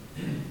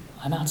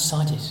 I'm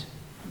outside it.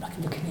 I'm like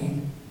looking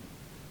in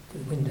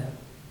through the window.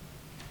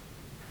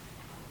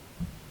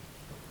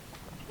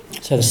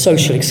 So the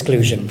social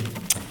exclusion,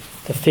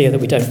 the fear that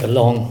we don't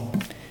belong,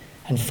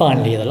 and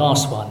finally, the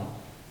last one,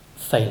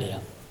 failure.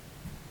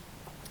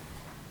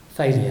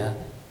 Failure,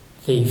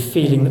 the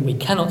feeling that we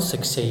cannot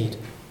succeed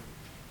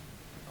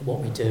at what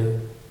we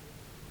do,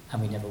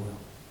 and we never will.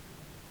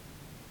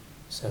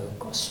 So we've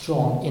got a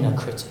strong inner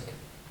critic.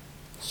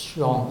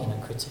 Strong inner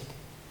critic.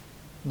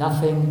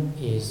 Nothing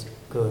is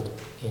good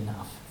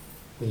enough.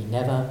 We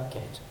never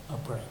get a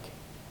break.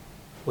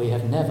 We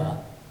have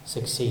never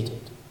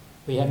succeeded.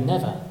 We have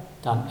never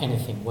done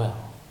anything well.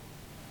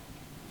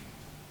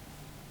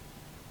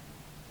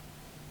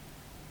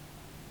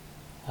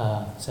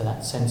 So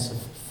that sense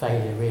of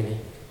failure, really,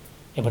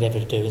 in whatever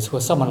they do, is, well,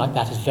 someone like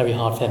that is very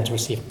hard for them to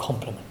receive a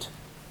compliment.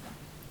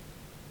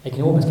 They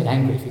can almost get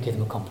angry if you give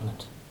them a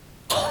compliment.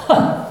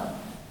 I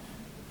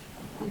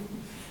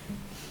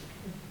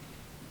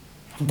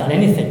haven't done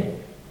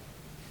anything.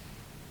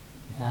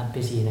 I'm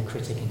busy inner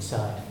critic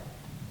inside.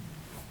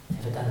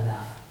 Never done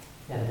enough.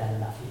 Never done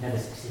enough. You've never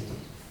succeeded.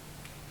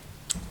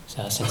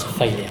 So a sense of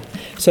failure.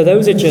 So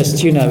those are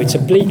just, it's a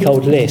bleak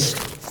old list.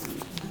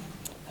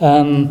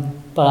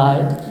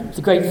 But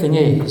the great thing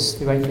is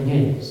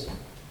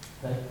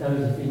that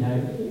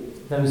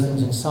those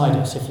things inside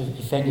us,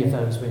 if any of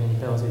those ring any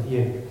bells with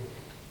you,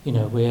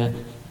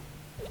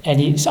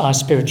 our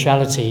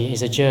spirituality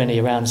is a journey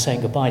around saying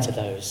goodbye to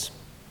those.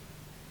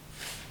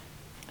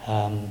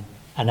 And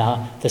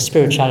the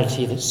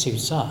spirituality that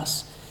suits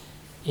us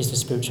is the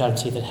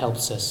spirituality that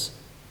helps us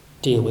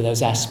deal with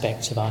those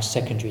aspects of our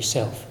secondary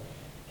self.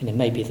 And it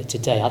may be that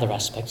today other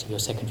aspects of your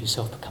secondary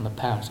self become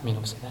apparent. I mean,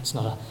 obviously that's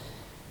not a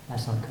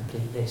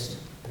complete list,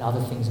 but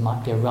other things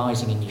might be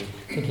arising in you,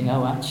 thinking,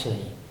 oh,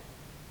 actually,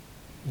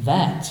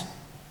 that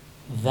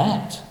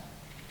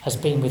has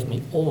been with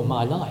me all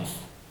my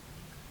life.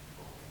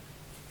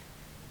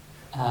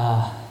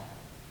 And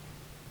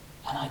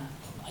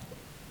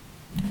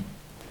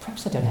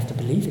perhaps I don't have to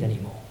believe it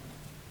anymore.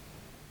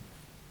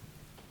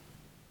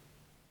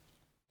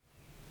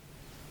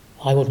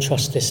 I will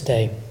trust this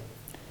day.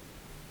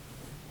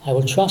 I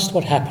will trust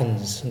what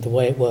happens and the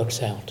way it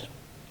works out.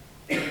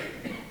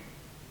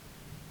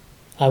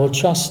 I will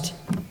trust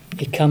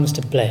it comes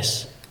to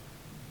bless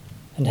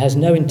and has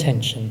no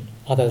intention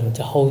other than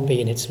to hold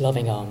me in its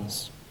loving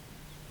arms.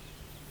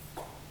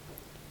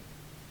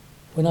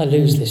 When I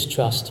lose this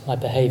trust, my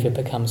behaviour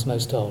becomes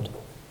most odd.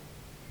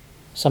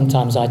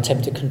 Sometimes I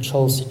attempt to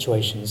control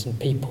situations and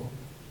people,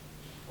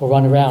 or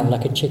run around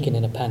like a chicken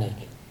in a panic.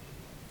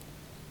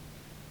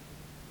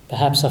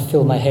 Perhaps I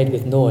fill my head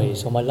with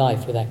noise or my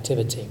life with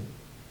activity.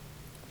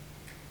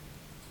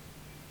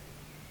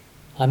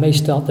 I may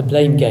start the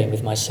blame game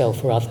with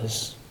myself or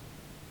others,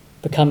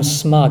 become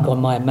smug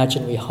on my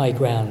imaginary high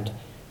ground,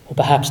 or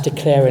perhaps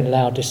declare in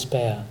loud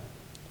despair,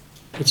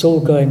 "It's all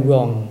going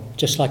wrong,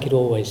 just like it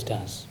always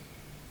does."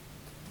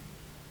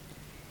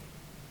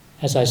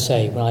 As I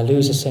say, when I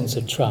lose a sense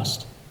of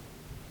trust,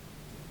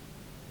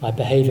 my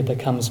behaviour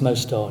becomes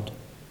most odd.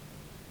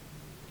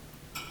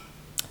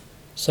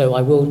 So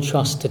I will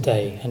trust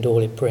today and all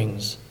it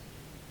brings.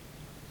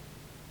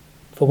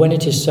 For when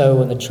it is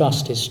so and the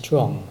trust is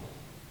strong,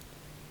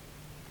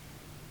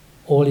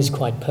 all is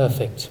quite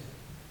perfect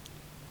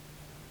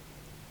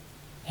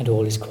and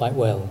all is quite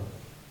well.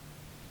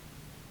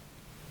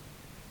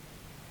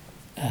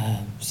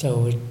 So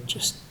we're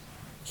just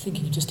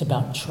thinking just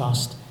about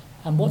trust.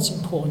 And what's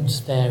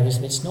important there is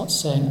that it's not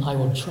saying, I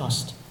will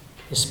trust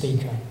the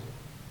speaker.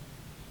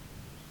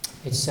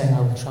 It's saying, I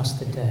will trust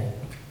the day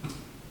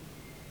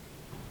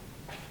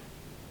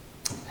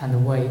and the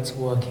way it's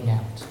working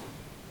out.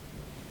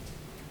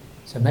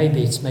 So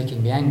maybe it's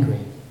making me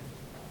angry.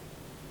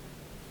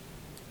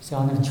 So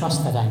I'm going to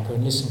trust that anger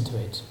and listen to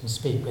it and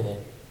speak with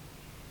it.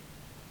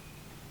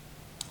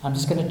 I'm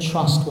just going to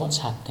trust what's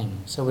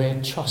happening. So we're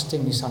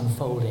trusting this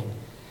unfolding,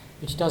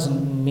 which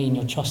doesn't mean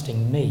you're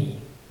trusting me,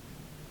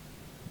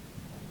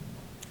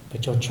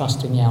 but you're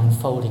trusting the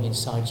unfolding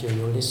inside you.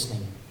 You're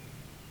listening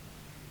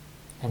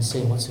and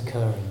seeing what's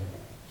occurring.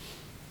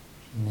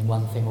 And then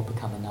one thing will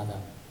become another.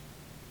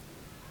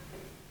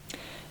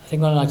 I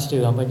think what I'd like to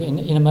do,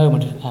 in a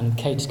moment,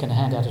 Kate's going to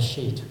hand out a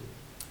sheet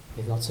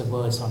with lots of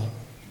words on it.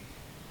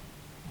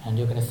 And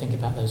you're going to think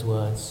about those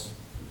words,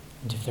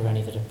 and if there are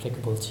any that are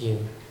applicable to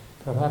you.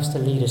 But perhaps to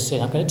lead us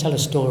in, I'm going to tell a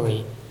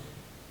story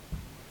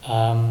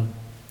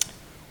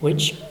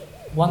which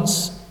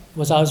once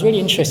I was really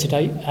interested.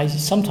 I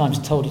sometimes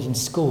told it in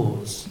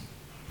schools,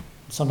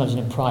 sometimes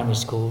in primary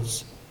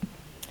schools.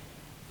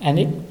 And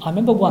I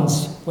remember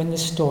once when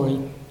this story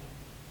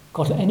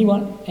got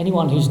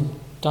anyone who's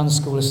done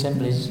school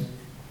assemblies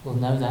will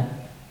know that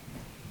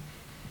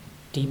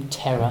deep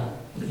terror,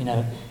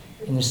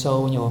 in the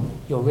soul when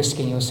you're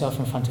risking yourself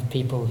in front of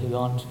people who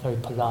aren't very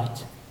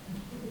polite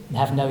and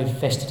have no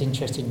vested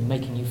interest in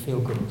making you feel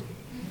good.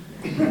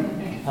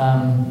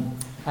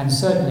 And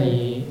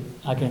certainly,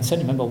 I can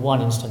certainly remember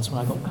one instance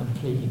when I got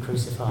completely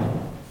crucified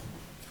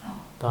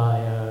by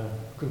a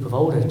group of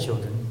older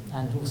children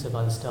and also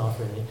by the staff,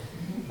 really,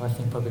 who I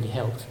think probably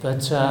helped.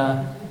 But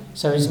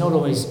so it's not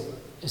always,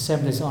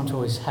 assemblies aren't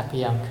always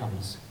happy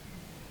outcomes.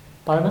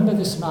 But I remember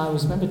this, and I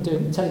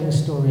remember telling a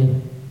story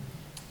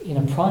in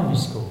a primary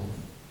school,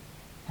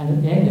 and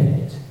at the end of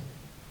it,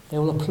 they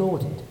all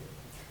applauded,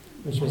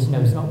 which was,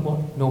 it's not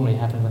what normally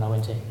happened when I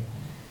went in,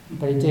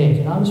 but it did.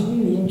 And I was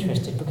really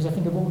interested because I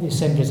think of all the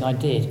assemblies I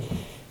did,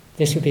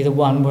 this would be the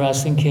one where I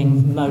was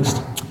thinking most,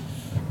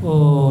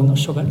 I'm not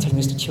sure about telling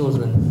this to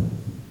children,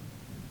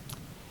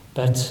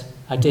 but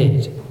I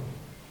did.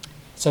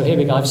 So here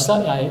we go. And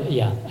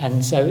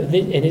so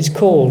and it's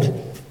called.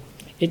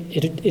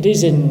 It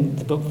is in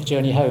the book The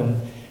Journey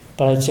Home,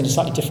 but it's in a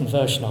slightly different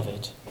version of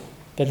it.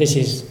 But this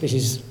is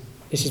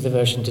the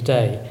version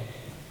today,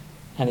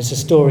 and it's a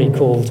story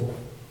called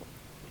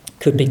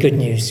 "Could Be Good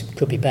News,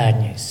 Could Be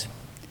Bad News."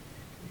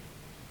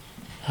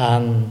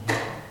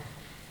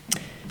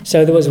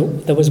 So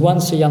there was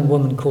once a young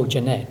woman called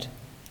Jeanette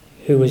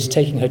who was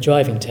taking her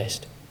driving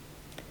test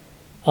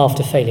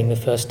after failing the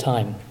first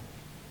time.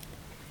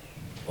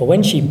 Well,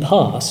 when she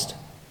passed,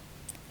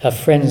 her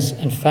friends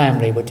and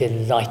family were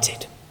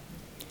delighted.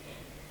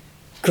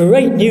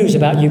 "Great news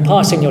about you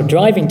passing your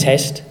driving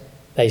test,"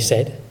 they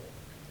said.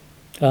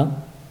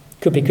 "Well,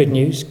 could be good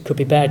news, could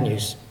be bad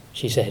news,"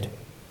 she said,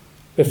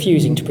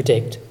 refusing to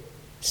predict,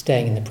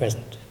 staying in the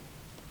present.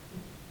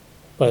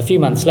 Well, a few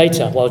months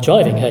later, while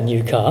driving her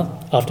new car,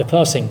 after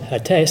passing her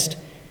test,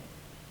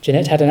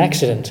 Jeanette had an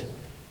accident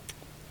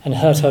and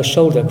hurt her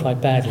shoulder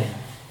quite badly.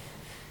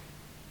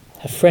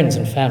 Her friends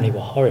and family were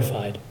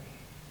horrified.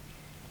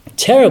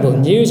 "Terrible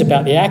news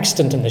about the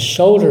accident and the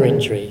shoulder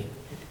injury,"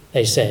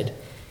 they said.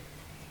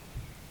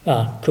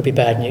 Could be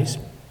bad news.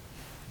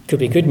 Could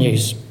be good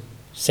news,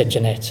 said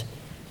Jeanette,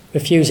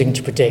 refusing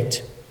to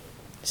predict,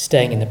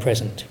 staying in the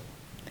present.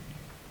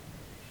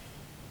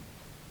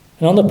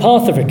 And on the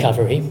path of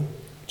recovery,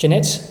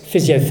 Jeanette's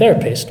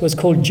physiotherapist was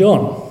called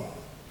John.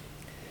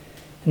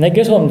 And they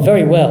got on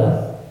very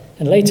well,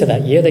 and later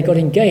that year they got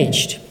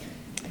engaged.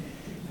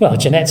 Well,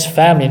 Jeanette's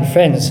family and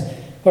friends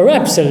were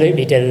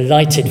absolutely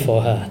delighted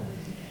for her.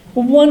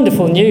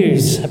 Wonderful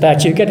news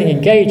about you getting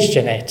engaged,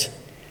 Jeanette.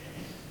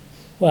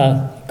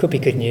 Well, it could be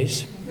good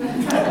news.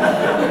 It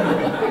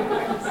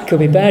could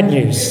be bad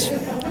news,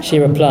 she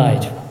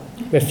replied,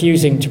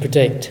 refusing to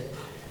predict,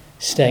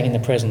 staying in the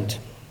present.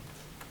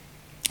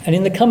 And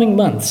in the coming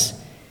months,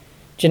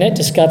 Jeanette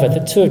discovered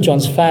that two of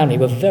John's family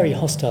were very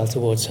hostile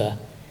towards her,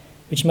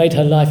 which made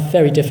her life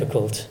very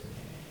difficult.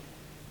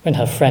 When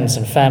her friends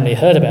and family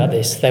heard about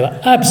this, they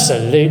were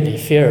absolutely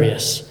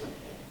furious.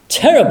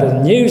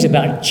 Terrible news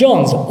about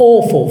John's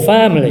awful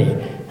family,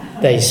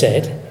 they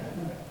said.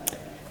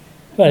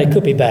 Well, it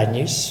could be bad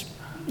news.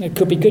 It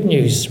could be good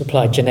news,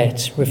 replied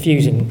Jeanette,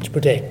 refusing to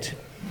predict,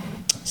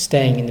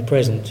 staying in the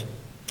present.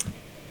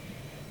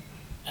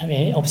 I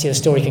mean, obviously the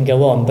story can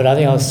go on, but I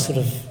think I'll sort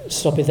of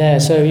stop it there.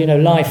 So,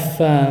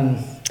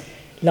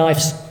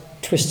 life's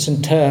twists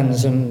and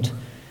turns and,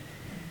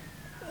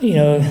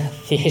 the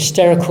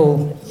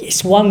hysterical,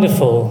 it's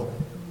wonderful,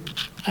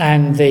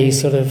 and the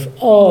sort of,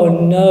 oh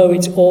no,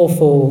 it's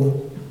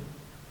awful.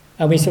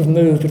 And we sort of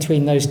move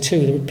between those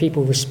two, the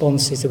people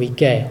responses that we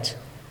get.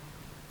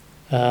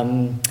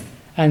 And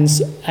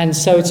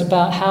so it's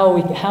about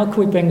how can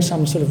we bring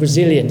some sort of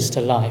resilience to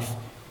life,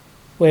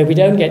 where we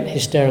don't get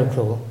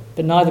hysterical,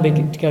 but neither we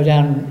go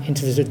down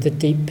into the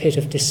deep pit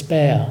of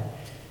despair,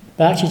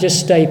 but actually just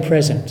stay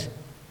present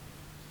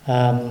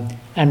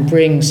and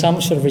bring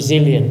some sort of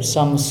resilience,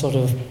 some sort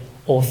of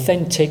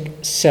authentic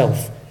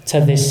self to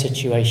this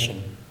situation.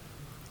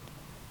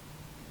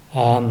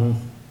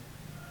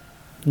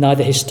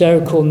 Neither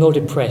hysterical nor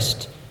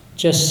depressed,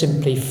 just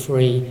simply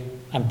free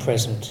and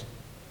present.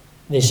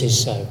 This is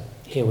so.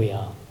 Here we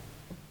are.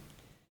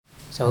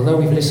 So although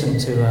we've listened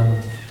to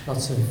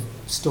lots of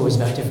stories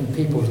about different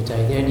people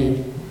today,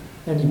 the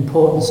only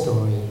important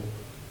story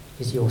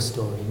is your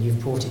story, and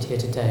you've brought it here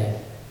today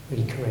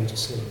really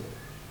courageously.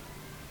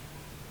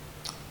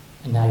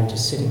 And now you're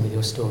just sitting with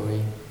your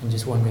story and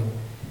just wondering,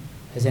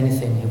 has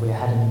anything, have we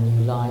had in a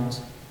new light?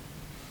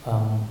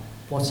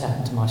 What's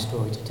happened to my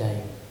story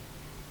today?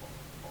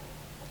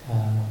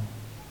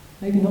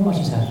 Maybe not much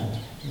has happened,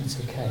 that's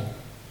okay.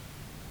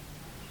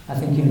 I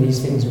think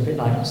these things are a bit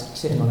like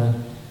sitting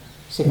on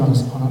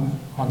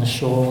the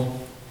shore,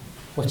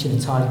 watching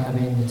the tide come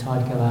in, the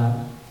tide go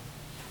out.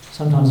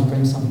 Sometimes it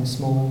brings something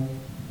small,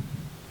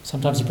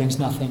 sometimes it brings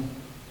nothing,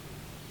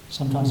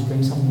 sometimes it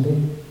brings something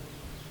big.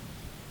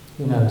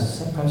 Who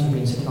knows? Perhaps you've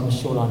been sitting on the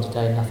shoreline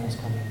today and nothing's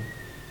coming.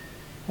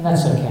 And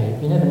that's okay.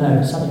 You never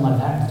know, something might have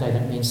happened today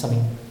that means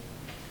something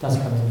does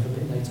come in a little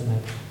bit later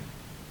maybe.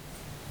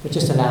 But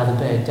just allow the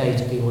day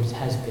to be what it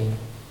has been.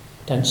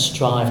 Don't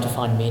strive to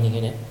find meaning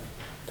in it.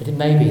 But it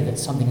may be that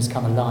something has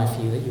come alive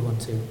for you that you want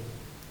to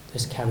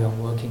just carry on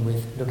working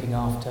with, looking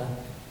after,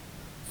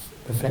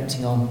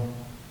 reflecting on.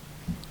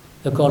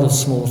 The God of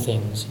small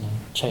things,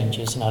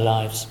 changes in our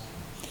lives.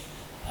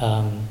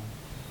 And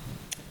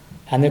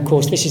of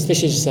course, this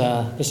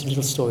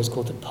little story is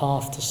called The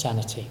Path to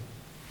Sanity.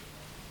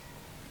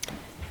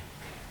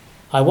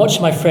 I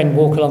watched my friend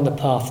walk along the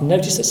path and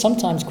noticed that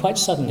sometimes, quite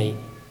suddenly,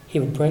 he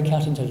would break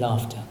out into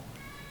laughter.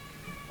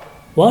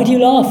 "Why do you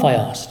laugh?" I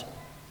asked.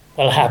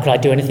 "Well, how could I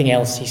do anything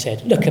else?" he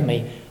said. "Look at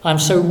me. I'm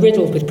so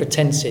riddled with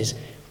pretences.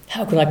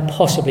 How could I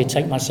possibly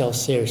take myself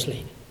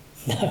seriously?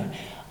 No,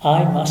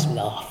 I must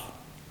laugh."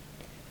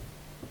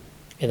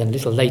 And then a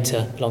little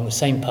later, along the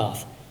same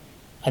path,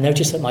 I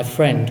noticed that my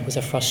friend was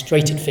a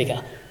frustrated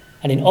figure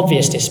and in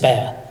obvious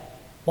despair.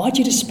 "Why do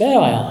you despair?"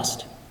 I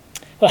asked.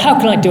 "Well, how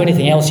can I do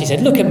anything else?" he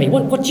said. "Look at me.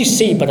 What do you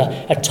see but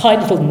a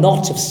tight little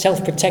knot of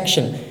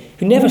self-protection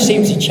who never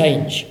seems to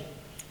change?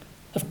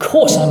 Of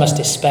course I must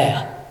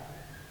despair."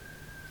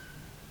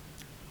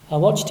 I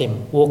watched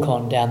him walk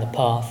on down the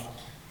path,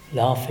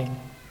 laughing,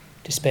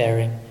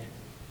 despairing,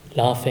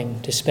 and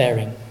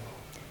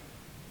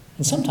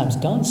sometimes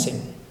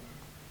dancing.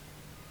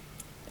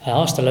 I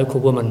asked a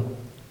local woman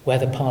where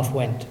the path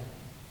went.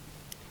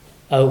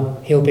 "Oh,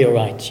 he'll be all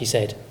right," she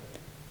said.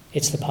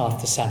 "It's the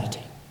path to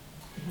sanity."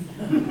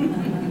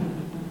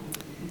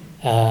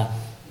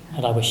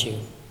 And I wish you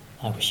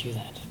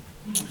that.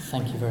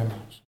 Thank you very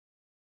much.